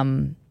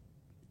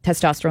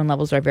 Testosterone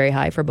levels are very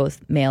high for both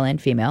male and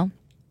female.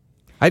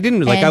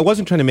 I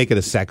wasn't trying to make it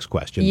a sex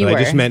question, but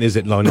I just meant, is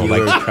it like,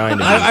 trying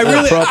to I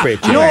really,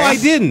 appropriate. No, I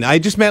didn't. I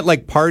just meant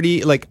like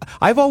party, like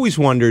I've always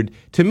wondered,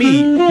 to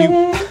me,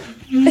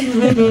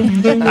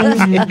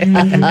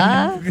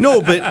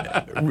 No, but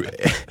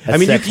I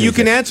mean, you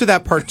can answer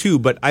that part too.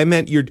 But I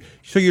meant you're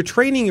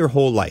training your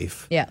whole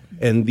life. Yeah.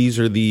 And these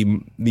are the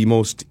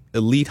most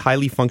elite,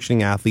 highly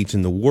functioning athletes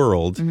in the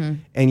world. Mm-hmm.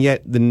 And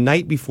yet the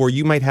night before,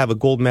 you might have a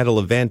gold medal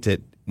event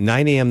at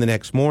 9 a.m. the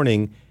next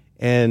morning,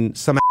 and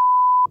some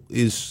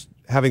is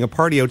having a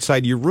party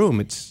outside your room.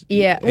 And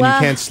you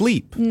can't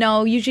sleep.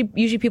 No,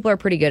 usually people are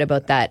pretty good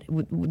about that.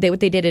 What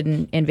they did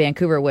in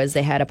Vancouver was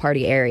they had a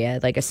party area,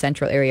 like a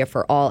central area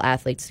for all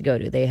athletes to go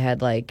to. They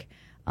had like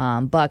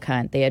buck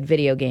hunt, they had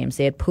video games,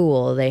 they had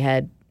pool, they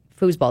had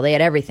foosball, they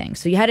had everything.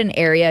 So you had an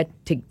area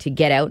to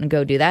get out and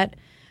go do that.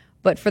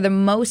 But for the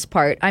most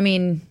part, I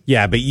mean...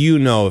 Yeah, but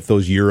if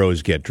those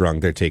Euros get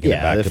drunk, they're taking it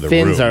back to the room. the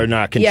Finns are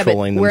not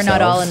controlling themselves. We're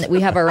not all in...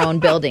 We have our own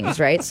buildings,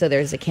 right? So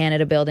there's a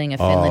Canada building, a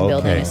Finland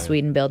building, a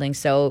Sweden building.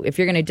 So if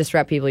you're going to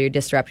disrupt people, you're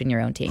disrupting your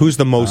own team. Who's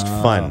the most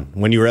fun?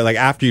 When you were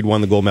after you'd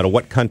won the gold medal, who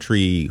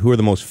are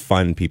the most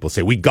fun people?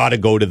 Say, we got to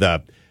go to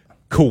the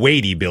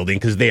Kuwaiti building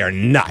because they are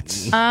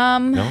nuts. No. I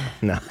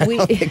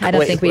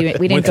don't think we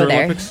didn't go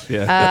there. Olympics?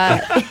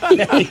 Yeah.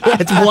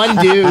 It's one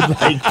dude.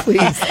 Like,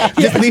 please,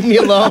 just leave me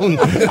alone.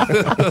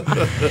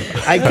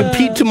 I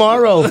compete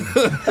tomorrow.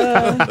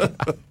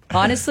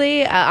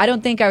 Honestly, I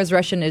don't think I was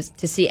rushing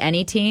to see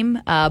any team.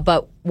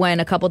 But when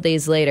a couple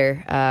days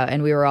later,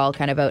 and we were all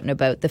kind of out and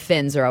about, the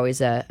Finns are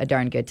always a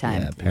darn good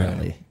time. Yeah,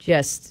 apparently.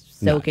 Just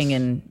soaking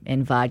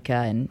in vodka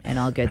and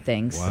all good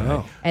things.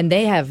 Wow. And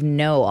they have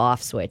no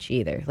off switch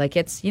either. Like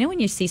it's, when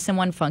you see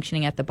someone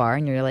functioning at the bar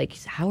and you're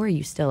like, how are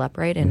you still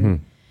upright?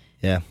 And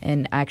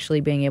and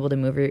actually being able to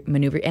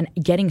maneuver and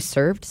getting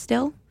served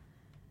still,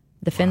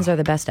 the Finns are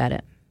the best at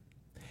it.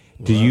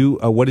 Do you?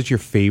 What is your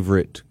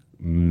favorite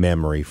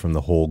memory from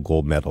the whole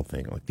gold medal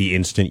thing? Like the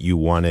instant you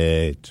won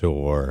it,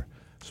 or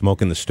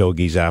smoking the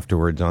stogies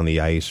afterwards on the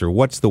ice, or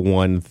what's the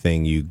one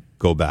thing you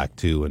go back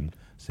to and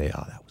say,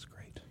 oh, that was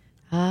great?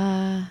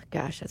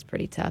 Gosh, that's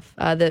pretty tough.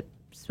 The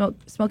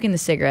smoking the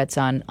cigarettes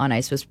on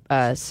ice was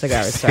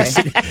cigars. Sorry,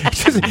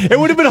 it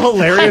would have been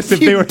hilarious if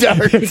they were.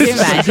 Can you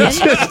imagine?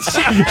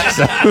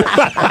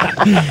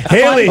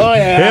 Haley,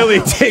 Haley,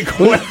 take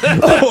one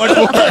more.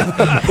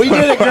 We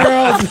did it,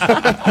 girls.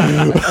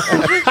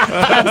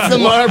 That's the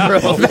Marlboro.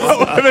 That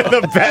would have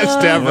been the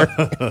best ever.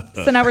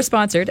 So now we're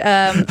sponsored.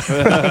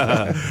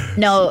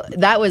 No,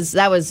 that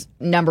was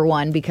number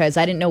one because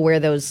I didn't know where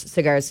those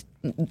cigars.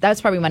 That's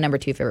probably my number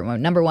two favorite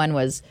one. Number one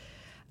was.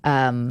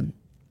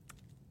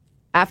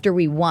 After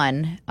we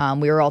won,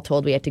 we were all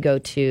told we had to go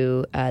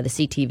to the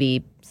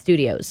CTV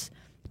studios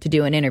to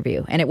do an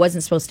interview. And it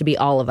wasn't supposed to be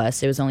all of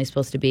us. It was only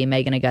supposed to be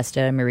Megan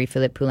Augusta,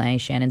 Marie-Philippe Poulin,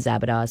 Shannon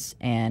Zabados,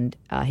 and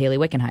Haley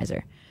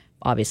Wickenheiser,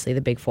 obviously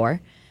the big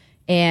four.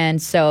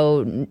 And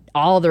so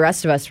all the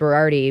rest of us were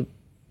already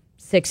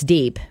 6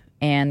 deep.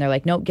 And they're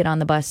like, nope, get on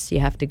the bus.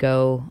 You have to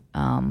go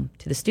to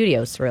the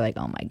studios. So we're like,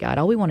 oh, my God.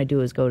 All we want to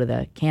do is go to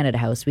the Canada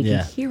House. We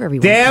can hear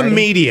everyone. Damn party.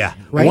 media.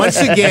 Right? Once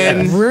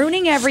again.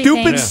 Ruining everything.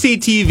 Stupid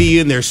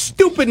CTV and their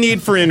stupid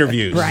need for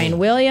interviews. Brian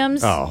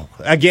Williams. Oh,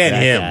 again,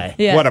 him.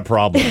 Yeah. What a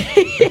problem.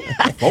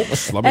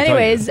 Folks, let me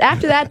Anyways,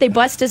 after that, they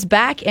bussed us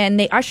back and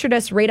they ushered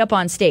us right up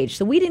on stage.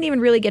 So we didn't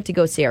even really get to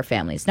go see our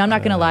families. Now, I'm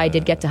not going to lie. I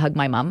did get to hug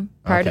my mom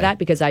prior to that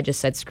because I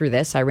just said, screw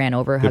this. I ran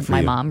over, hugged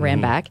my mom,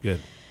 ran back. Good.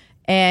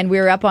 And we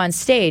were up on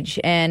stage,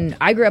 and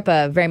I grew up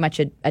very much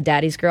a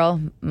daddy's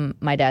girl.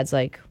 My dad's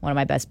like one of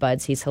my best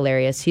buds. He's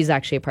hilarious. He's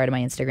actually a part of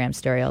my Instagram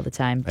story all the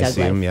time. I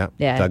see him, yeah.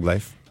 Doug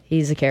Life.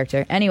 He's a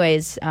character.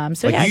 Anyways,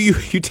 so like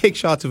you take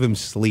shots of him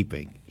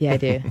sleeping. Yeah, I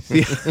do.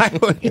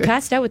 He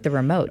passed out with the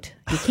remote.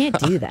 You can't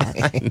do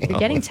that. You're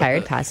getting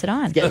tired, pass it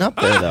on. It's getting up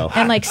there, though.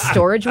 And like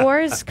Storage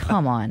Wars?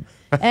 Come on.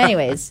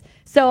 Anyways,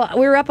 so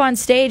we were up on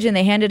stage and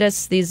they handed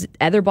us these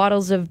other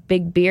bottles of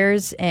big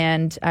beers.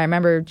 And I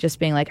remember just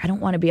being like, I don't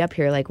want to be up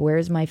here. Like,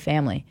 where's my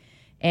family?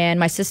 And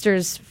my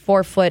sister's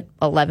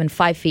 4'11",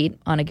 5 feet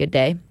on a good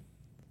day.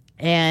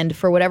 And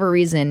for whatever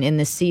reason, in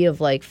the sea of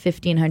like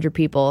 1,500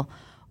 people,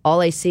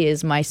 all I see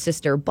is my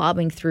sister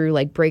bobbing through,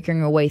 like breaking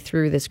her way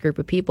through this group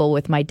of people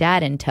with my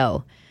dad in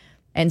tow.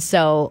 And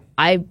so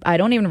I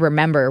don't even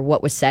remember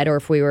what was said or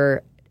if we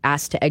were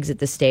asked to exit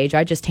the stage.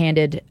 I just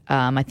handed,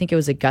 I think it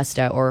was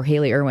Augusta or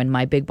Haley Irwin,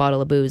 my big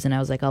bottle of booze, and I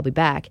was like, I'll be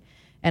back.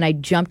 And I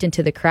jumped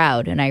into the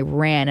crowd and I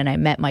ran and I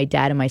met my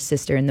dad and my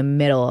sister in the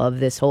middle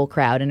of this whole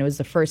crowd. And it was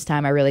the first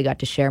time I really got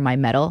to share my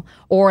medal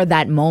or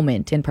that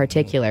moment in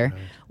particular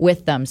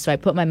with them. So I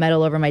put my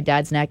medal over my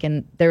dad's neck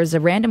and there was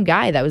a random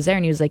guy that was there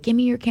and he was like, give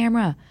me your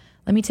camera.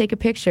 Let me take a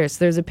picture. So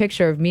there's a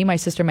picture of me, my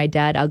sister, my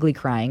dad, ugly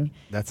crying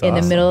in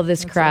the middle of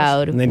this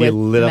crowd. And then you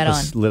lit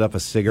up a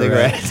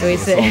cigarette. So we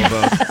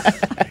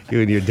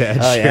you and your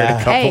dad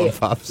shared a couple of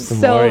puffs.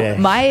 So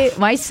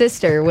my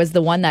sister was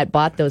the one that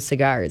bought those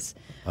cigars.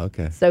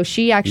 Okay. So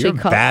she actually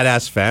called.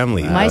 Badass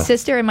family. My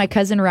sister and my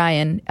cousin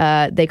Ryan,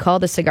 they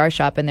called a cigar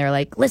shop and they're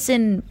like,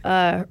 listen,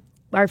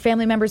 our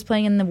family member's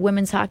playing in the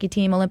women's hockey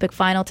team Olympic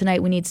final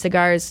tonight. We need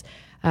cigars.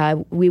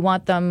 We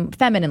want them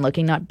feminine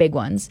looking, not big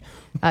ones.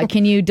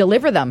 Can you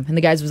deliver them? And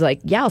the guys was like,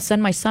 yeah, I'll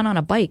send my son on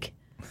a bike.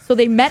 So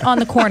they met on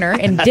the corner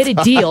and did a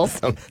deal.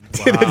 Wow.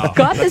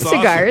 Got the That's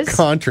cigars.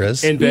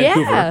 Contras. In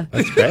Vancouver. Yeah.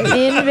 That's great.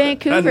 In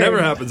Vancouver. That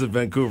never happens in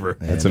Vancouver.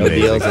 That's No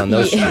amazing. deals on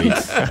those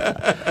streets.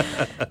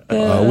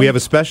 We have a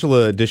special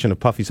edition of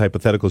Puffy's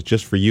Hypotheticals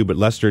just for you. But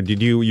Lester,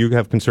 did you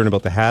have concern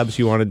about the Habs?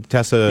 You wanted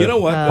Tessa You know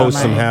what?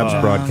 post some Habs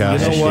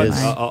broadcasts? You know what?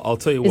 Yes, she is. I'll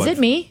tell you Is what. it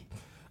me?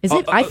 Is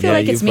it? I feel Yeah,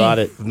 like you it's me. brought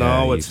it. No,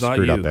 Yeah, it's you not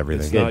screwed you. up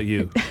everything. It's not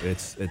you.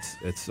 It's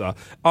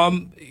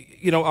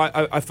you know,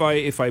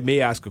 if I may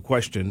ask a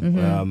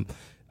question,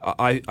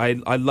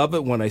 I love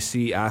it when I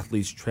see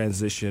athletes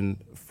transition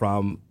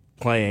from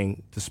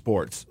playing to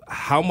sports.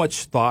 How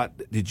much thought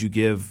did you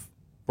give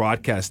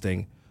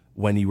broadcasting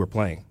when you were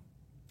playing?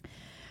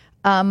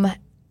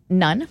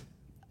 None.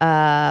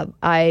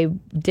 I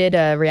did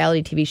a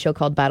reality TV show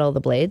called Battle of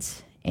the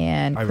Blades.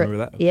 And I remember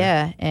that. Okay.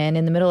 Yeah, and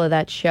in the middle of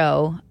that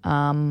show,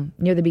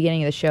 near the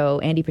beginning of the show,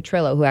 Andy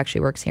Petrillo, who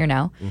actually works here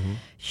now,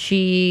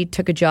 she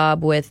took a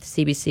job with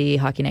CBC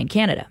Hockey Night in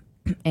Canada,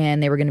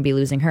 and they were going to be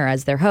losing her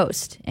as their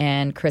host.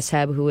 And Chris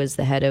Hebb, who was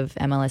the head of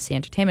MLSC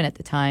Entertainment at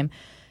the time,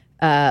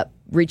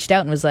 reached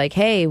out and was like,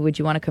 "Hey, would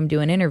you want to come do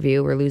an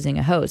interview? We're losing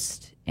a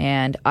host."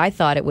 And I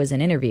thought it was an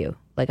interview,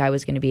 like I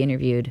was going to be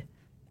interviewed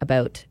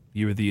about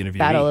You were the interviewee.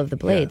 Battle of the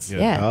Blades.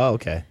 Yeah. Oh,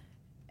 okay.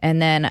 And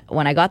then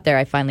when I got there,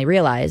 I finally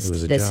realized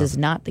was a this job. is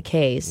not the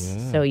case.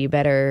 So you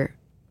better,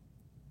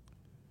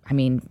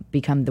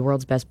 become the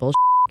world's best bullshit.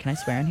 Can I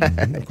swear in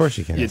here? Of course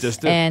you can. You just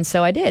did. And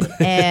so I did.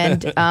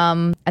 And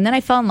then I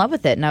fell in love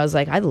with it. And I was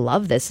like, I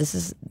love this. This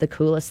is the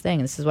coolest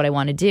thing. This is what I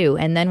want to do.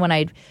 And then when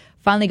I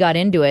finally got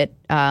into it,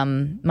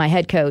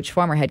 my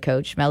former head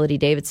coach, Melody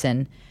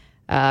Davidson,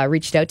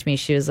 reached out to me.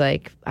 She was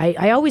like,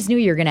 I always knew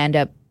you were going to end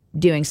up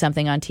doing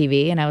something on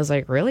TV. And I was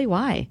like, really?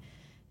 Why?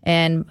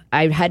 And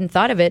I hadn't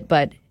thought of it,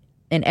 but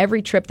in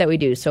every trip that we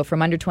do, so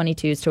from under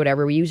 22s to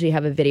whatever, we usually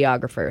have a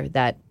videographer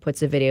that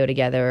puts a video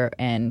together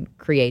and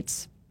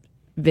creates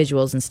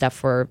visuals and stuff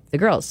for the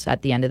girls.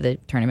 At the end of the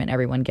tournament,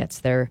 everyone gets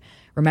their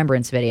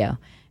remembrance video.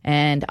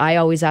 And I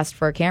always asked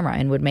for a camera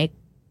and would make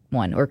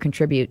one or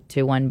contribute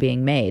to one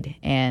being made.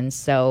 And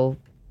so,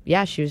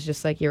 yeah, she was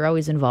just like, you're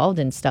always involved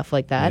in stuff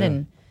like that. Yeah.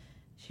 And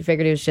she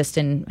figured it was just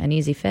an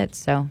easy fit.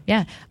 So,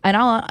 yeah. In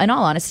all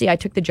honesty, I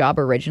took the job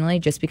originally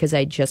just because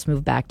I just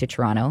moved back to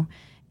Toronto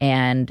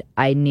and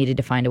I needed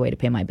to find a way to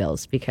pay my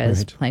bills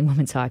because playing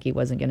women's hockey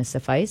wasn't going to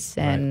suffice.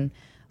 And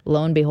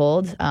lo and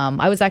behold,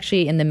 I was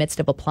actually in the midst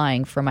of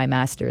applying for my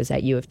master's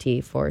at U of T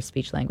for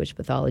speech language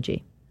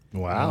pathology.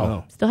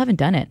 Wow. Still haven't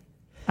done it.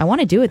 I want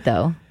to do it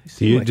though.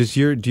 Do you,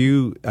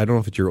 I don't know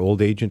if it's your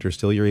old agent or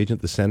still your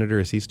agent, the senator,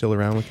 is he still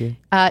around with you?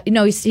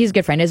 No, he's a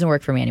good friend. He doesn't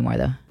work for me anymore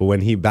though. But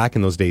when back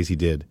in those days he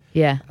did.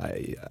 Yeah.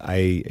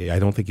 I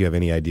don't think you have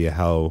any idea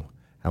how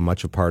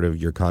much a part of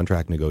your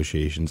contract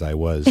negotiations I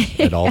was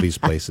at all these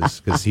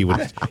places, because he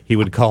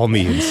would call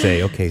me and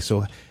say, okay,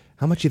 so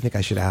how much do you think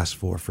I should ask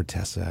for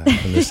Tessa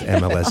from this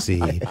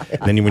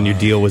MLSC? Then when your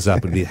deal was up,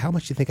 it would be, how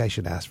much do you think I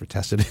should ask for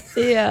Tessa?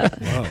 Yeah.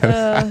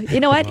 You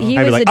know what? He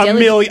I'd was be like, $1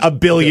 billion. $1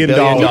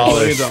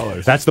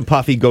 billion. That's the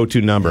Puffy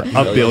go-to number,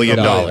 $1 billion.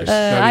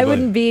 I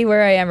wouldn't be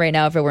where I am right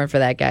now if it weren't for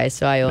that guy,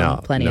 so I owe him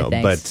plenty of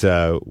thanks.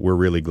 But we're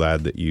really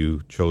glad that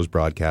you chose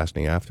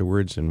broadcasting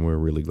afterwards, and we're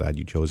really glad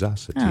you chose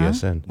us at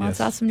TSN. Well, it's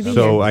awesome to be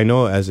So here. I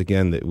know,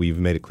 that we've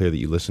made it clear that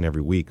you listen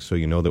every week, so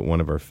you know that one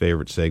of our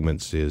favorite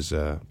segments is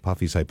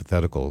Puffy's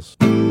Hypotheticals.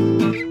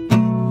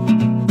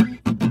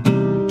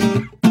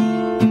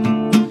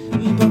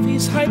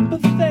 Buffy's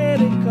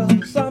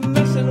hypotheticals are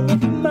messing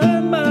with my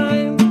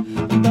mind.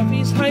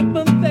 Buffy's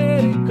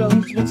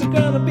hypotheticals, what's it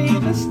gonna be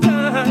this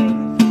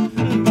time?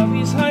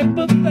 Buffy's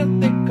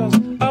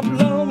hypotheticals are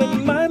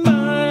blowing my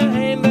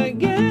mind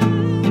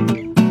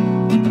again.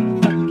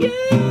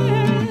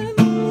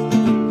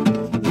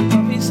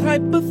 Buffy's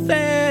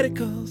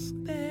hypotheticals.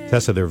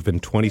 Tessa, there have been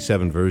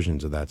 27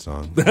 versions of that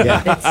song.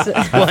 Yeah.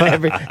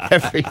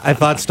 every I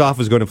thought Stoff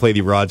was going to play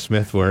the Rod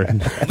Smith one.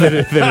 Then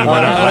it went up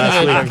last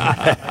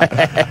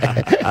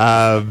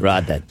week.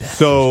 Rod that.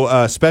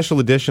 So, special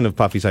edition of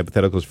Puffy's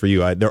Hypotheticals for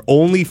you. They're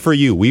only for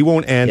you. We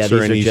won't answer,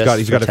 these and are he's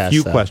just got for a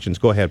few Tessa. questions.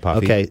 Go ahead,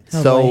 Puffy. Okay,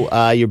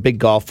 you're a big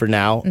golfer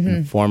now,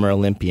 and former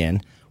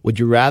Olympian. Would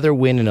you rather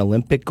win an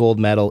Olympic gold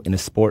medal in a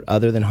sport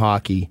other than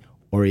hockey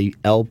or a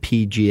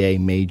LPGA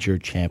major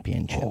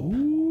championship?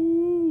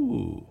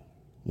 Ooh.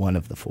 One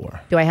of the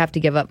four. Do I have to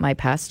give up my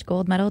past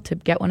gold medal to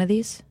get one of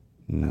these?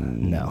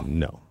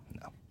 No.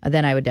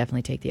 Then I would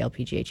definitely take the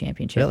LPGA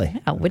championship. Really?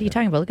 Oh, what are you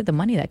talking about? Look at the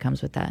money that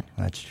comes with that.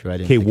 That's true.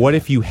 Okay, what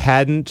if you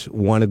hadn't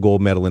won a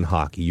gold medal in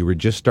hockey? You were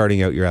just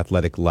starting out your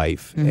athletic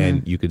life,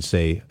 and you could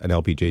say an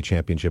LPGA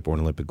championship or an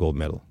Olympic gold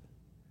medal.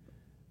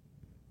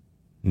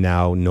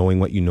 Now, knowing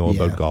what you know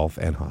about golf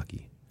and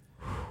hockey.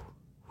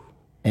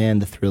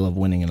 And the thrill of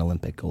winning an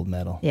Olympic gold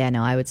medal. Yeah,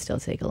 no, I would still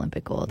take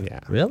Olympic gold.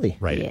 Yeah. Really?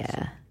 Right. Yeah.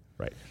 Answer.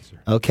 Right answer.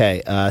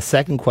 Okay,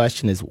 second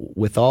question is,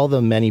 with all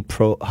the many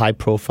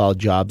high-profile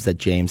jobs that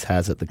James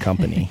has at the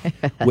company,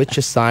 which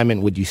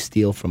assignment would you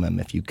steal from him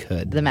if you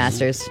could? The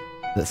Masters.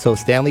 So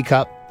Stanley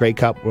Cup, Grey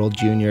Cup, World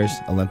Juniors,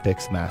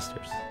 Olympics,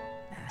 Masters.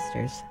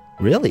 Masters.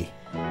 Really?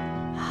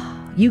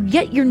 You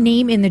get your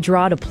name in the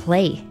draw to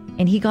play,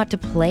 and he got to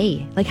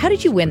play. Like, how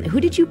did you win? Who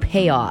did you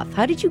pay off?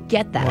 How did you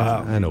get that?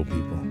 Wow, I know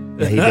people.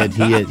 Yeah,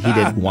 he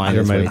did wine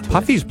his way to it.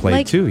 Puffy's played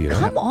Like, too, you know.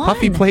 come on.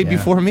 Puffy played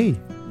before me.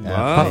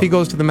 Wow. Puffy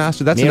goes to the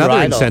Masters. That's Me and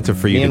another Rydell- incentive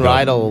for you Me to and go.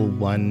 Rydell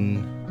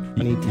won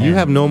 2010. You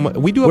have no.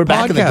 We do a We're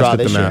back in the podcast draw at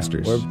the this year.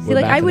 Masters. See,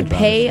 like, I would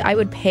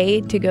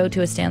pay to go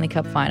to a Stanley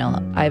Cup final.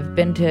 I've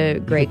been to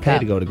Grey Pay Cup.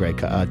 to go to Grey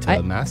Cup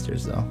to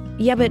Masters though.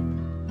 Yeah, but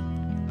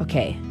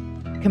okay.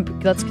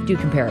 Let's do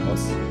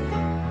comparables.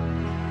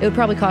 It would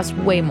probably cost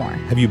way more.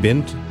 Have you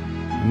been?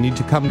 You need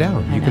to come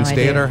down. I You know, can I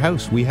stay do. at our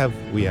house. We have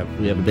a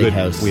big good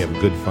house. We have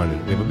good fun.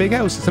 We have a big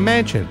house. It's a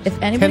mansion. If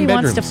 10 anybody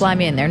wants to bedrooms. fly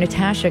me in there,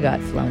 Natasha got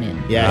flown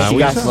in. Yeah, she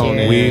got flown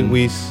in. I years ago.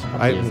 missed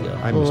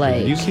her.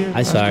 Did you see her?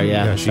 I saw her,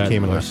 yeah. Yeah, she Saw her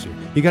came in before. last year.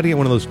 You got to get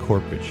one of those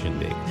corporate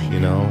shindigs, I you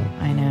know?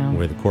 I know.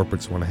 Where the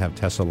corporates want to have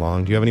Tessa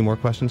along. Do you have any more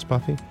questions,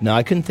 Puffy? No,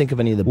 I couldn't think of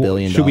any of the Well,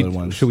 billion-dollar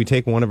ones. Should we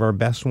take one of our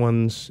best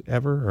ones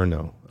ever, or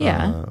no?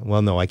 Yeah.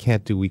 Well, no, I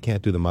can't do. We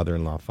can't do the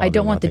mother-in-law. I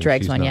don't want the father-in-law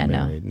dregs thing. one She's yet, not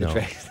no.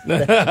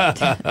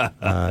 married,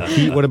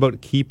 no. What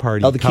about key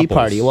party? Oh, the key couples?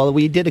 party. Well,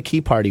 we did a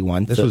key party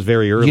once. This was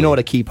very early. You know what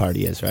a key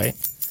party is, right?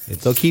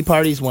 So key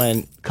parties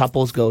when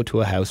couples go to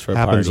a house for a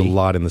happens party. a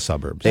lot in the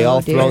suburbs. They all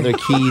throw their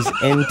keys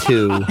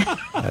into.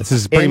 This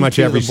is pretty much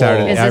into every the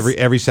bowl. Saturday.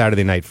 Every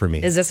Saturday night for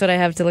me. Is this what I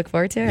have to look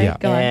forward to? All right, Yeah.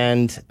 go on.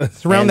 And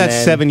It's around that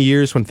 7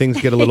 years when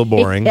things get a little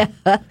boring.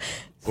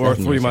 Or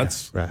 3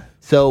 months. Right.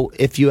 So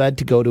if you had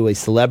to go to a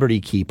celebrity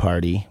key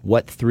party,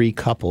 what 3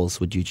 couples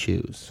would you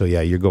choose? So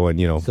yeah, you're going.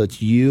 You know, So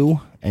it's you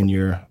and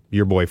your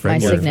My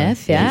boyfriend.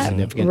 signif, yeah.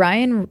 significant.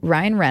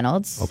 Ryan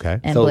Reynolds. Okay.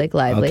 And So- Blake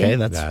Lively. Okay,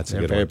 That's that's a a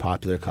good very one.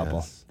 popular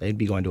couple. They'd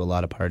be going to a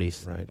lot of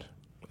parties. Right.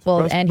 Well,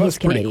 That's- and that's he's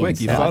pretty Canadian,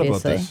 quick. You so thought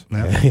about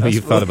obviously. this.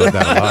 You've thought about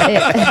that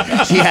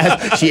a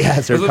lot. She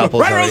has her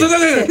couples.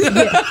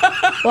 already.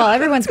 Well,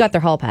 everyone's got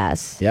their hall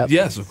pass. Yep.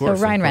 Yes, of So course.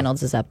 Ryan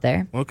Reynolds is up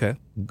there. Okay.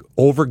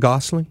 Over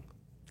Gosling.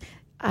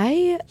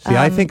 I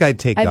think I'd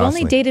take I've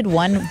Gosling. only dated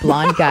one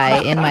blonde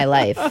guy in my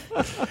life.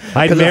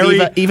 I'd Because of marry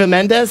Eva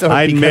Mendes? Or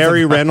I'd because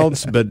marry of-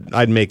 Reynolds, but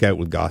I'd make out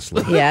with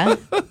Gosling. Yeah.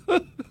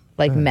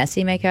 Like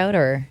messy makeout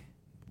or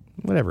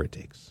Whatever it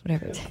takes.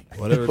 whatever. It takes.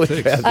 Whatever it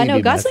takes. I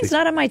know Gosling's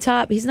not on my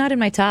top. He's not in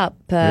my top.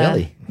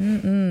 Really?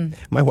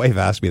 My wife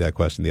asked me that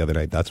question the other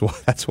night. That's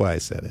why I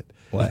said it.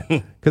 What?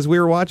 Because we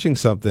were watching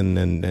something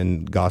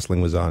and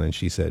Gosling was on, and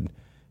she said,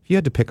 "If you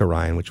had to pick a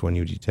Ryan, which one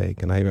would you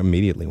take?" And I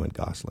immediately went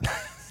Gosling.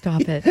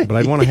 Stop it. But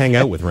I'd want to hang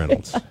out with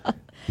Reynolds.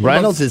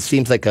 Reynolds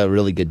seems like a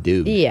really good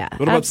dude. Yeah.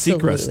 What about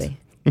absolutely.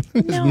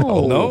 Seacrest?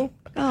 No. No?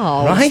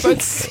 Oh. Ryan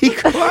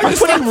Seacrest. I I'm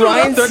just putting threw it out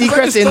Ryan there 'cause I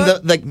Seacrest just in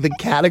thought- the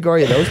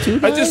category of those two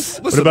guys. I just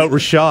What listen. about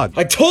Rishaug?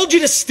 I told you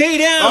to stay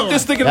down. I'm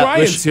just thinking Yeah,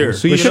 Ryan's here.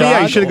 So you should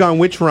have gone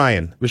which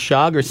Ryan?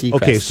 Rishaug or Seacrest?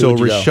 Okay, so Who would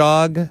you go?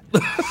 Rishaug,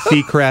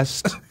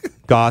 Seacrest,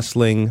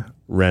 Gosling,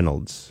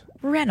 Reynolds.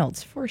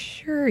 Reynolds, for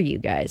sure, you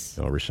guys.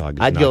 No, Rishaug is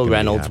I'd not go gonna be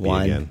Reynolds happy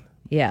one. again.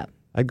 Yeah.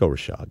 I'd go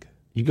Rishaug.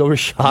 You go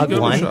Rishaug You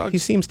go one. Rishaug. He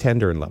seems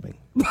tender and loving.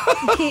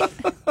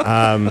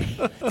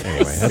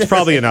 Anyway, that's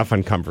probably enough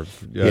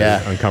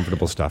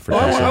uncomfortable stuff for Oh,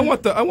 Tessa. I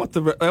want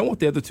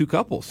the other 2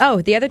 couples.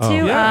 Oh, the other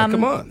two? Yeah,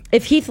 come on.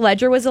 If Heath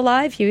Ledger was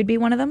alive, he would be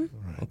one of them.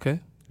 Okay.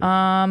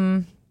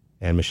 And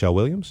Michelle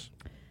Williams?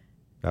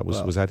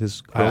 Was that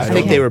his I girlfriend?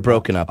 think they were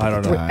broken up. I at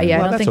don't the know. time. Yeah, I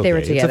Well, don't that's think they were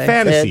okay. together. It's a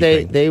fantasy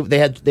thing.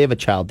 They have a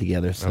child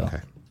together. So Okay.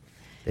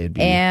 they'd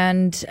be.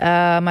 And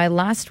my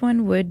last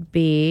one would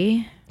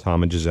be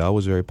Tom and Giselle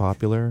was very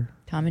popular.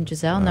 Tom and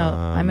Giselle. No,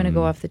 I'm going to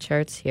go off the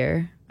charts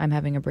here. I'm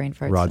having a brain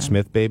fart. Rod so.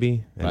 Smith,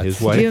 baby, and Rod his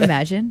Smith. Could you wife.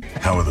 imagine?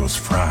 How are those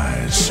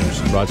fries,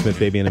 Susan? Rod Smith,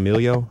 baby, and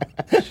Emilio.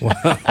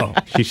 Wow.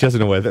 She doesn't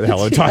know what the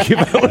hell I'm talking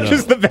about, which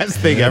is the best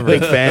thing ever.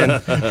 Big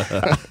fan.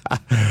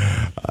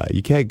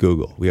 You can't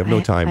Google. We have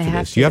no time I for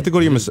have this. You have to. to go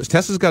to your massage.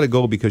 Tessa's got to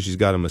go because she's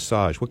got a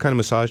massage. What kind of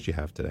massage do you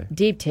have today?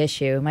 Deep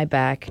tissue, my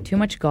back. Too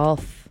much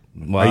golf.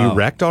 Wow. Are you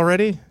wrecked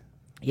already?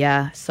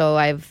 Yeah. So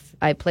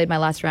I played my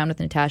last round with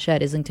Natasha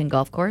at Islington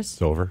Golf Course,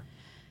 It's over.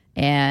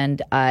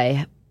 and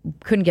I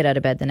couldn't get out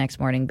of bed the next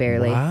morning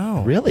barely.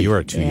 Wow. Really? You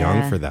are too Yeah.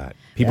 young for that.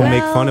 People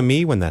make fun of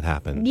me when that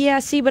happens. Yeah,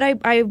 see, but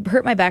I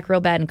hurt my back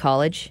real bad in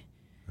college,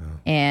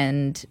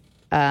 and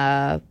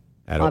At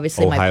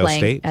obviously Ohio my playing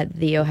State? at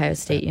the Ohio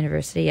State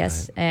University,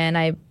 yes, and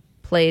I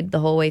played the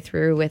whole way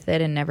through with it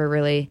and never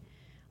really.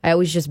 I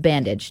always just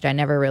bandaged. I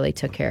never really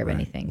took care of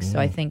anything. So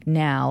I think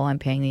now I'm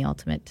paying the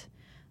ultimate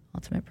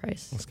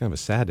price. It's kind of a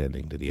sad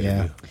ending to the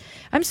interview.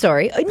 I'm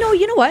sorry. No,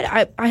 you know what?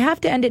 I have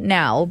to end it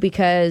now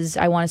because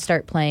I want to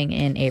start playing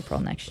in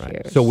April next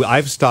year. So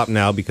I've stopped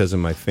now because of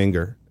my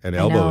finger and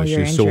elbow know,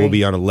 your issues. So we'll injury.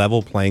 be on a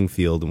level playing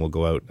field and we'll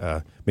go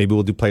out. Maybe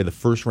we'll play the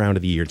first round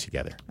of the year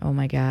together. Oh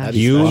my God.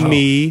 You,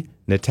 me,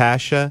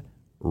 Natasha,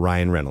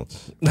 Ryan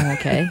Reynolds.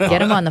 Okay. Get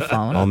him on the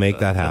phone. I'll make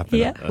that happen.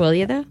 Yeah. Will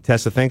you though?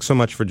 Tessa, thanks so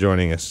much for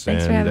joining us.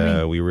 Thanks for and having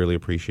me. we really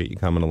appreciate you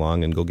coming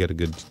along, and go get a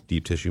good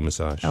deep tissue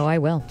massage. Oh, I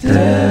will.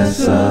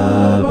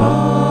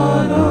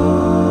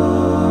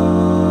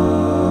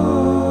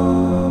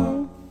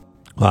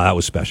 Wow, that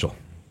was special.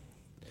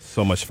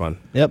 So much fun.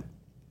 Yep.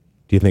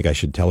 Do you think I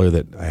should tell her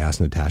that I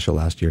asked Natasha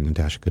last year and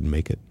Natasha couldn't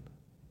make it?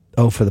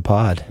 Oh, for the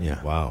pod.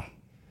 Yeah. Wow.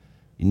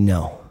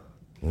 No.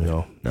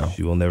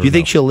 She will never. Do you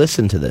think know. she'll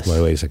listen to this?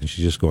 Wait a second.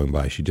 She's just going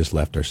by. She just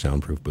left our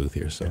soundproof booth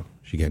here, so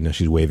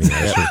she's waving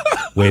at us.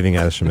 Waving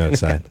at us from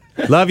outside.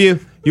 Love you.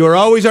 You are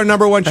always our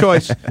number one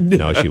choice.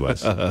 No, she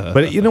was.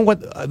 But you know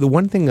what?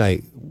 One of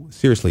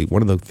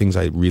the things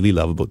I really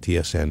love about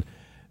TSN,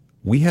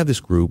 we have this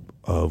group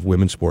of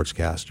women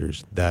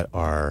sportscasters that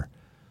are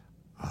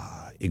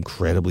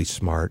incredibly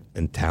smart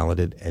and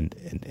talented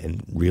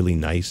and really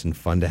nice and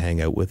fun to hang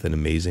out with and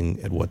amazing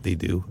at what they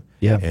do.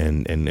 Yeah.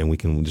 And we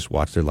can just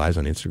watch their lives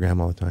on Instagram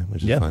all the time,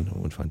 which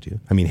is fun too.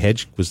 I mean,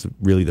 Hedge was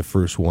really the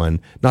first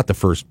one, not the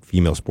first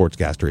female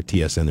sportscaster at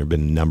TSN. There have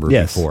been a number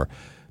before,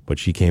 but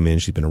she came in.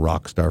 She's been a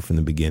rock star from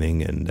the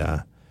beginning, and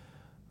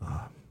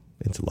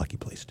it's a lucky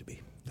place to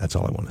be. That's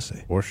all I want to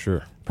say. For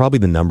sure. Probably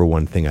the number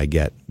one thing I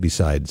get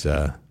besides,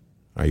 are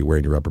you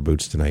wearing your rubber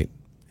boots tonight?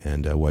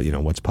 And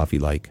what's Puffy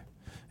like?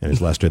 And is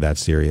Lester that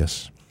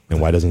serious? And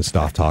why doesn't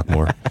Stoff talk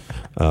more?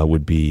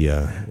 Would be,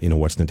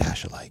 what's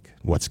Natasha like?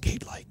 What's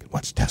Kate like?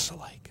 What's Tessa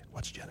like?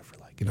 What's Jennifer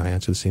like? And I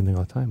answer the same thing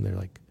all the time. They're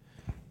like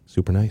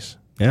super nice.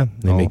 Yeah.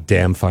 And they make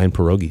damn fine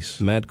pierogies.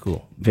 Mad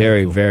cool.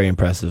 Very, very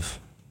impressive.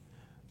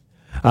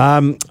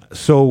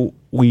 So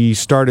we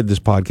started this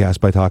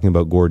podcast by talking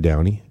about Gord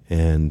Downie,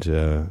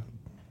 and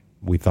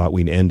we thought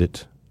we'd end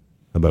it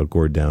about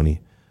Gord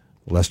Downie.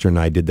 Lester and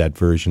I did that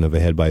version of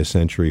Ahead by a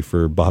Century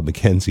for Bob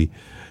McKenzie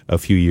a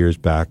few years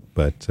back,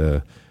 but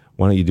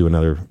why don't you do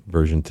another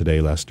version today,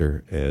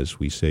 Lester, as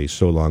we say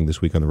so long this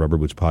week on the Rubber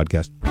Boots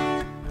Podcast.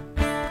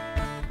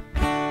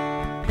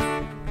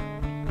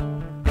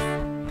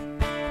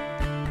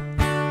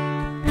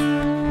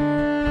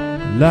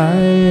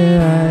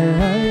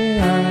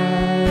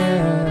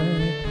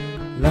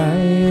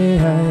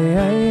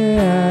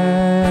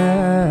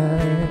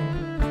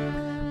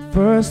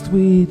 First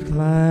we'd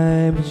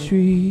climb a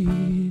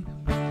tree,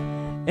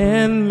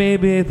 and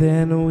maybe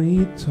then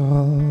we'd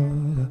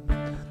talk,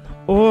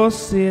 or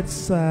sit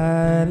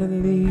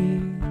silently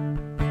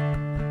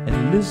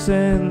and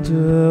listen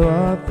to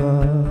our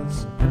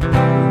thoughts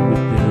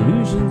with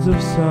illusions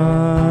of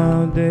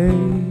someday,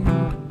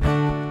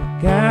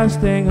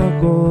 casting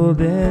a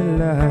golden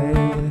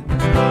light.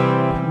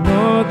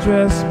 No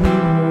dress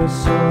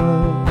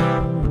rehearsal,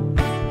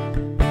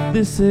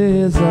 this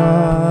is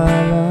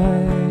our life.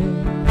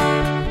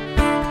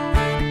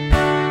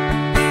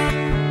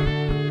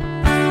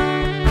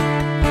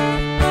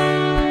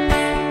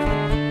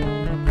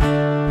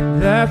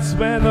 That's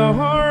when the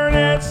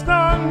hornet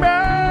stung me,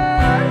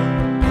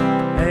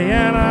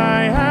 and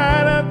I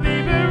had a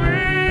fever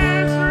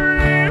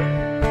dream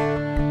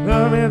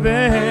of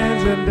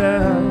revenge and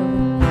doubt.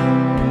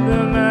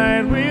 The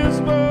night we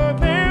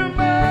spoke in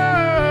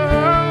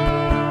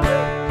love,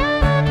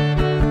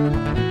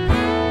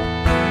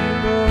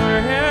 you are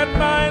ahead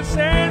by a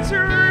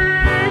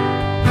century.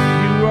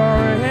 You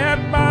are ahead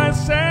by a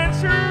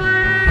century.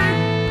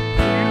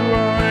 You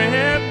are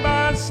ahead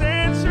by a century.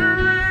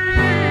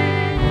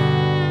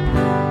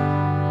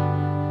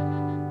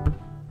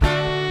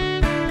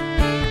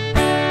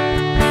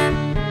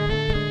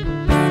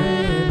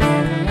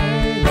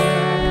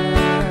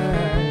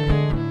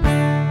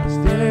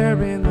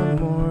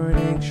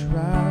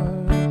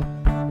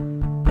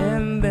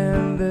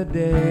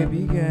 Day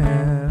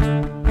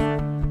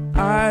began,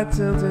 I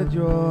tilted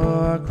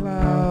your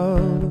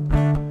cloud,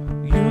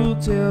 you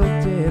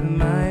tilted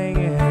my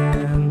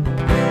hand.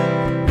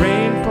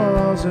 Rain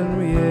falls in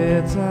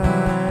real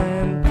time.